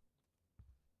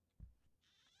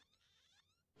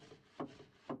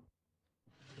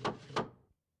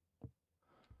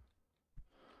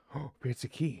 Oh, it's a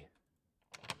key.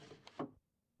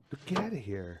 Get out of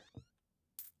here.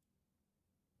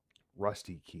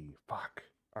 Rusty key. Fuck.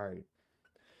 Alright.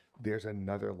 There's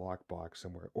another lockbox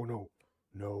somewhere. Oh no.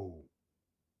 No.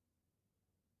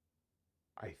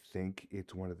 I think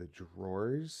it's one of the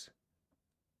drawers.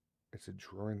 It's a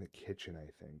drawer in the kitchen, I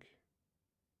think.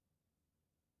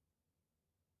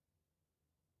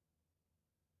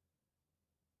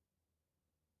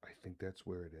 I think that's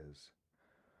where it is.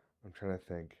 I'm trying to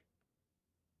think.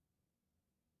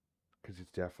 Because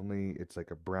it's definitely, it's like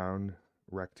a brown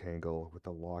rectangle with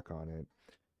a lock on it.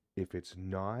 If it's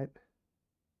not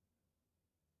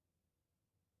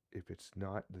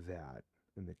that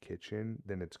in the kitchen,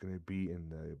 then it's going to be in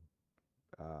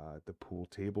the pool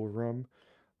table room.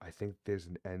 I think there's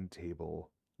an end table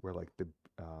where like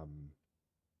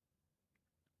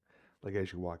like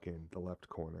as you walk in the left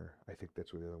corner. I think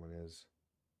that's where the other one is.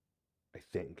 I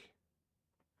think.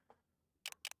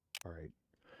 All right.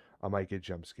 I might get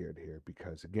jump scared here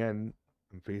because again,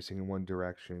 I'm facing in one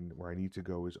direction. Where I need to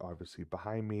go is obviously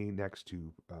behind me, next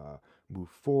to move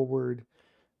forward.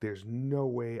 There's no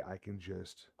way I can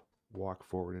just walk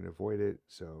forward and avoid it.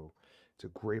 So it's a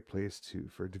great place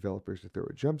for developers to throw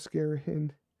a jump scare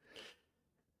in.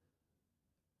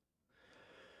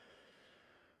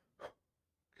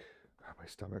 God, my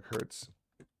stomach hurts.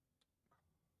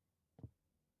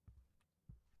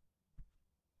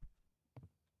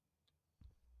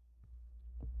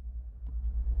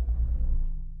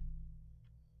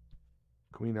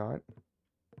 Can we not?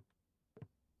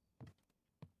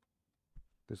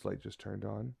 This light just turned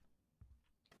on.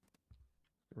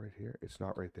 Right here. It's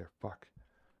not right there. Fuck.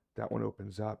 That one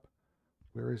opens up.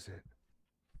 Where is it?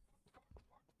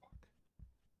 Fuck.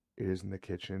 It is in the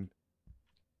kitchen.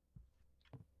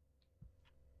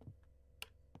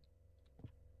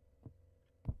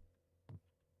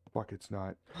 Fuck, it's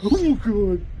not. Oh,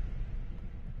 God!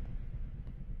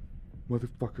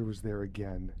 Motherfucker was there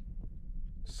again.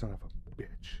 Son of a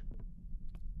bitch.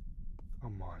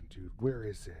 Come on, dude. Where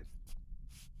is it?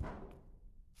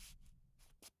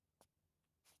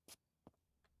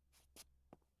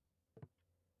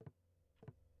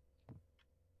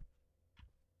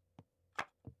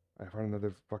 I found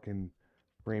another fucking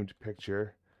framed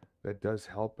picture. That does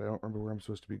help. I don't remember where I'm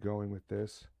supposed to be going with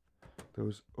this.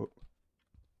 Those... Oh.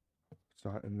 It's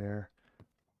not in there.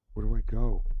 Where do I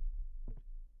go?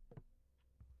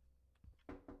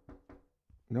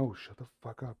 No, shut the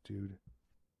fuck up, dude.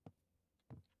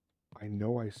 I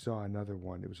know I saw another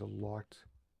one. It was a locked...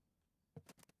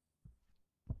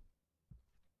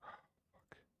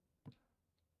 Fuck.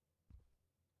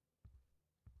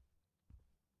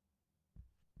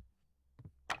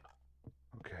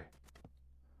 Okay.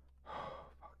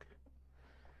 Fuck.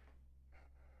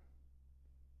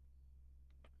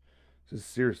 This is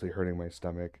seriously hurting my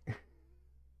stomach.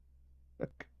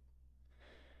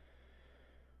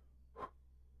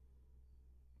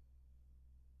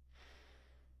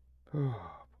 Oh,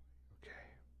 okay.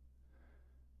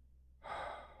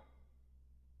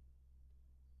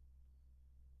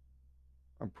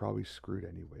 I'm probably screwed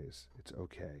anyways. It's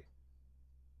okay.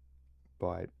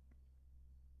 But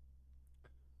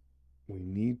we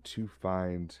need to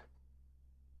find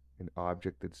an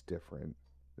object that's different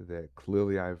that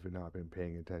clearly I've not been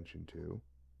paying attention to.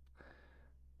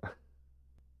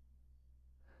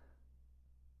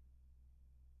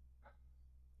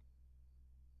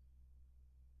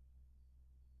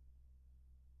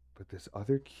 But this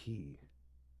other key,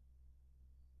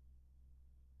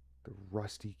 the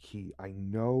rusty key, I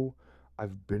know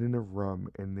I've been in a room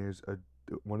and there's a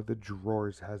one of the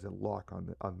drawers has a lock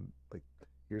on like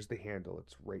here's the handle,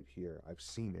 it's right here. I've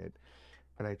seen it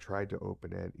and I tried to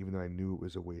open it even though I knew it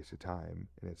was a waste of time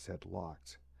and it said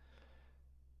locked.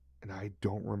 And I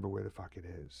don't remember where the fuck it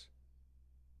is.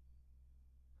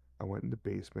 I went in the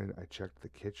basement, I checked the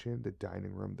kitchen, the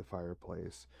dining room, the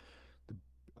fireplace,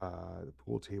 the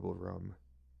pool table room,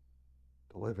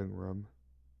 the living room.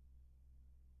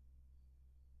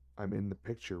 I'm in the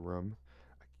picture room.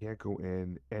 I can't go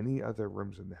in any other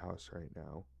rooms in the house right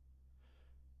now.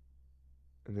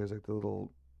 And there's like the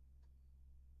little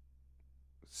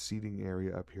seating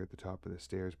area up here at the top of the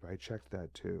stairs, but I checked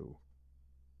that too.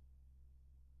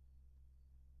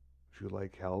 Would you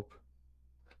like help?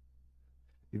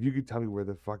 If you could tell me where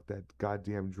the fuck that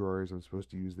goddamn drawer is I'm supposed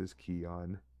to use this key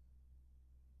on.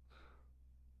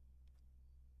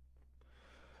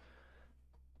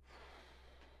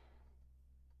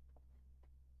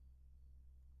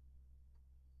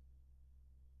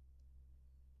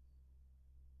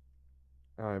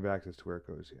 I don't have access to where it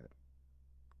goes yet.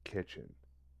 Kitchen.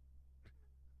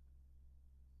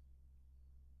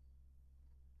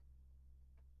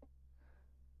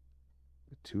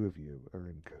 The two of you are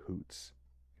in cahoots.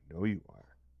 I know you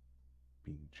are.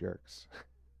 Being jerks.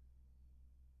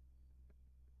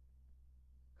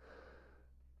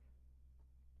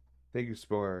 Thank you,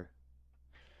 Spore.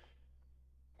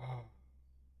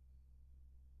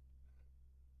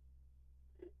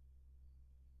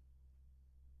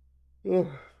 Ugh.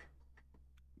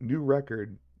 New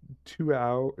record. 2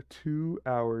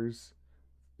 hours,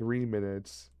 3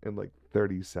 minutes, and like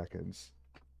 30 seconds.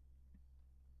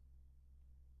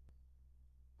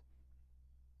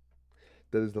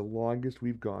 That is the longest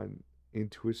we've gone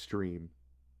into a stream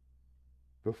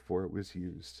before it was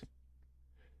used.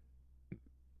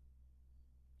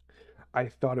 I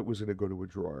thought it was going to go to a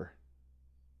drawer,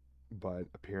 but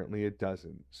apparently it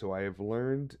doesn't. So I have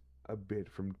learned a bit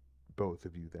from both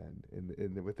of you then,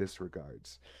 in with this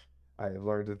regards. I have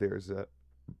learned that there's a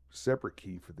separate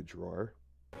key for the drawer.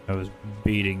 I was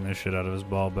beating the shit out of his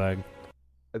ball bag.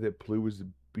 That Plu was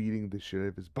beating the shit out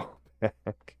of his ball bag.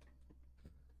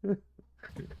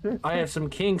 I have some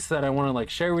kinks that I want to like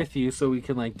share with you so we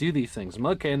can like do these things. I'm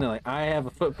okay, and they're like, I have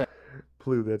a foot back.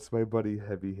 Plu, that's my buddy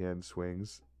Heavy Hand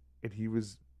Swings. And he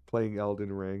was playing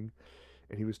Elden Ring,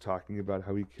 and he was talking about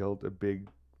how he killed a big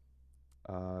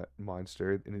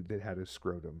monster, and it had a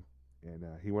scrotum. And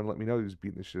he wanted to let me know he was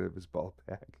beating the shit out of his ball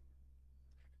bag.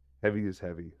 Heavy is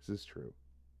heavy. This is true.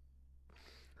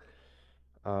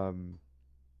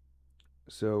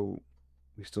 So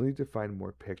we still need to find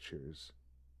more pictures.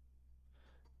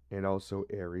 And also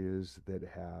areas that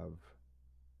have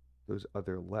those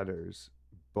other letters.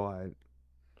 But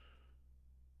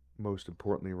most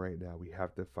importantly right now, we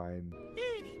have to find...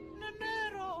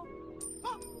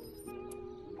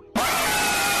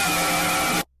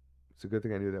 It's a good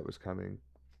thing I knew that was coming.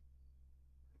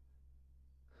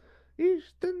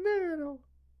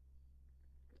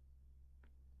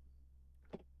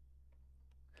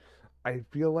 I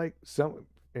feel like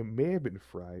it may have been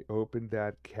Fry, opened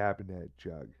that cabinet,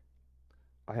 Jug.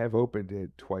 I have opened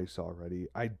it twice already.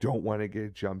 I don't want to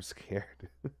get jump scared.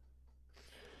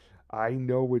 I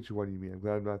know which one you mean. I'm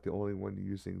glad I'm not the only one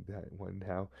using that one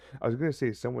now. I was going to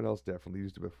say someone else definitely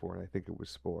used it before, and I think it was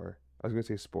Spore. I was going to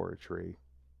say Spore Tree.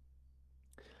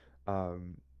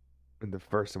 And the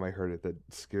first time I heard it, that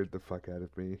scared the fuck out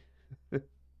of me.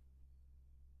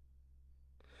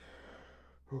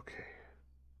 Okay.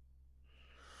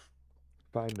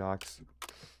 Fine, Nox.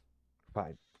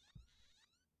 Fine.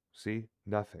 See?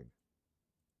 Nothing.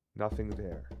 Nothing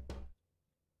there.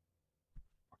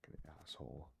 Fucking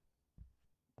asshole.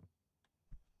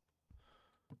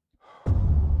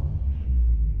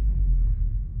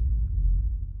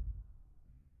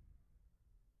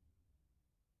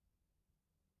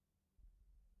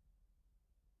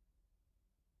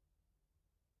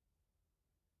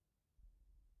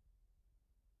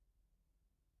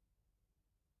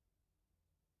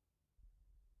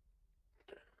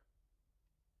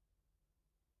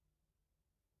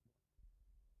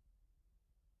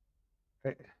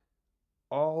 Hey,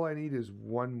 all I need is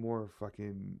one more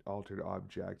fucking altered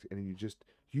object, and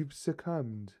you've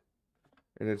succumbed,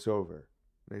 and it's over.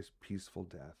 Nice peaceful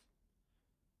death.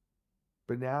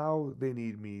 But now they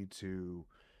need me to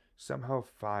somehow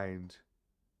find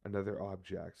another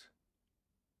object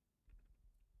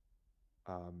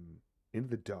in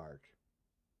the dark,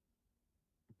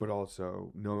 but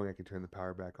also knowing I can turn the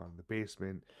power back on in the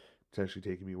basement, potentially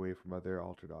taking me away from other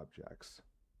altered objects.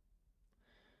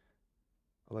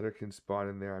 A letter can spawn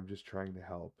in there. I'm just trying to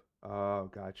help. Oh,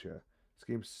 gotcha. This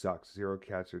game sucks. 0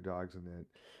 cats or dogs in it.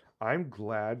 I'm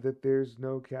glad that there's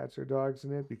no cats or dogs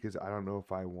in it because I don't know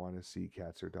if I want to see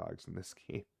cats or dogs in this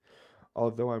game.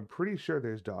 Although I'm pretty sure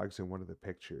there's dogs in one of the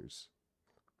pictures.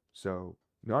 So,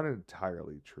 not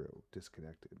entirely true.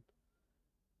 Disconnected.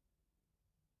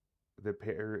 There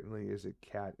apparently is a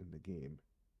cat in the game.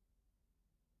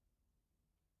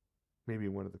 Maybe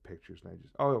one of the pictures, and I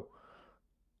just... Oh!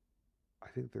 I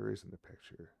think there is in the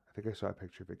picture. I think I saw a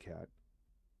picture of a cat.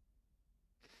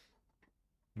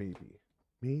 Maybe.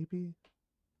 Maybe?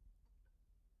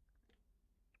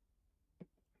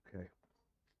 Okay.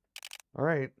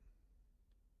 Alright.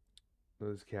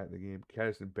 There's a cat in the game. Cat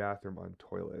is in bathroom on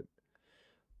toilet.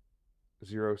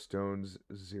 0 stones,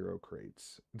 0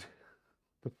 crates.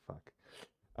 The fuck?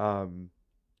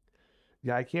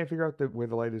 Yeah, I can't figure out where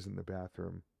the light is in the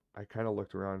bathroom. I kind of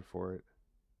looked around for it.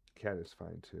 Cat is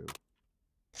fine too.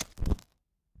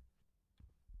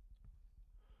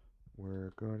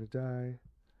 We're gonna die.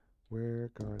 We're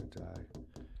gonna die.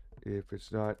 If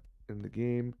it's not in the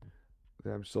game,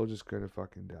 then I'm still just gonna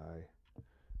fucking die.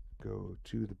 Go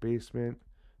to the basement.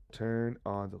 Turn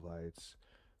on the lights.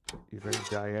 You're gonna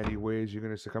die anyways. You're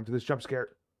gonna succumb to this jump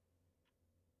scare.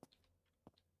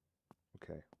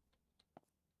 Okay.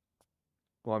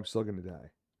 Well, I'm still gonna die.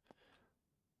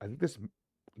 I think this...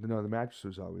 No, the mattress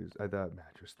was always...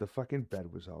 the fucking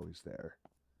bed was always there.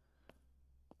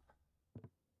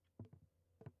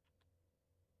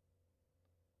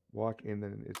 Walk in,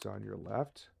 then it's on your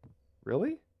left.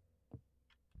 Really?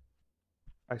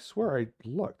 I swear I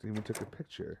looked and even took a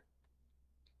picture.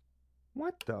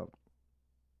 What the...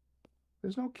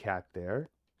 There's no cat there.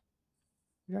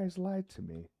 You guys lied to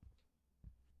me.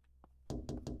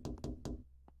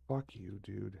 Fuck you,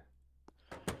 dude.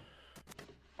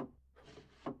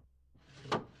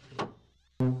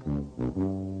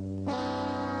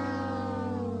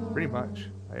 Pretty much,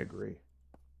 I agree.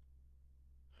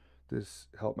 This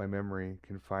help my memory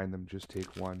can find them. Just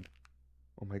take one.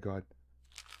 Oh my god.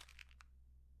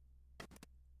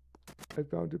 I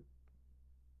found it.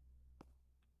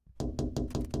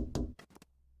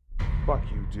 Fuck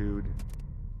you, dude.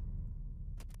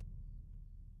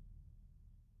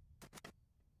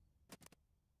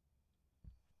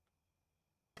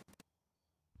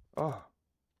 Oh.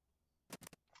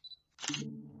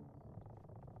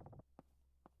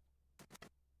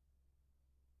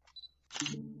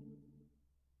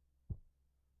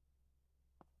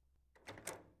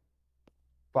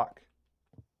 Fuck.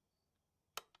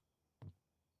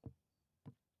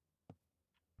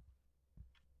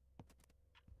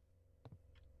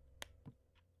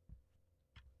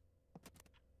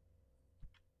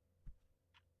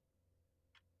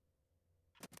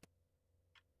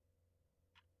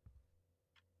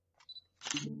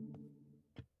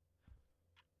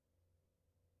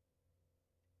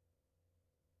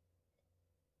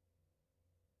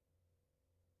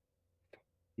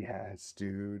 Yes,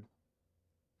 dude.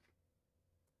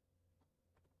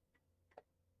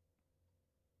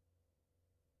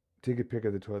 Take a pic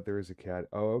of the toilet. There is a cat.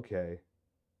 Oh, okay.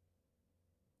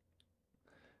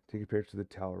 Take a picture of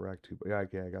the towel rack too. Yeah,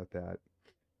 okay, I got that.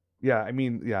 Yeah, I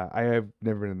mean, yeah, I have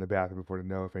never been in the bathroom before to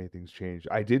know if anything's changed.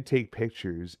 I did take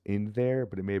pictures in there,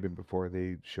 but it may have been before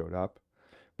they showed up.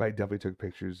 But I definitely took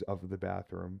pictures of the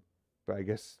bathroom. But I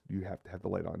guess you have to have the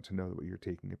light on to know what you're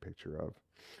taking a picture of.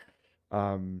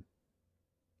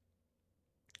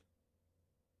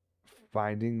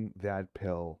 Finding that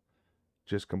pill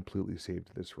just completely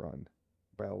saved this run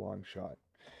by a long shot.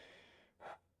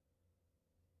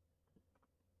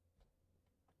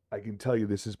 I can tell you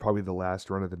this is probably the last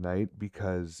run of the night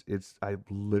because I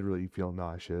literally feel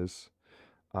nauseous.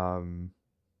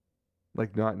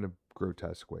 Like not in a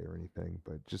grotesque way or anything,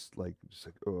 but just like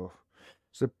oh,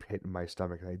 it's a pit in my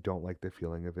stomach and I don't like the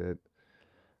feeling of it.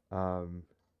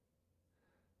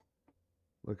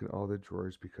 Look at all the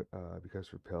drawers because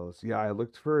for pills. Yeah, I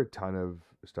looked for a ton of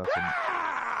stuff in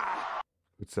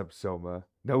what's up, Soma?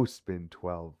 No spin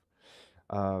 12.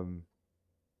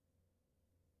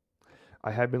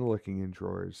 I had been looking in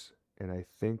drawers, and I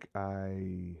think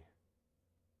I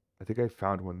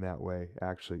found one that way.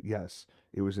 Actually, yes,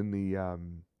 it was in the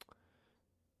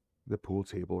pool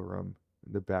table room,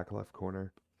 in the back left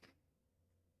corner.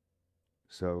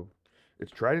 So,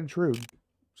 it's tried and true.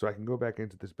 So I can go back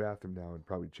into this bathroom now and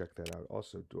probably check that out.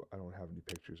 Also, I don't have any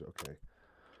pictures. Okay.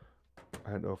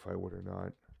 I don't know if I would or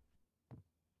not.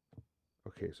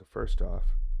 Okay, so first off,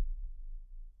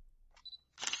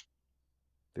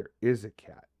 there is a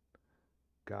cat.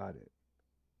 Got it.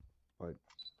 But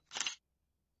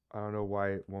I don't know why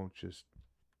it won't just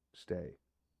stay.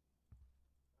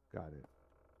 Got it.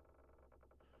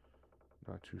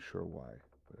 Not too sure why,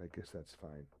 but I guess that's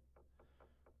fine.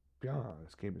 Yeah,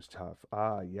 this game is tough.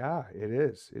 Yeah, it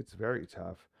is. It's very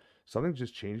tough. Something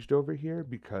just changed over here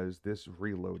because this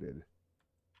reloaded.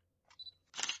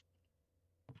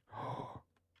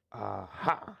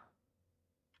 Aha!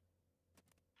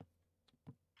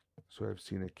 So I've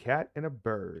seen a cat and a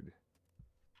bird.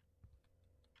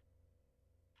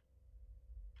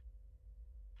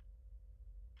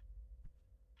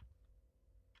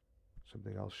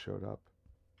 Something else showed up.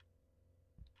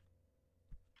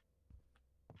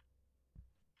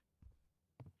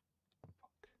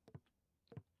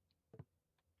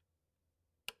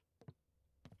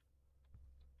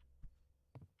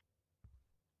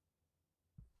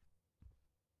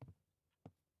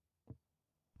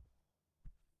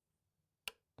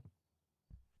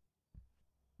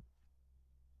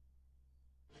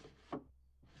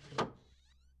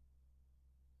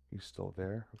 He's still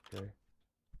there? Okay.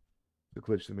 The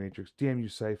glitch in the Matrix. Damn you,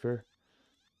 Cypher.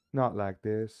 Not like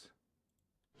this.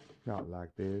 Not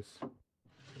like this.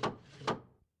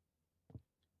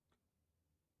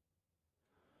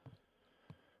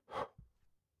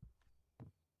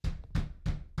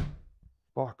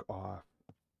 Fuck off.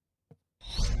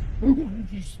 Oh,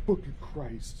 Jesus fucking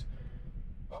Christ.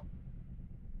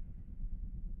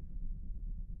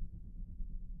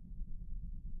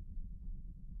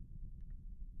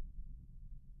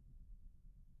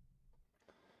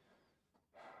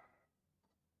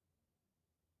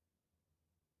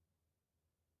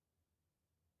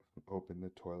 Open the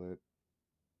toilet.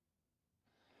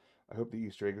 I hope the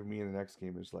Easter egg of me in the next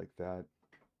game is like that.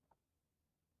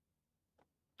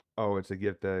 Oh, it's a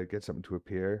get something to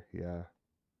appear. Yeah.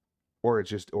 Or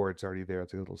it's already there.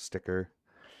 It's a little sticker.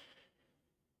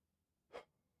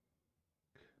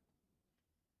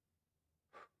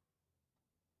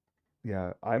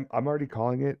 Yeah, I'm already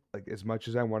calling it. Like as much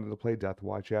as I wanted to play Death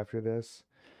Watch after this,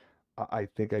 I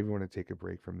think I even want to take a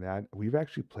break from that. We've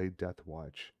actually played Death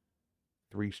Watch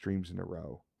 3 streams in a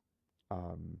row.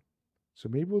 So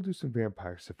maybe we'll do some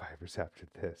Vampire Survivors after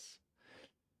this.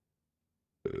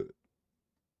 And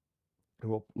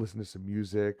we'll listen to some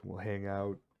music, we'll hang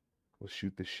out, we'll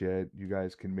shoot the shit. You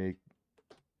guys can make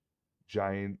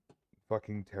giant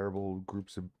fucking terrible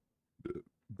groups of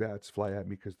bats fly at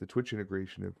me because the Twitch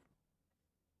integration of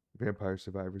Vampire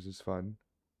Survivors is fun.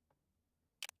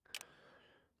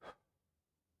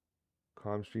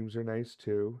 Comm streams are nice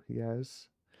too. Yes.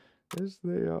 Yes,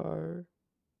 they are.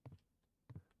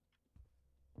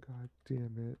 God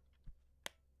damn it.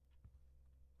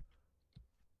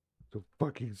 So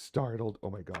fucking startled. Oh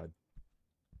my god.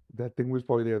 That thing was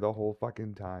probably there the whole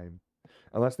fucking time.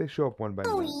 Unless they show up one by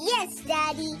one. Oh, yes,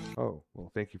 Daddy. Oh,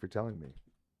 well, thank you for telling me.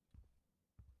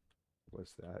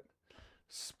 What's that?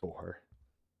 Spore.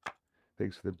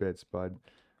 Thanks for the bits, bud.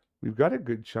 We've got a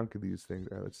good chunk of these things.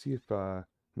 All right, let's see if, let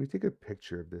me take a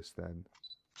picture of this then.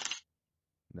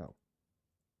 No.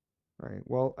 All right,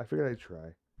 well, I figured I'd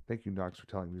try. Thank you, Nox, for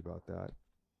telling me about that.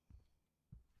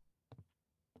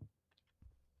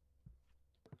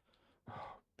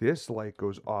 This light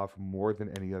goes off more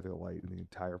than any other light in the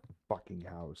entire fucking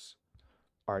house.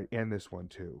 All right, and this one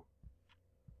too.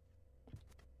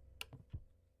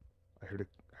 I heard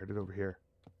it over here.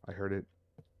 I heard it.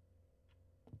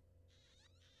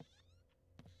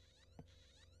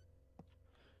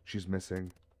 She's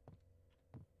missing.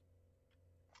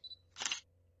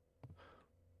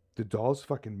 The doll's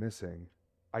fucking missing.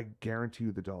 I guarantee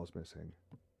you the doll's missing.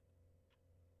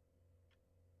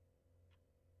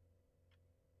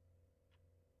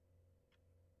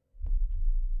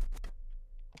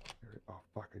 Oh,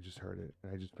 fuck, I just heard it,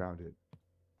 and I just found it.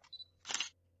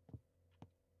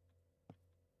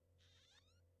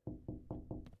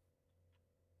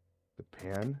 The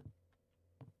pan?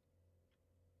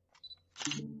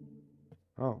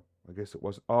 Oh, I guess it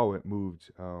was. Oh, it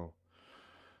moved. Oh.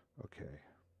 Okay.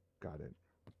 Got it.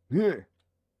 Yeah.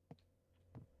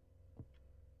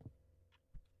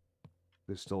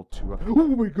 There's still 2. Oh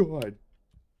my god!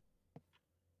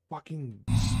 Fucking.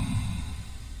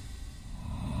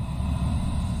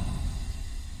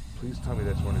 Please tell me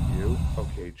that's one of you.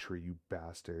 Okay, Tree, you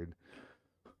bastard.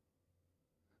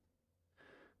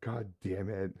 God damn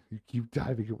it. You keep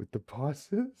diving it with the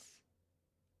bosses?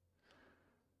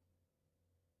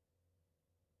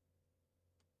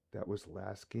 That was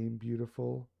last game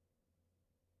beautiful?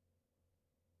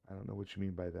 I don't know what you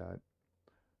mean by that.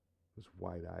 Those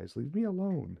wide eyes. Leave me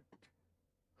alone.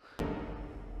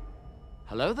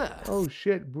 Hello there. Oh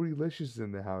shit, Bootylicious is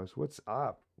in the house. What's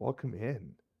up? Welcome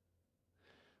in.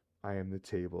 I am the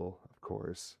table, of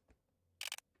course.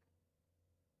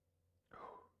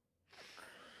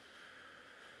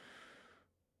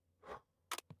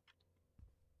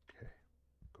 Okay.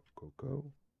 Go, go, go.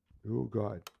 Oh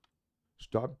god.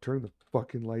 Stop turning the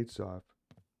fucking lights off.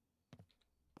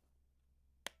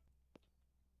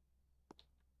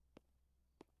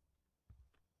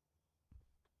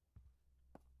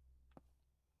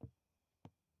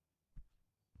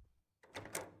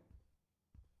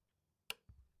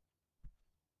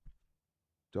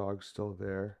 Dog's still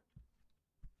there.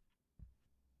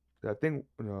 That thing,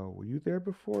 no, were you there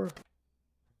before?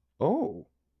 Oh,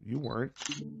 you weren't.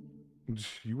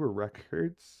 You were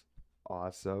records.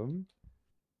 Awesome.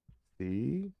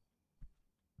 See?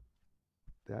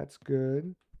 That's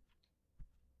good.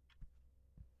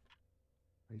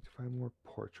 I need to find more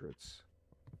portraits.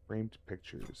 Framed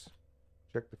pictures.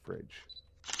 Check the fridge.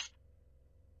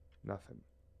 Nothing.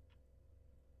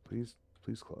 Please,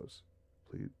 please close.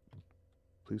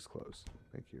 Please close.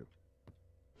 Thank you.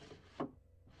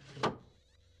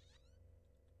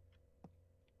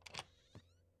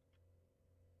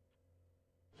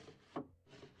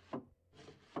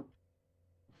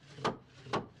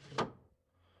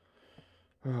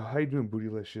 How you doing,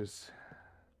 Bootylicious?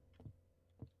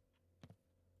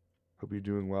 Hope you're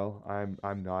doing well.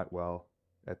 I'm not well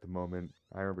at the moment.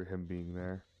 I remember him being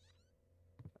there.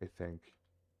 I think.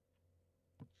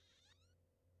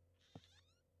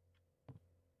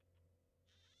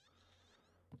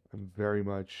 I'm very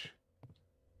much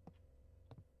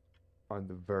on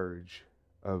the verge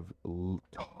of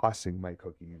tossing my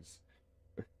cookies.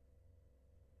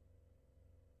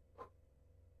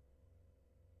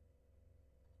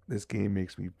 This game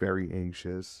makes me very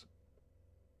anxious.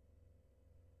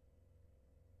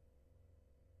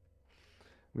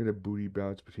 I'm gonna booty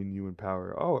bounce between you and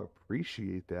power. Oh,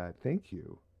 appreciate that. Thank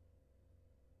you.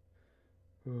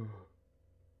 You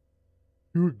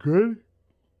were good?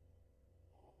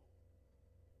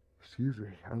 Excuse me.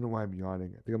 I don't know why I'm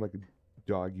yawning. I think I'm like a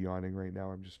dog yawning right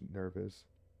now. I'm just nervous.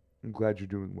 I'm glad you're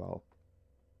doing well.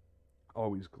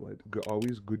 Always glad.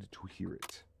 Always good to hear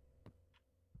it.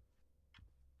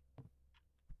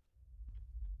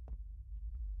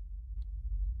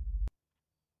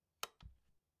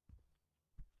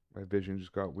 My vision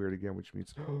just got weird again, which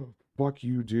means, fuck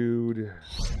you, dude.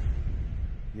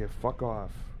 Yeah, fuck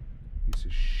off. Piece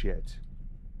of shit.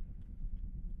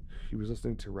 He was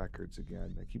listening to records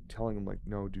again. I keep telling him, like,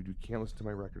 no, dude, you can't listen to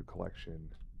my record collection.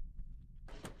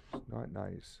 It's not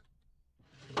nice.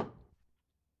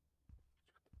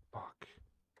 Fuck.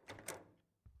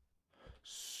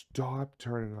 Stop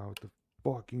turning out the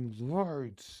fucking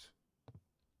lights.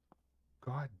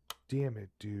 God damn it,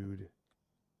 dude.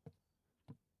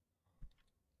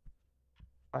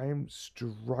 I am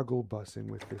struggle bussing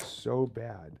with this so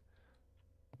bad.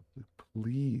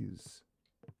 Please.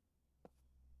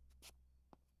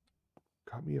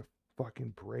 Cut me a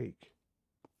fucking break.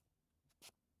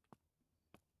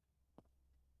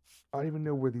 I don't even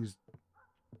know where these...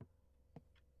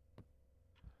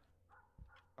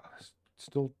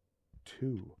 Still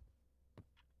two.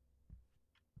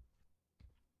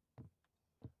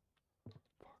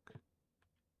 Fuck.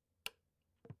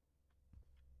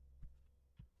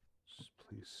 Just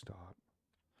please stop.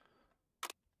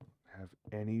 Have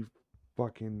any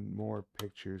fucking more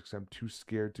pictures because I'm too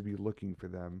scared to be looking for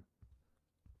them.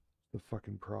 The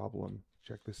fucking problem.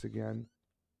 Check this again.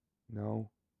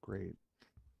 No? Great.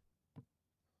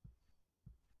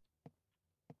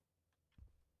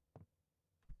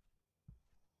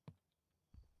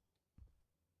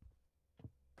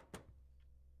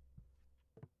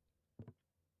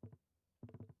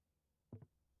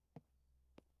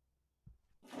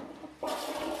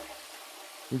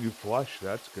 We do flush,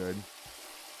 that's good.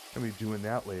 I'll be doing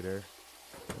that later.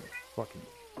 Fucking.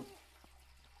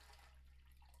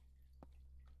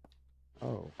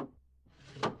 Oh.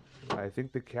 I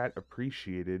think the cat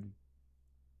appreciated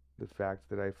the fact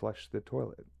that I flushed the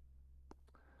toilet.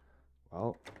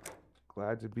 Well,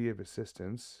 glad to be of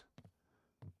assistance.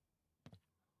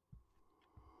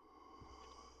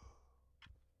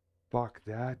 Fuck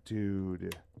that,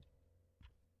 dude.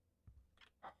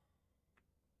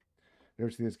 Never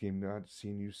seen this game, not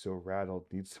seen you so rattled.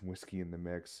 Need some whiskey in the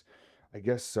mix. I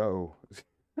guess so.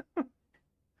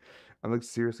 I'm like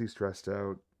seriously stressed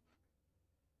out.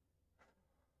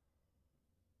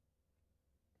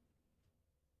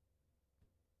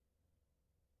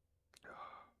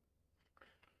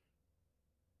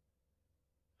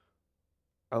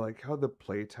 I like how the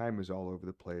playtime is all over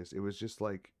the place. It was just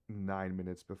like 9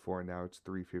 minutes before, now it's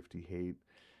 3:58.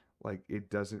 Like it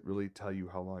doesn't really tell you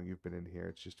how long you've been in here.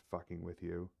 It's just fucking with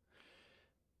you.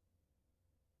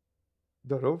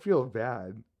 No, don't feel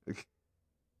bad.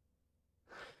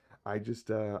 I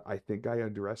think I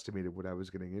underestimated what I was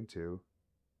getting into.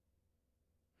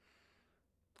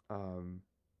 I don't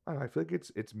know, I feel like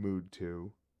it's mood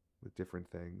too with different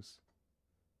things.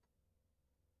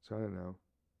 So I don't know.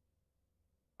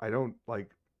 I don't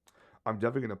like I'm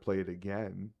definitely gonna play it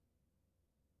again.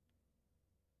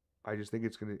 I just think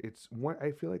it's one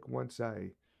I feel like once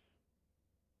I'm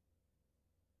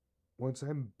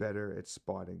better at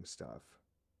spotting stuff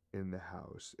in the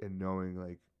house and knowing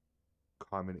like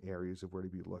common areas of where to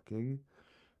be looking,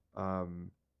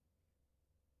 um,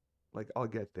 like I'll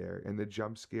get there and the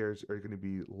jump scares are gonna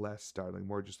be less startling,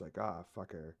 more just like, ah,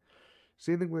 fucker.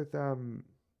 Same thing with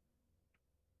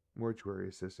mortuary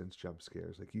assistance jump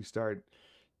scares. Like you start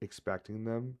expecting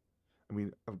them. I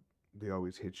mean, they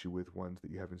always hit you with ones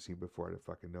that you haven't seen before out of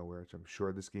fucking nowhere, which I'm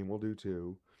sure this game will do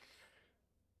too.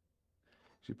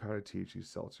 She pounded THC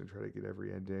seltzer and try to get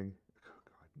every ending. Oh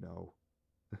God,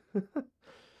 no.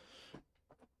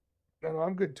 No,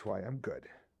 I'm good, Twy. I'm good.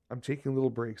 I'm taking little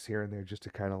breaks here and there just to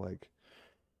kind of like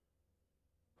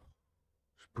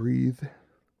just breathe.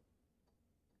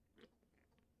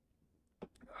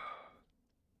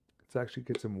 Let's actually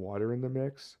get some water in the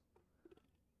mix.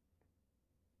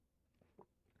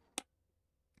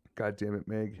 God damn it,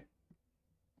 Meg.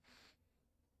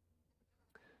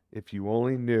 If you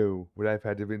only knew what I've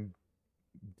had to been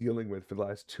dealing with for the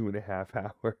last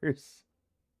 2.5 hours.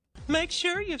 Make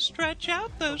sure you stretch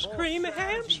out those creamy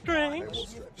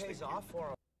hamstrings.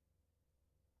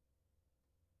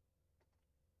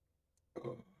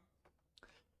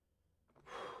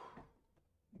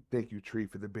 Thank you, Tree,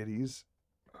 for the biddies.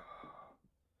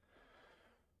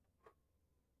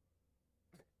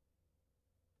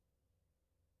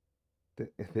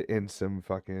 The some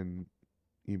fucking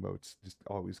emotes just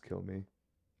always kill me.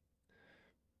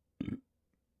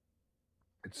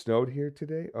 It snowed here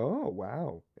today? Oh,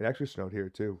 wow. It actually snowed here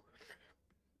too.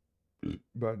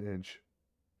 About an inch.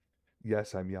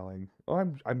 Yes, I'm yelling.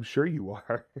 Oh, I'm sure you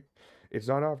are. It's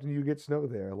not often you get snow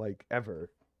there, like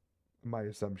ever. My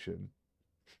assumption.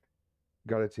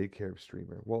 Gotta take care of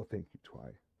streamer. Well, thank you,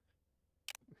 Twy.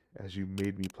 As you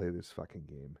made me play this fucking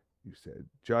game. You said,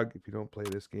 Jugg, if you don't play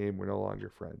this game, we're no longer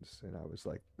friends. And I was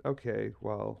like, okay,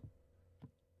 well,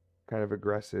 kind of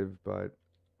aggressive, but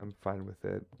I'm fine with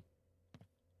it.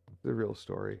 The real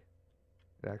story.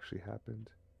 It actually happened.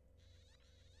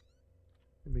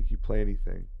 They make you play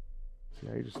anything. See,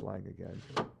 now you're just lying again.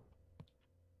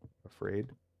 Afraid?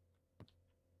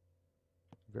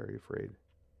 Very afraid.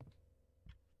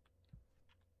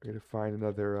 I gotta find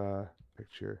another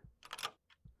picture.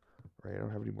 Right, I don't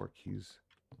have any more keys.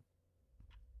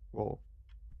 Well,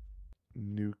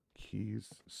 new keys.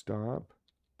 Stop.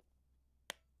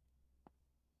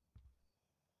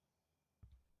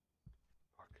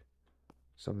 Fuck.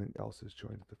 Something else has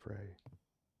joined the fray.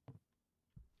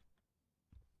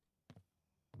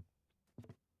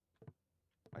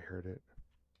 I heard it.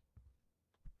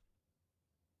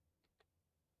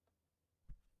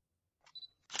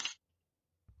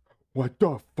 What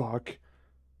the fuck?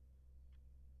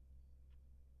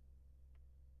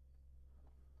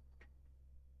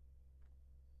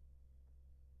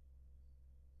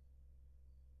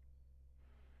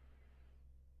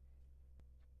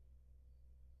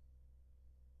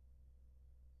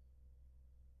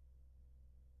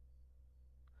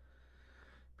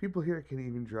 People here can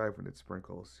even drive when it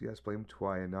sprinkles. Yes, blame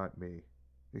Twy and not me.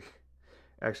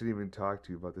 Actually didn't even talk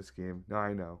to you about this game. No,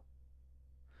 I know.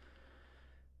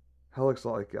 Hell looks a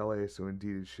lot like LA, so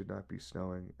indeed it should not be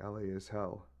snowing. LA is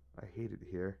hell. I hate it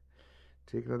here.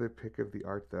 Take another pic of the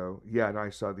art, though. Yeah, no,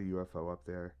 I saw the UFO up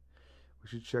there. We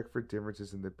should check for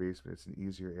differences in the basement. It's an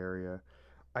easier area.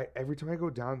 Every time I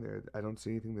go down there, I don't see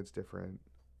anything that's different.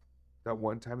 That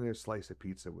one time their slice of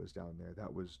pizza was down there.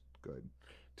 That was good.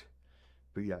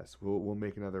 But yes, we'll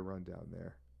make another run down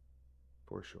there.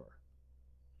 For sure.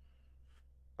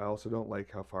 I also don't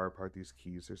like how far apart these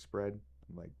keys are spread.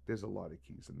 I'm like, there's a lot of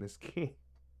keys in this game.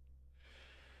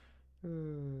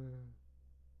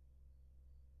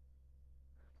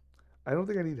 I don't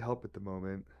think I need help at the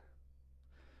moment.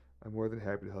 I'm more than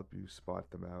happy to help you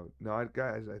spot them out. No,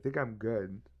 guys, I think I'm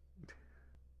good.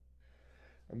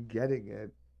 I'm getting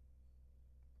it.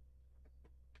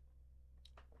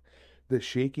 The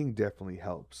shaking definitely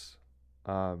helps.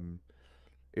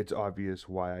 It's obvious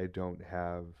why I don't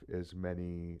have as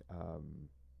many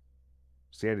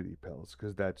sanity pills,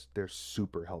 because they're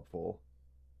super helpful.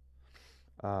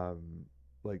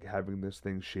 like having this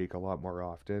thing shake a lot more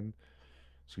often,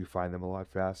 so you find them a lot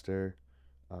faster.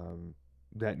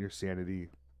 That and your sanity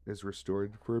is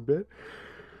restored for a bit.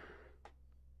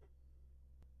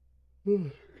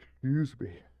 Excuse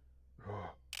me. Oh,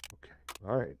 okay.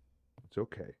 All right. It's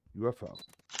okay. UFO.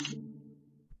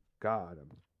 Got him.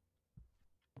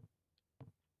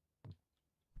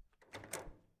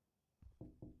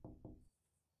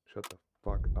 Shut the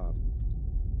fuck up.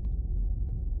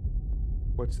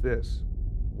 What's this?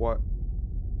 What?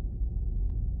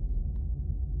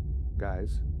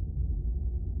 Guys?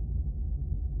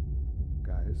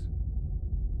 Guys?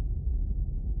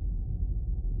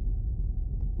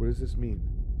 What does this mean?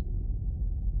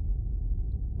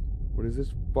 What does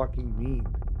this fucking mean?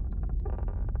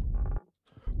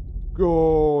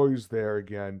 Oh, he's there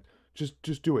again. Just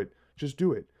do it. Just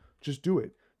do it. Just do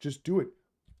it. Just do it.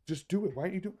 Just do it. Why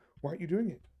aren't you doing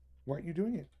it? Why aren't you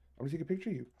doing it? I'm gonna take a picture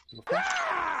of you.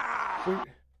 Wait.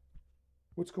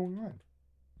 What's going on?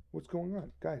 What's going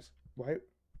on? Guys, why?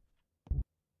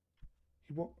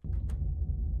 He won't.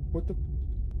 What the?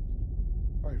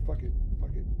 Alright, fuck it.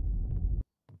 Fuck it.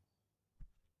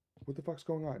 What the fuck's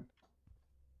going on?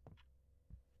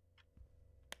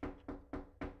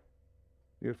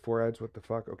 You have 4 ads? What the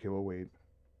fuck? Okay, we'll wait.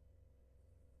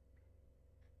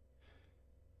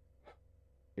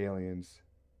 Aliens.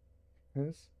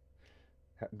 Yes?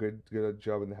 Good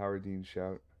job in the Howard Dean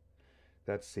shout.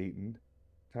 That's Satan.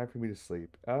 Time for me to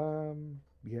sleep.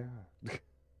 Yeah.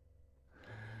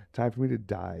 Time for me to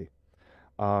die.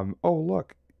 Oh,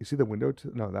 look. You see the window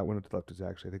to... No, that window to the left is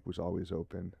actually, I think, was always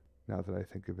open, now that I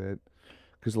think of it.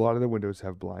 Because a lot of the windows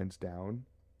have blinds down.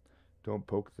 Don't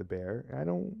poke the bear.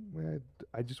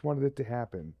 I just wanted it to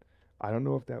happen. I don't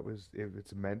know if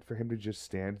it's meant for him to just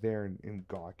stand there and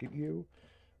gawk at you.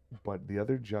 But the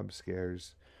other jump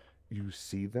scares, you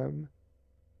see them,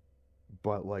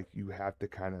 but like you have to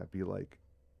kind of be like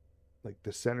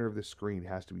the center of the screen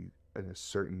has to be in a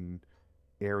certain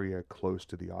area close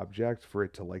to the object for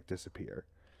it to like disappear.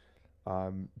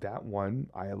 That one,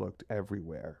 I looked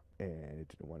everywhere and it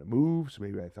didn't want to move, so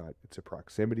maybe I thought it's a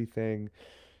proximity thing.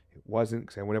 It wasn't,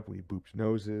 because I went up and we booped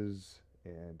noses,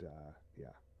 and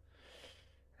yeah.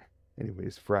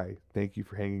 Anyways, Fry, thank you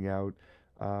for hanging out.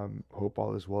 Hope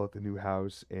all is well at the new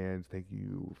house, and thank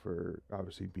you for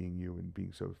obviously being you and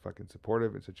being so fucking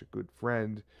supportive and such a good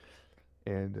friend.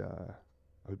 And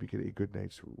I hope you get a good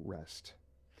night's rest.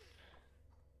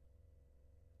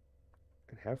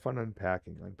 And have fun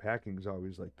unpacking. Unpacking is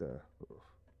always like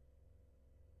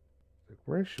like,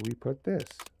 where should we put this?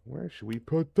 Where should we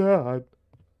put that?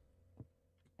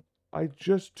 I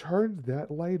just turned that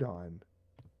light on.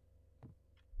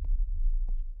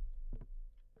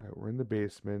 Alright, we're in the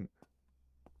basement.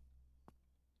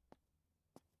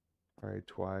 Alright,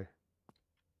 Twy.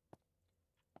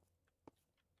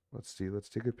 Let's see. Let's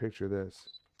take a picture of this.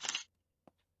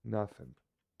 Nothing.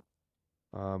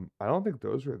 I don't think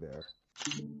those were there.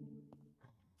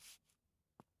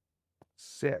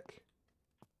 Sick.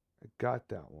 I got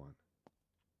that one.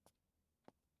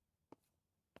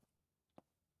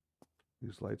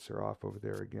 These lights are off over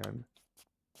there again.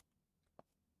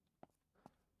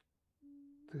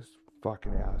 This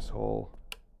fucking asshole.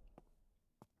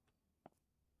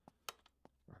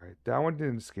 Alright, that one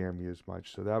didn't scare me as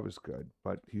much, so that was good.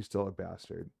 But he's still a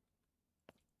bastard.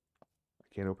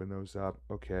 I can't open those up.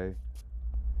 Okay.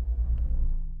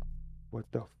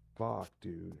 What the fuck,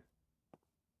 dude?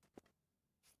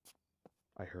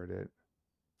 I heard it.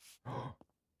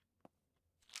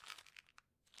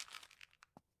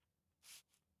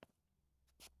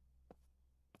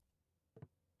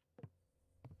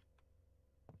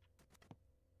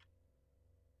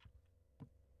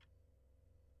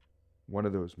 One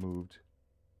of those moved.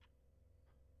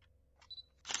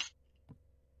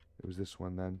 It was this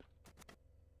one then.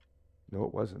 No,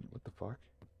 it wasn't. What the fuck?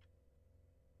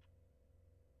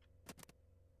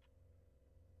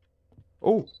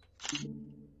 Oh! There's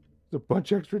a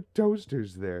bunch of extra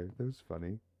toasters there. That was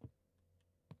funny.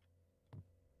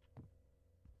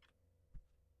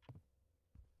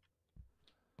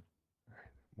 All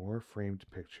right, more framed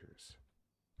pictures.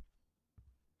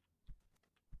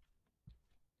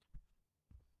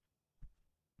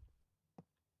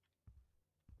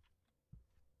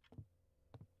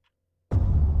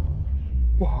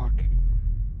 Fuck.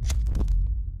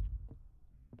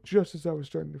 Just as I was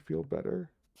starting to feel better.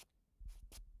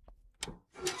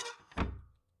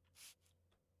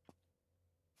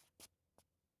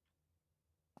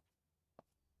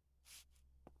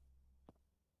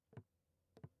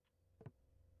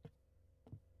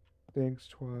 Thanks,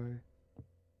 Twy.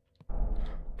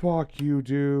 Fuck you,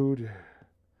 dude.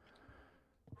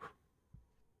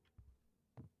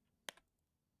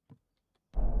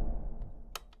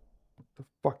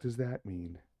 fuck does that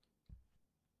mean?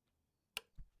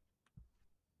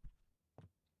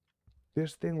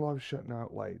 This thing loves shutting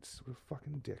out lights. What a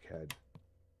fucking dickhead.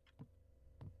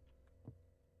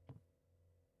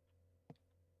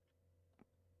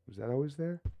 Was that always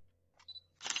there?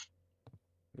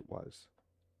 It was.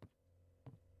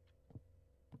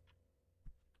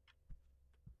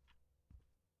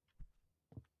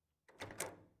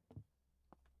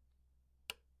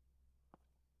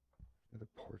 The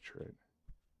portrait.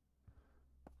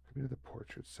 Maybe the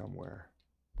portrait somewhere.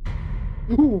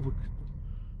 Ooh.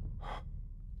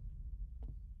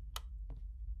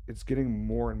 It's getting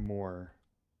more and more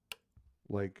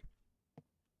like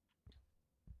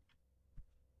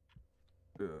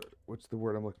what's the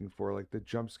word I'm looking for? Like the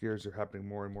jump scares are happening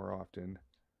more and more often.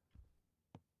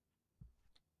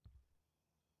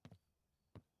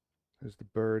 There's the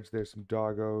birds, there's some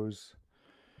doggos.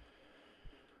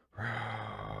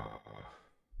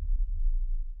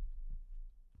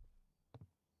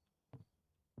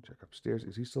 Check upstairs.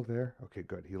 Is he still there? Okay,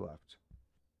 good. He left.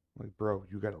 I'm like, bro,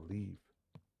 you gotta leave.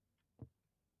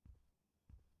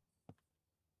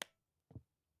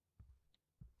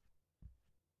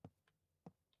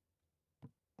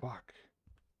 Fuck.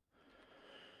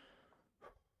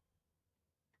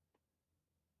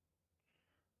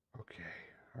 Okay.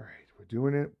 All right. We're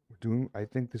doing it. I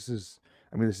think this is,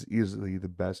 this is easily the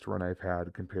best run I've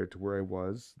had compared to where I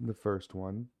was in the first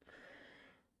one.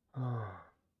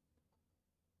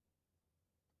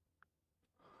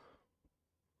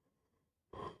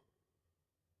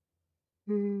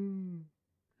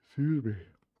 Excuse me.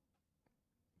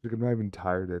 Like I'm not even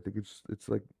tired. I think it's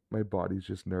like my body's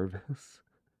just nervous.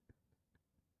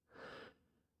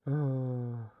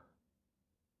 Right.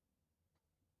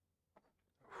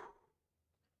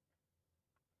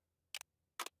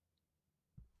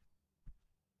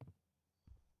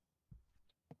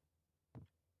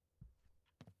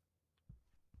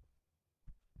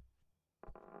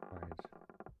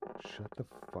 Shut the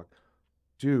fuck.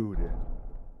 Dude.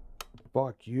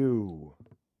 Fuck you.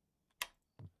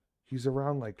 He's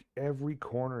around like every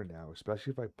corner now,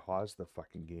 especially if I pause the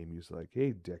fucking game. He's like,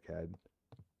 hey, dickhead.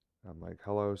 I'm like,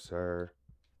 hello, sir.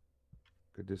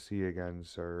 Good to see you again,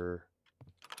 sir.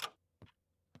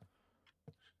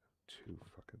 Two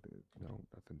fucking things. No,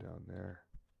 nothing down there.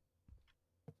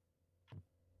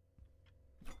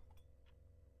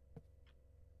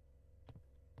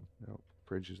 No,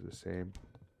 fridge is the same.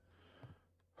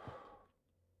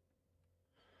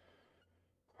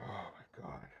 Oh my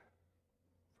god.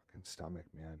 Fucking stomach,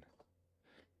 man.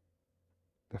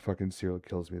 The fucking cereal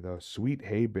kills me though. Sweet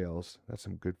hay bales. That's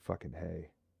some good fucking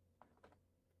hay.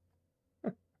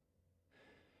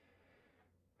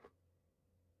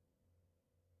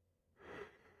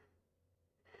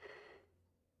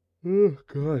 Oh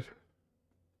god.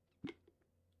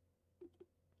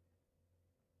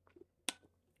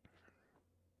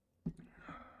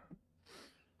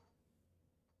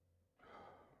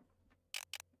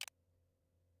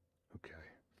 Okay.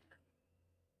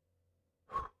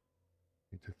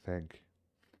 Need to think.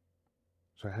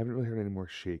 So I haven't really heard any more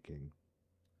shaking.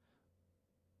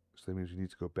 So that means we need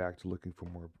to go back to looking for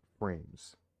more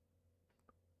frames.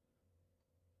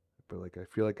 But like I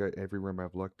feel like every room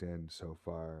I've looked in so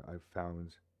far, I've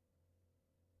found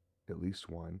at least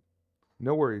one.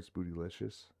 No worries,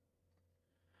 Bootylicious.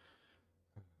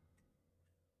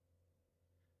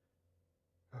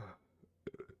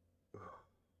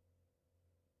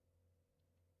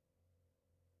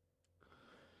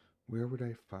 Where would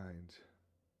I find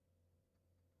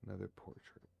another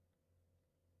portrait?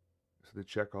 So to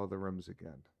check all the rooms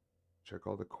again. Check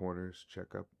all the corners.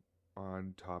 Check up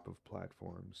on top of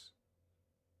platforms.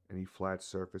 Any flat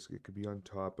surface it could be on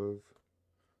top of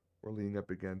or leaning up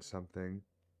against something.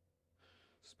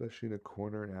 Especially in a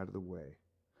corner and out of the way.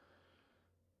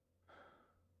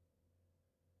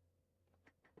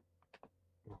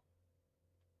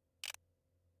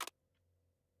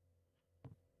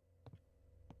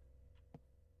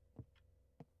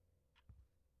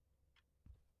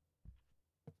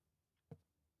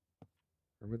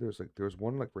 Remember there was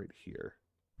one like right here.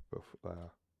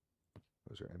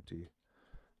 Those are empty.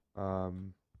 I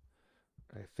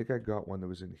think I got one that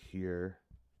was in here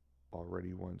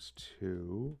already once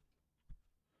too.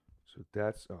 So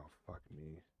that's, oh fuck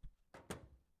me.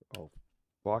 Oh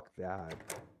fuck that.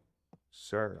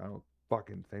 Sir, I don't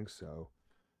fucking think so.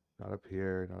 Not up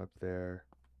here, not up there.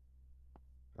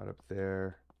 Not up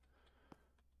there.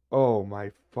 Oh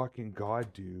my fucking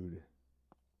god, dude.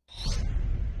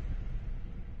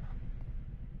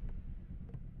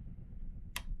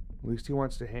 At least he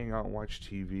wants to hang out and watch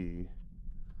TV.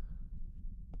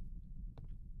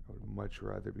 I would much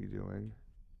rather be doing.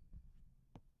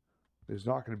 There's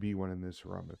not going to be one in this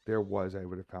room. If there was, I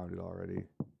would have found it already.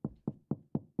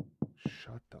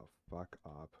 Shut the fuck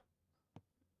up.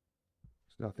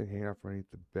 There's nothing hanging up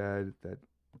underneath the bed. That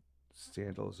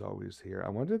sandal is always here. I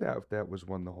wonder if that was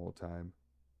one the whole time.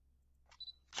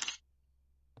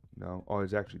 No. Oh,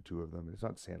 there's actually two of them. It's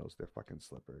not sandals. They're fucking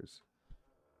slippers.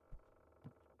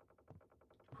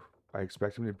 I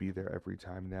expect him to be there every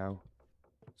time now.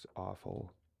 It's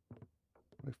awful.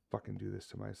 I fucking do this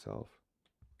to myself.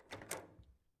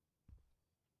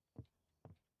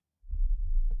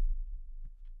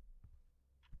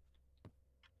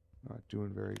 Not doing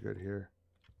very good here.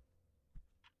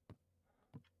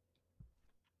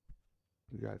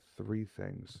 We got 3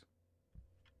 things.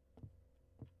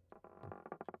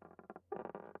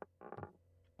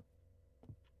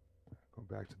 Go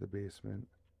back to the basement.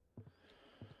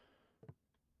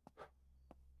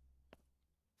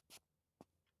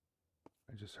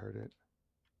 I just heard it.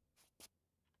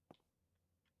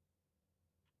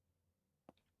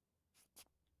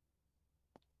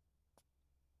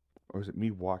 Or is it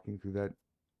me walking through that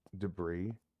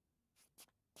debris?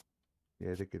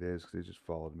 Yeah, I think it is, because they just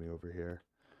followed me over here.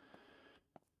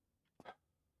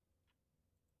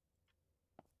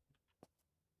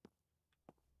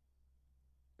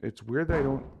 It's weird that I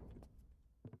don't...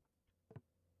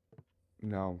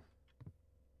 No.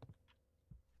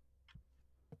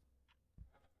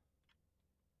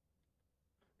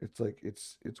 It's like,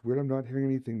 it's weird I'm not hearing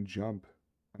anything jump.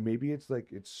 Maybe it's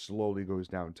like it slowly goes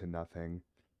down to nothing.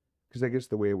 Because I guess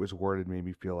the way it was worded made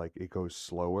me feel like it goes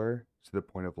slower to the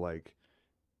point of like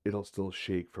it'll still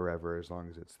shake forever as long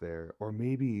as it's there. Or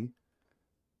maybe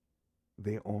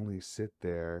they only sit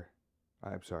there,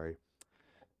 I'm sorry,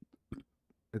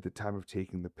 at the time of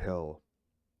taking the pill.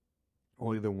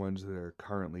 Only the ones that are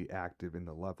currently active in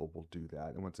the level will do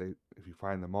that. And if you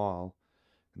find them all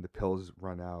and the pills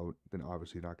run out, then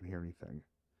obviously you're not going to hear anything.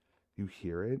 You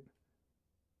hear it?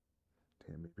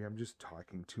 Damn, maybe I'm just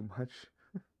talking too much.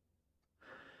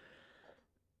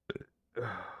 Fuck.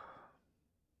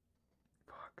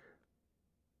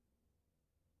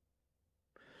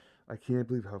 I can't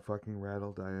believe how fucking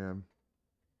rattled I am.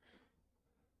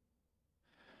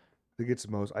 I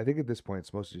think at this point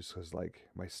it's mostly just because like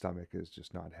my stomach is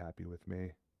just not happy with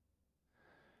me.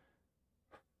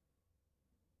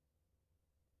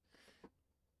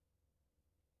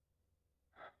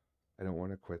 I don't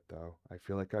want to quit though. I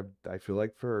feel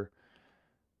like for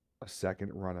a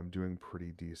second run I'm doing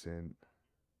pretty decent.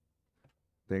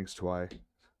 Thanks, Twy.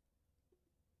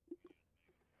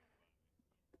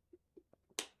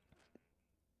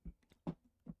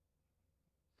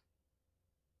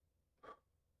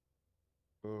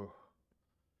 Oh.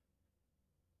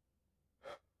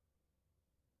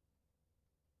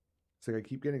 It's like I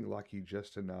keep getting lucky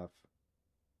just enough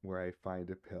where I find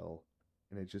a pill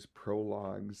and it just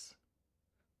prolongs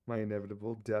my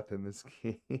inevitable death in this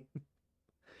game.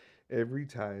 Every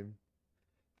time.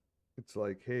 It's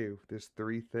like, hey, there's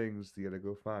 3 things you gotta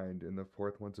go find, and the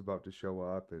 4th one's about to show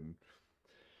up, and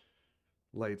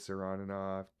lights are on and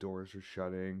off, doors are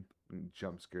shutting, and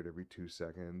jump scared every 2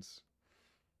 seconds.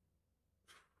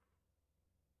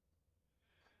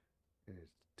 And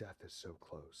his death is so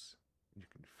close. You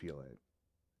can feel it.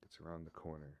 It's around the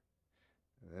corner.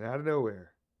 And then out of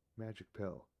nowhere, magic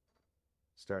pill.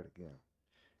 Start again.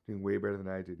 Doing way better than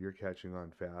I did. You're catching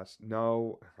on fast.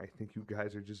 No, I think you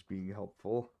guys are just being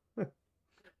helpful.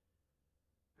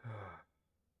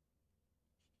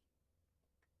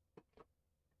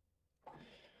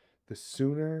 The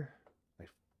sooner I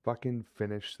fucking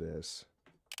finish this,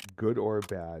 good or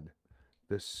bad,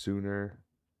 the sooner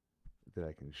that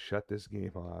I can shut this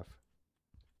game off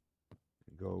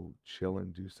and go chill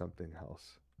and do something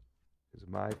else. Because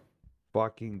my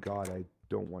fucking God, I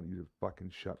don't want you to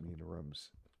fucking shut me in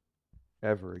rooms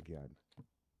ever again.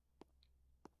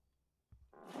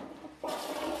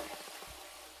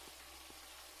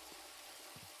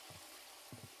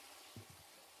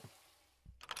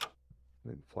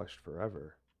 Been flushed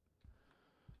forever.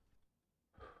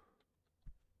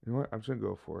 You know what? I'm just gonna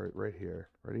go for it right here.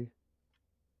 Ready?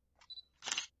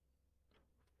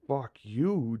 Fuck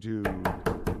you, dude.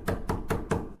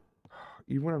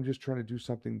 Even when I'm just trying to do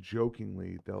something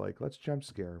jokingly, they're like, let's jump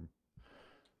scare him.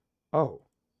 Oh.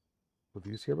 Were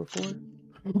these here before?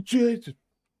 Oh, Jesus.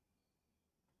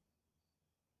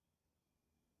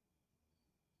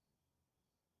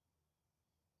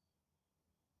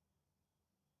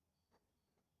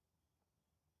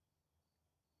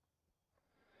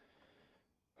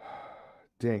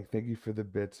 Dang, thank you for the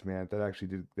bits, man.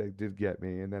 That did get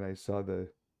me. And then I saw the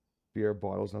beer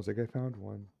bottles and I was like, I found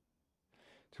one.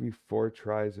 It took me 4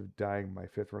 tries of dying. My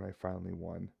 5th one, I finally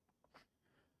won.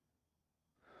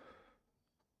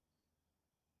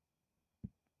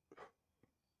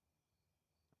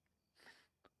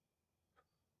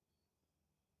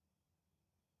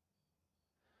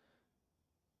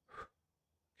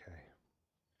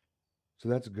 So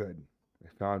that's good. I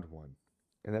found one.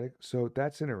 And that, so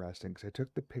that's interesting because I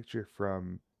took the picture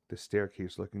from the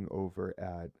staircase looking over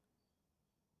at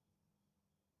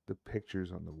the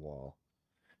pictures on the wall.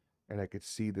 And I could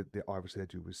see that obviously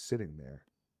that dude was sitting there.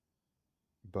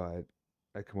 But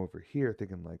I come over here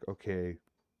thinking like, okay,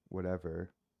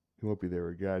 whatever. He won't be there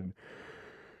again.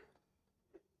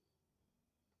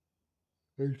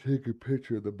 I take a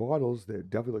picture of the bottles that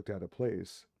definitely looked out of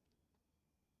place.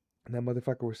 And that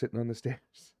motherfucker was sitting on the stairs.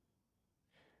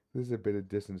 This is a bit of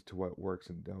distance to what works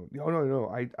and don't. No.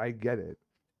 I get it.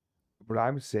 What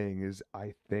I'm saying is,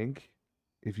 I think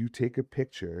if you take a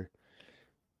picture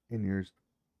and you're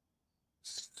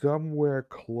somewhere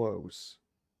close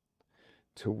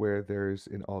to where there's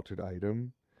an altered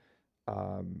item,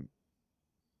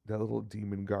 that little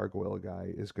demon gargoyle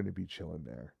guy is going to be chilling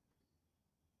there.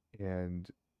 And,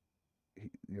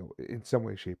 in some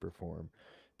way, shape, or form.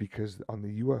 Because on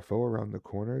the UFO around the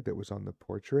corner that was on the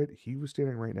portrait, he was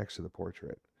standing right next to the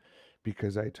portrait.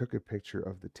 Because I took a picture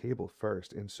of the table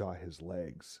first and saw his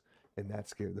legs. And that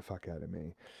scared the fuck out of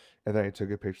me. And then I took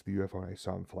a picture of the UFO and I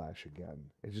saw him flash again.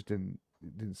 It didn't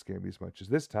scare me as much as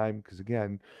this time. Because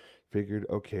again, figured,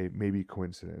 okay, maybe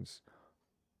coincidence.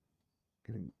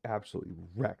 Getting absolutely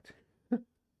wrecked.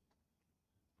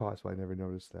 Possible I never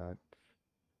noticed that.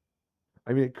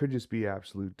 I mean, it could just be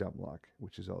absolute dumb luck,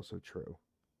 which is also true.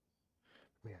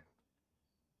 Man.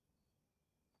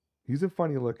 He's a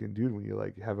funny looking dude when you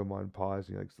like have him on pause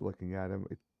and you're like looking at him.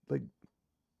 It's like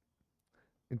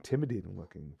intimidating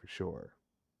looking for sure.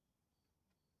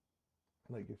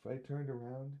 Like if I turned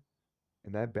around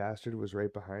and that bastard was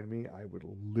right behind me, I would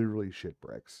literally shit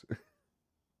bricks.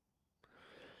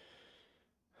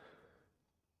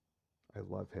 I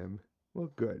love him.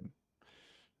 Well, good.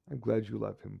 I'm glad you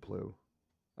love him, Blue.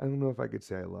 I don't know if I could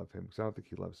say I love him because I don't think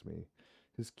he loves me.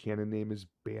 His canon name is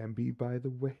Bambi, by the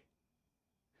way.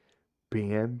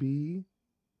 Bambi?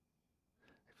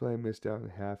 I feel like I missed out on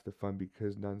half the fun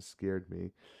because none scared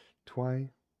me. Twy,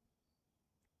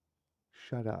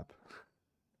 shut up.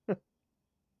 God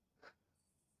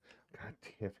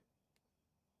damn it.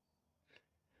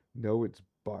 No, it's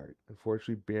Bart.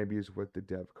 Unfortunately, Bambi is what the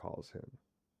dev calls him.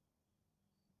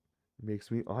 It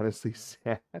makes me honestly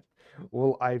sad.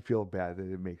 Well, I feel bad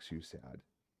that it makes you sad.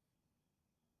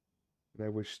 And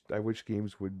I wish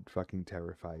games would fucking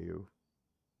terrify you.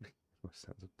 That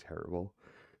sounds terrible.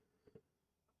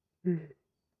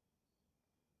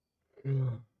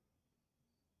 Oh,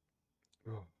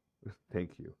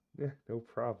 thank you. Yeah, no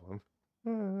problem.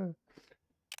 All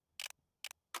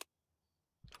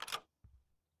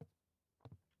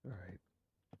right.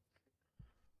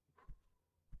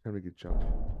 Time to get jumped.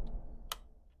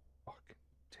 Fucking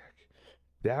dick.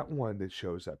 That one that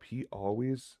shows up, he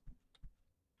always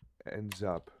ends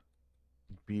up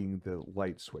being the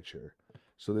light switcher.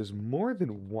 So there's more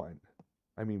than one.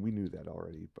 I mean, we knew that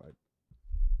already, but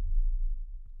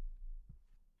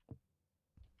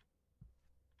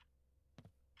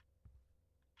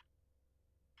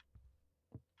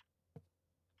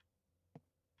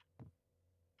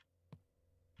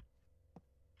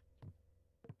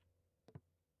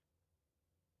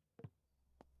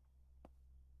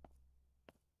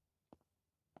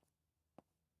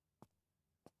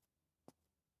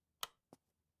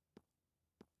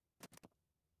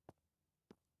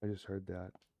I just heard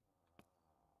that.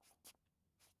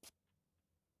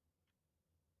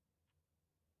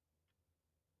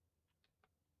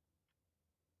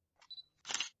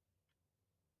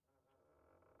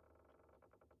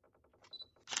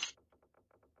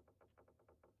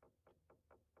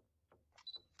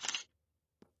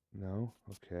 No?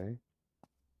 Okay.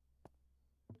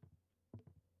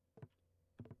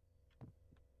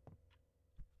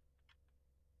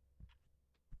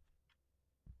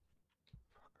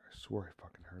 I swore I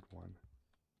fucking heard one.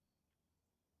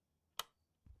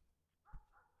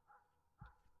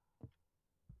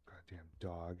 Goddamn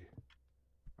dog.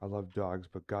 I love dogs,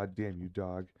 but goddamn you,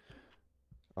 dog.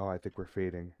 Oh, I think we're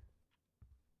fading.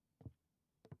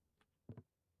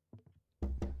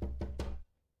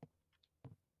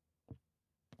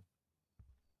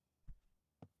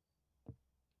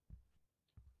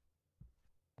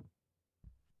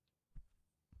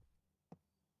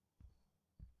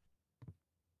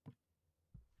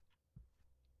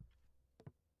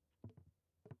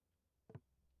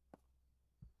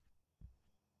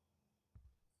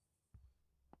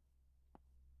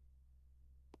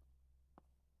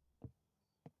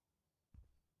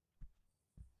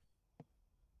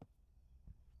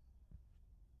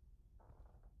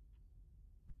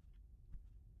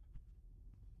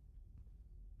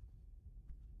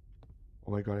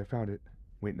 Oh my god, I found it.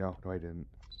 Wait, no, I didn't.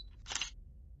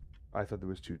 I thought there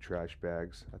was 2 trash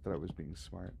bags. I thought I was being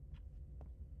smart.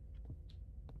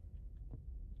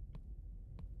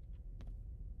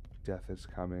 Death is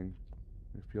coming.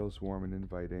 It feels warm and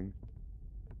inviting.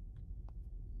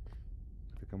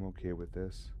 I think I'm okay with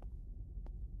this.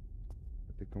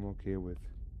 I think I'm okay with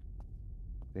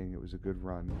saying it was a good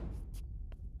run.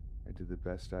 I did the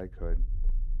best I could.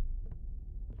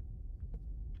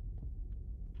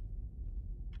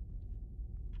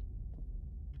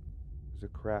 There's a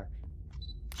crack.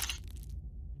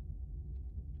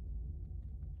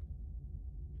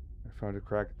 I found a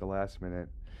crack at the last minute.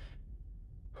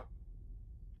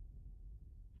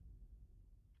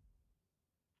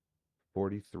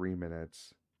 "43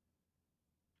 minutes,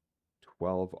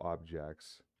 12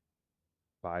 objects,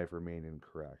 5 remain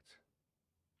incorrect."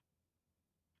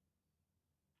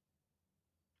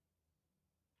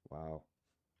 Wow.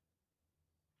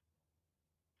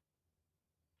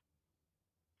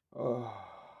 Oh.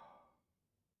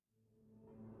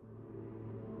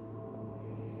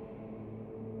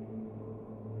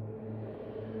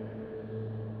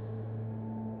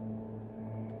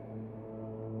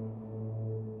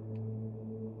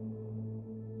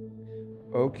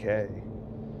 Okay.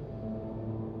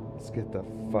 Let's get the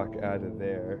fuck out of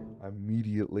there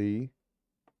immediately.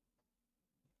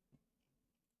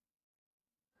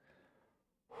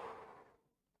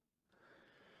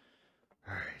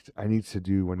 Alright, I need to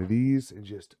do one of these and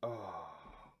just, oh.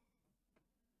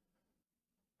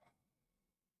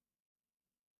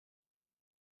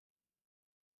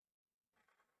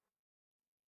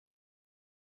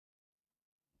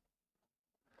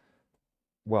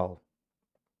 Well,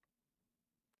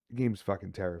 the game's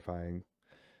fucking terrifying.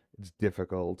 It's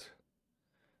difficult.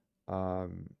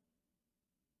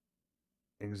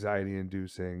 Anxiety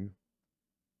inducing.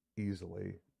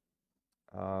 Easily.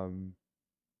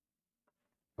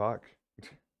 Fuck.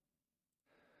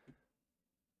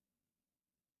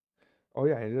 Oh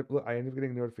yeah, I ended up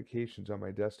getting notifications on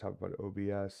my desktop about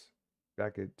OBS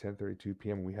back at 10:32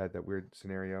 p.m. when we had that weird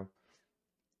scenario.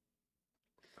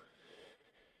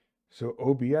 So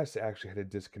OBS actually had a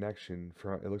disconnection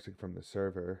from, it looks like, from the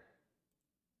server.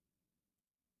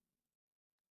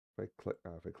 If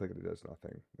I click it, it does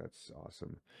nothing. That's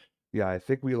awesome. Yeah, I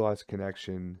think we lost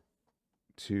connection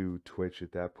to Twitch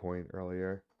at that point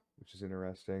earlier, which is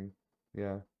interesting.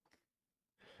 Yeah.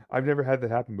 I've never had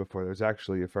that happen before. There's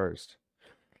actually a first.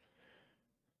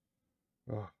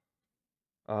 Oh.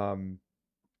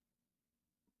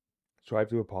 So I have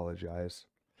to apologize.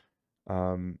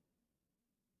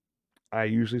 I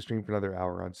usually stream for another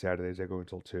hour on Saturdays. I go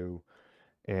until 2.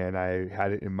 And I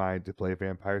had it in mind to play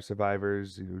Vampire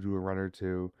Survivors, do a run or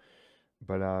two.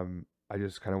 But I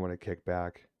just kind of want to kick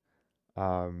back.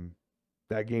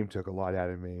 That game took a lot out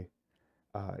of me.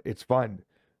 It's fun.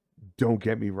 Don't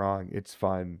get me wrong. It's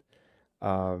fun.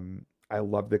 I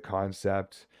love the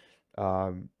concept.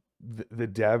 The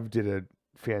dev did a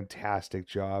fantastic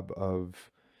job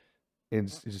of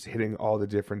just hitting all the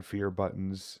different fear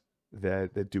buttons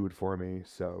that do it for me.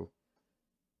 So,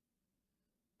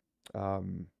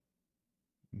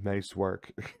 nice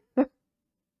work.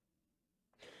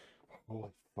 Holy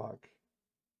fuck.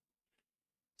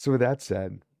 So with that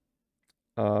said,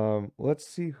 let's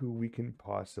see who we can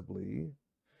possibly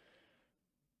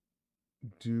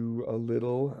do a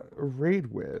little raid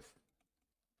with.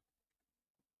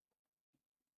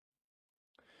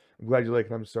 I'm glad you like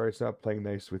it. I'm sorry it's not playing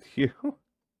nice with you.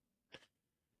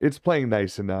 It's playing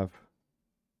nice enough.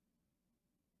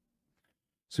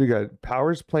 So we got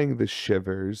Powers playing the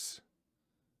Shivers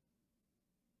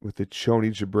with the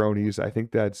Choni Jabronis. I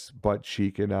think that's Butt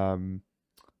Cheek and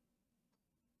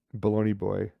Baloney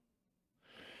Boy.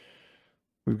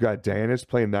 We've got Diana's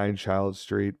playing Nine Child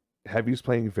Street. Heavy's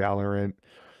playing Valorant.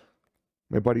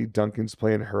 My buddy Duncan's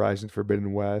playing Horizon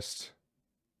Forbidden West.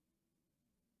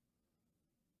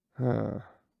 Huh.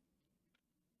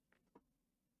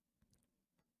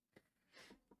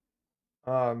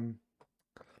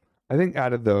 I think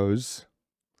out of those,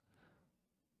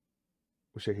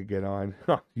 wish I could get on.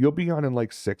 You'll be on in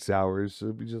like 6 hours. So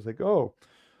it'll be just like, oh,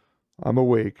 I'm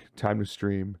awake. Time to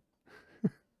stream.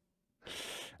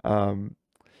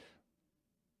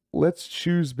 Let's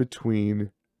choose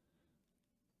between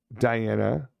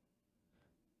Diana.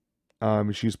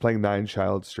 She's playing Nine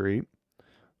Child Street.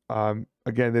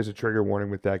 Again, there's a trigger warning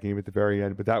with that game at the very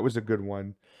end, but that was a good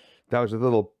one. That was a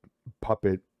little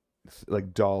puppet,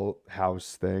 like doll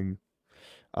house thing.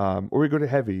 Or we go to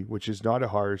Heavy, which is not a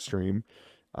horror stream.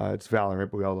 It's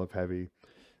Valorant, but we all love Heavy.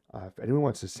 If anyone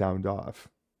wants to sound off,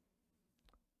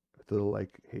 a little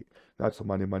like, hey, not till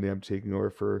Monday, I'm taking over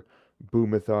for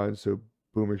Boomathon, so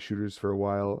Boomer Shooters for a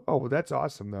while. Oh, well, that's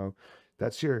awesome, though.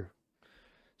 That's your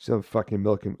Some fucking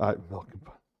milk and butter.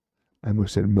 I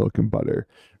almost said milk and butter.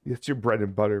 It's your bread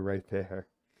and butter right there.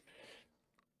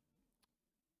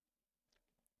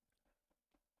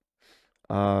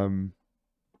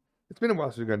 It's been a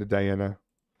while since we've gone to Diana.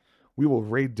 We will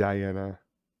raid Diana.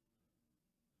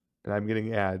 And I'm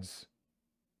getting ads.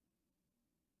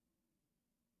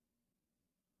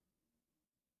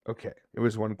 Okay, it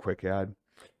was one quick ad.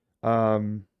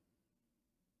 Another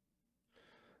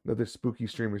spooky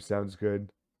streamer sounds good.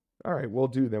 All right, we'll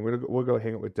do then. We'll go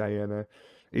hang out with Diana,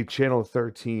 a Channel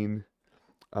 13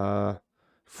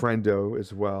 friendo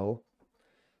as well.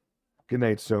 Good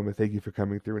night, Soma. Thank you for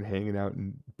coming through and hanging out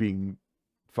and being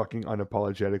fucking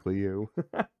unapologetically you.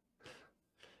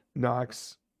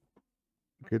 Knox,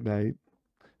 good night.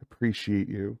 Appreciate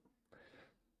you.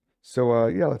 So,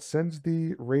 yeah, let's send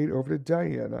the raid over to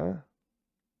Diana.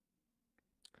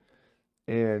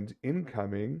 And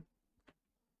incoming.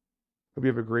 Hope you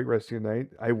have a great rest of your night.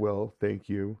 I will. Thank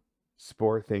you.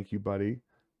 Spore, thank you, buddy.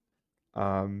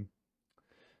 So,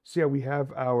 yeah, we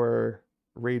have our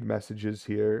raid messages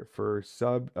here for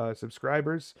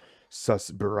subscribers,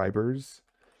 suscribers,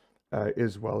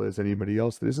 as well as anybody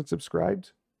else that isn't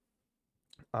subscribed.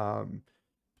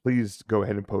 Please go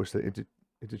ahead and post it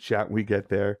into chat when we get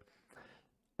there.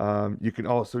 You can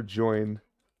also join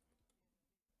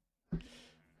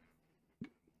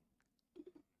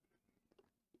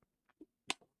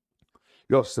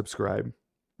you also subscribe.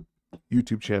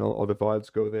 YouTube channel, all the VODs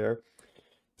go there.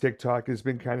 TikTok has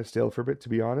been kind of stale for a bit, to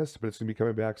be honest, but it's going to be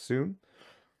coming back soon.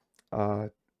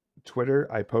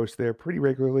 Twitter, I post there pretty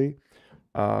regularly.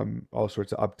 All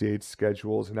sorts of updates,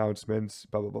 schedules, announcements,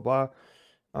 blah, blah, blah,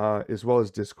 blah. As well as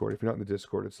Discord. If you're not in the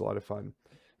Discord, it's a lot of fun.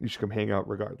 You should come hang out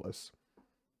regardless.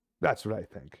 That's what I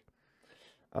think.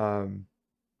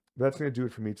 That's going to do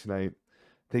it for me tonight.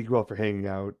 Thank you all for hanging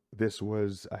out. This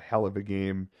was a hell of a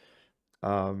game.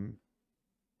 I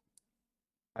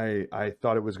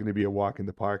thought it was going to be a walk in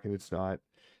the park, and it's not.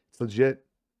 It's legit.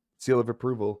 Seal of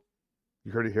approval.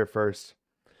 You heard it here first.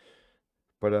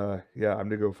 But yeah, I'm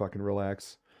going to go fucking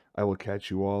relax. I will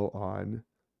catch you all on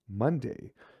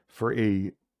Monday for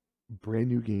a brand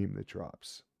new game that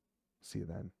drops. See you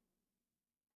then.